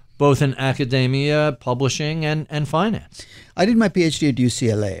career, both in academia, publishing, and finance. I did my PhD at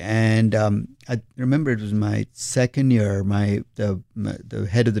UCLA, and I remember it was my second year. The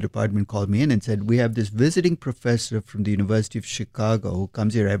head of the department called me in and said, we have this visiting professor from the University of Chicago who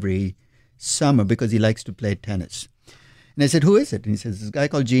comes here every summer because he likes to play tennis. And I said, who is it? And he says, this guy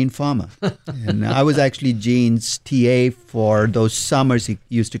called Gene Farmer. And I was actually Gene's TA for those summers he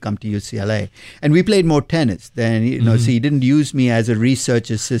used to come to UCLA. And we played more tennis than, so he didn't use me as a research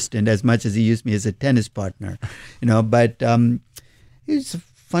assistant as much as he used me as a tennis partner, but he's a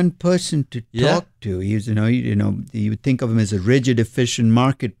fun person to talk to. He's, you would think of him as a rigid, efficient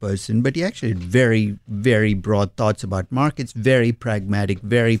market person, but he actually had very, very broad thoughts about markets, very pragmatic,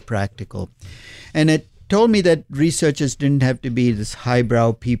 very practical. And it told me that researchers didn't have to be this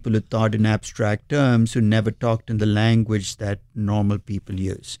highbrow people who thought in abstract terms, who never talked in the language that normal people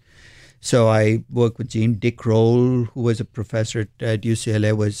use. So I worked with Gene. Dick Roll, who was a professor at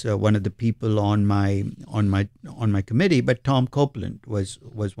UCLA, was one of the people on my committee. But Tom Copeland was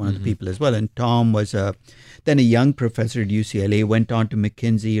one of the people as well. And Tom was then a young professor at UCLA. Went on to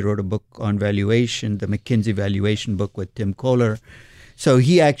McKinsey, wrote a book on valuation, the McKinsey valuation book with Tim Kohler. So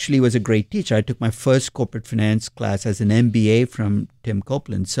he actually was a great teacher. I took my first corporate finance class as an MBA from Tim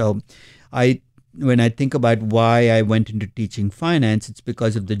Copeland. So when I think about why I went into teaching finance, it's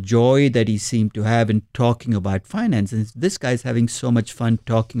because of the joy that he seemed to have in talking about finance. And this guy's having so much fun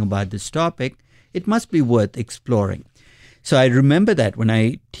talking about this topic, it must be worth exploring. So I remember that when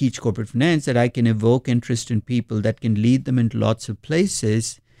I teach corporate finance, that I can evoke interest in people that can lead them into lots of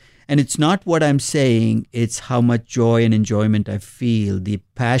places. And it's not what I'm saying, it's how much joy and enjoyment I feel, the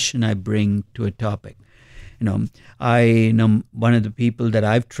passion I bring to a topic. I know one of the people that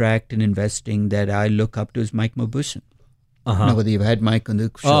I've tracked in investing that I look up to is Mike Mabusson. I don't know whether you've had Mike on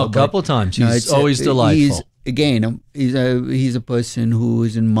the show. Oh, a couple of times. He's always delightful. He's a person who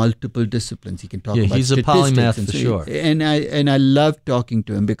is in multiple disciplines. He can talk about he's a statistics polymath for sure. And I love talking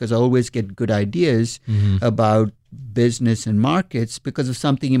to him because I always get good ideas about business and markets because of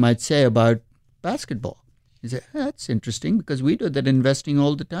something he might say about basketball. You say, that's interesting because we do that investing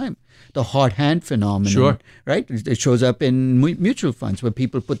all the time. The hot hand phenomenon, right? It shows up in mutual funds where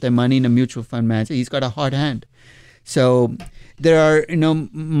people put their money in a mutual fund manager. He's got a hot hand. So there are,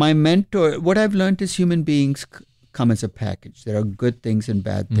 my mentor, what I've learned is human beings come as a package. There are good things and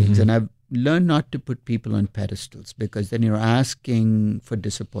bad things. And I've learned not to put people on pedestals because then you're asking for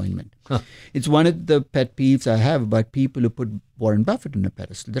disappointment. It's one of the pet peeves I have about people who put Warren Buffett on a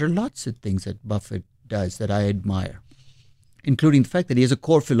pedestal. There are lots of things that Buffett does that I admire, including the fact that he has a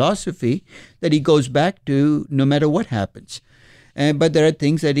core philosophy that he goes back to no matter what happens. But there are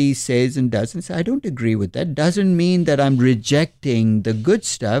things that he says and does, and I don't agree with that. Doesn't mean that I'm rejecting the good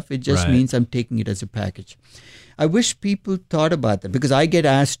stuff. It just means I'm taking it as a package. I wish people thought about that because I get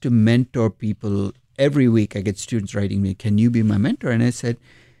asked to mentor people every week. I get students writing me, can you be my mentor? And I said,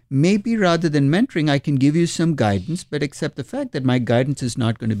 maybe rather than mentoring, I can give you some guidance, but accept the fact that my guidance is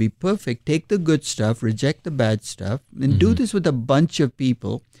not going to be perfect. Take the good stuff, reject the bad stuff, and do this with a bunch of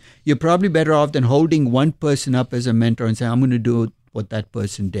people. You're probably better off than holding one person up as a mentor and saying, I'm going to do what that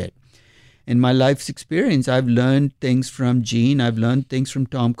person did. In my life's experience, I've learned things from Gene. I've learned things from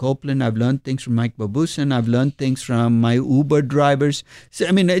Tom Copeland. I've learned things from Mike Babusan. I've learned things from my Uber drivers. So,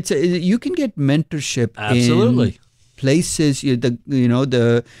 I mean, you can get mentorship in places,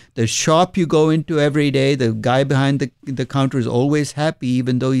 the shop you go into every day, the guy behind the counter is always happy,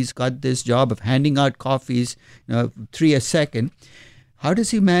 even though he's got this job of handing out coffees, 3 a second. How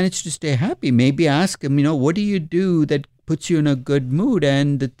does he manage to stay happy? Maybe ask him, what do you do that puts you in a good mood?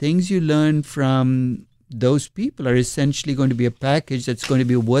 And the things you learn from those people are essentially going to be a package that's going to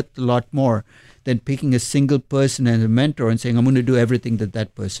be worth a lot more than picking a single person as a mentor and saying, I'm going to do everything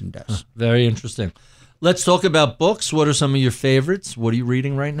that person does. Very interesting. Let's talk about books. What are some of your favorites? What are you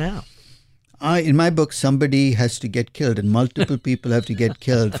reading right now? In my book, somebody has to get killed, and multiple people have to get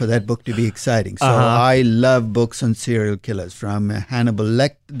killed for that book to be exciting. So I love books on serial killers, from Hannibal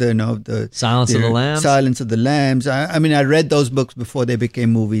Lecter, the Silence of the Lambs. Silence of the Lambs. I read those books before they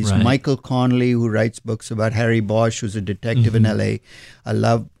became movies. Right. Michael Connelly, who writes books about Harry Bosch, who's a detective in L.A. I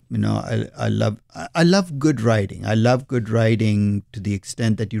love good writing. I love good writing to the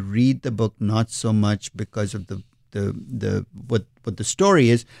extent that you read the book not so much because of what the story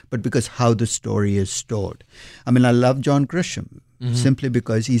is, but because how the story is told. I love John Grisham simply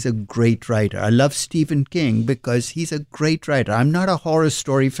because he's a great writer. I love Stephen King because he's a great writer. I'm not a horror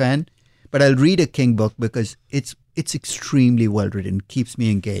story fan, but I'll read a King book because it's extremely well written, keeps me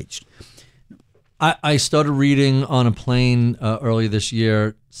engaged. I started reading on a plane earlier this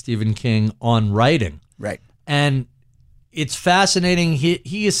year, Stephen King on writing. Right. And it's fascinating.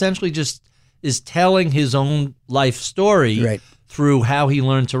 He essentially just is telling his own life story through how he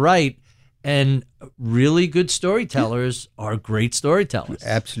learned to write. And really good storytellers are great storytellers.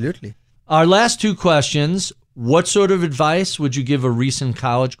 Absolutely. Our last two questions. What sort of advice would you give a recent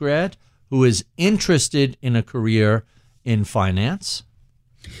college grad who is interested in a career in finance?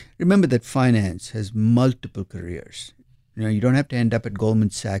 Remember that finance has multiple careers. You don't have to end up at Goldman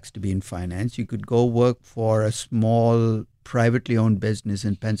Sachs to be in finance. You could go work for a small privately owned business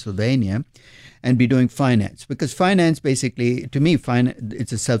in Pennsylvania and be doing finance. Because finance, basically, to me,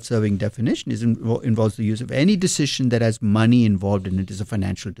 it's a self-serving definition. It involves the use of any decision that has money involved in it is a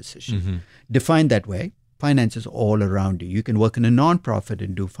financial decision. Defined that way, finance is all around you. You can work in a nonprofit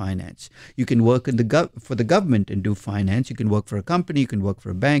and do finance. You can work in for the government and do finance. You can work for a company. You can work for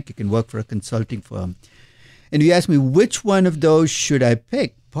a bank. You can work for a consulting firm. And you ask me, which one of those should I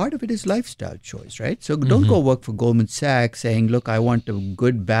pick? Part of it is lifestyle choice, right? So don't go work for Goldman Sachs saying, look, I want a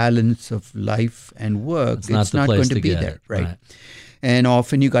good balance of life and work. It's not going to be there, right? And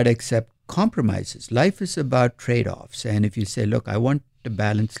often you got to accept compromises. Life is about trade-offs. And if you say, look, I want a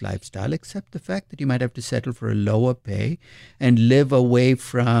balanced lifestyle, accept the fact that you might have to settle for a lower pay and live away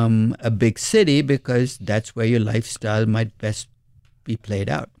from a big city because that's where your lifestyle might best be played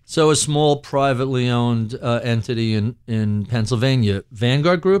out. So a small privately owned entity in Pennsylvania,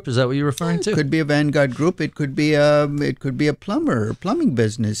 Vanguard Group, is that what you're referring to? It could be a Vanguard Group. It could be a plumbing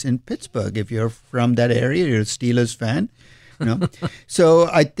business in Pittsburgh. If you're from that area, you're a Steelers fan. So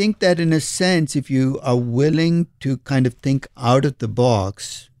I think that in a sense, if you are willing to kind of think out of the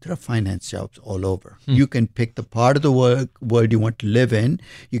box, there are finance jobs all over. You can pick the part of the world you want to live in.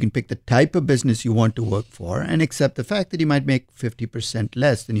 You can pick the type of business you want to work for and accept the fact that you might make 50%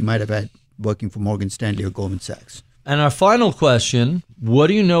 less than you might have had working for Morgan Stanley or Goldman Sachs. And our final question, what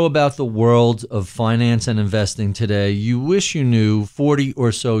do you know about the world of finance and investing today you wish you knew 40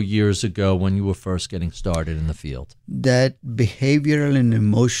 or so years ago when you were first getting started in the field? That behavioral and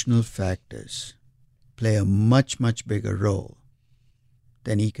emotional factors play a much, much bigger role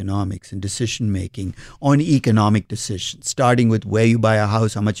than economics and decision-making on economic decisions, starting with where you buy a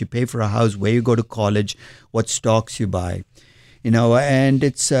house, how much you pay for a house, where you go to college, what stocks you buy. And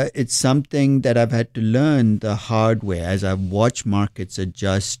it's something that I've had to learn the hard way as I've watched markets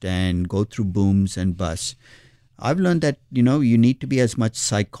adjust and go through booms and busts. I've learned that, you need to be as much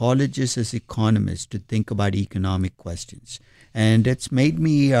psychologist as economist to think about economic questions. And it's made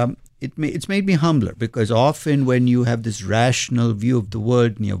me it's made me humbler, because often when you have this rational view of the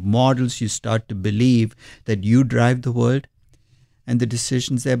world and you have models, you start to believe that you drive the world and the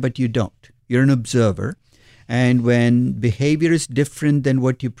decisions there, but you don't. You're an observer. And when behavior is different than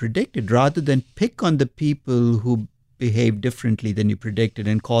what you predicted, rather than pick on the people who behave differently than you predicted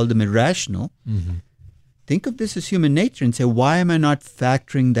and call them irrational, think of this as human nature and say, why am I not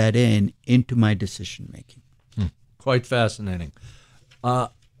factoring that into my decision making? Quite fascinating.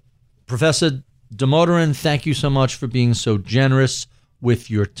 Professor Damodaran, thank you so much for being so generous with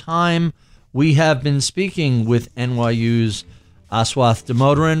your time. We have been speaking with NYU's Aswath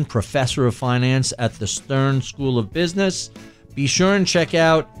Damodaran, professor of finance at the Stern School of Business. Be sure and check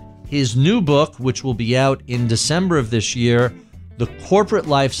out his new book, which will be out in December of this year, The Corporate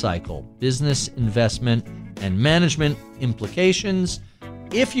Life Cycle, Business, Investment, and Management Implications.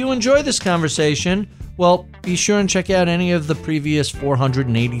 If you enjoy this conversation, well, be sure and check out any of the previous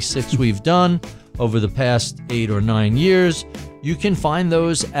 486 we've done over the past 8 or 9 years. You can find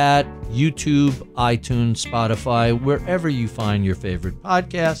those at YouTube, iTunes, Spotify, wherever you find your favorite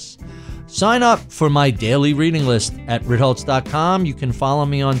podcasts. Sign up for my daily reading list at ritholtz.com. You can follow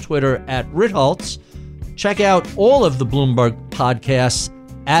me on Twitter at ritholtz. Check out all of the Bloomberg podcasts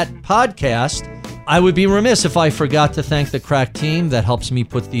at podcast. I would be remiss if I forgot to thank the crack team that helps me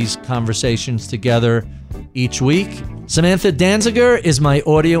put these conversations together each week. Samantha Danziger is my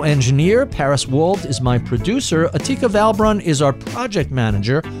audio engineer. Paris Wald is my producer. Atika Valbrun is our project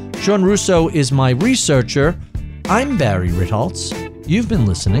manager. Sean Russo is my researcher. I'm Barry Ritholtz. You've been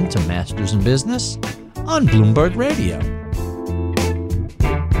listening to Masters in Business on Bloomberg Radio.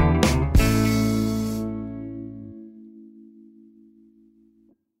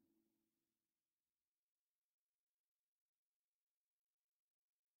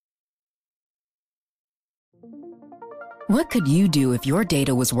 What could you do if your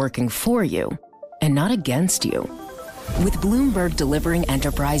data was working for you and not against you? With Bloomberg delivering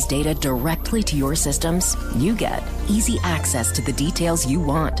enterprise data directly to your systems, you get easy access to the details you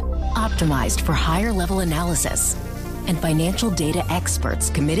want, optimized for higher-level analysis, and financial data experts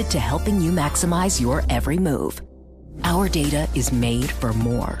committed to helping you maximize your every move. Our data is made for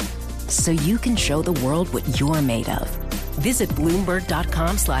more, so you can show the world what you're made of. Visit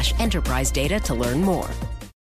Bloomberg.com/enterprise data to learn more.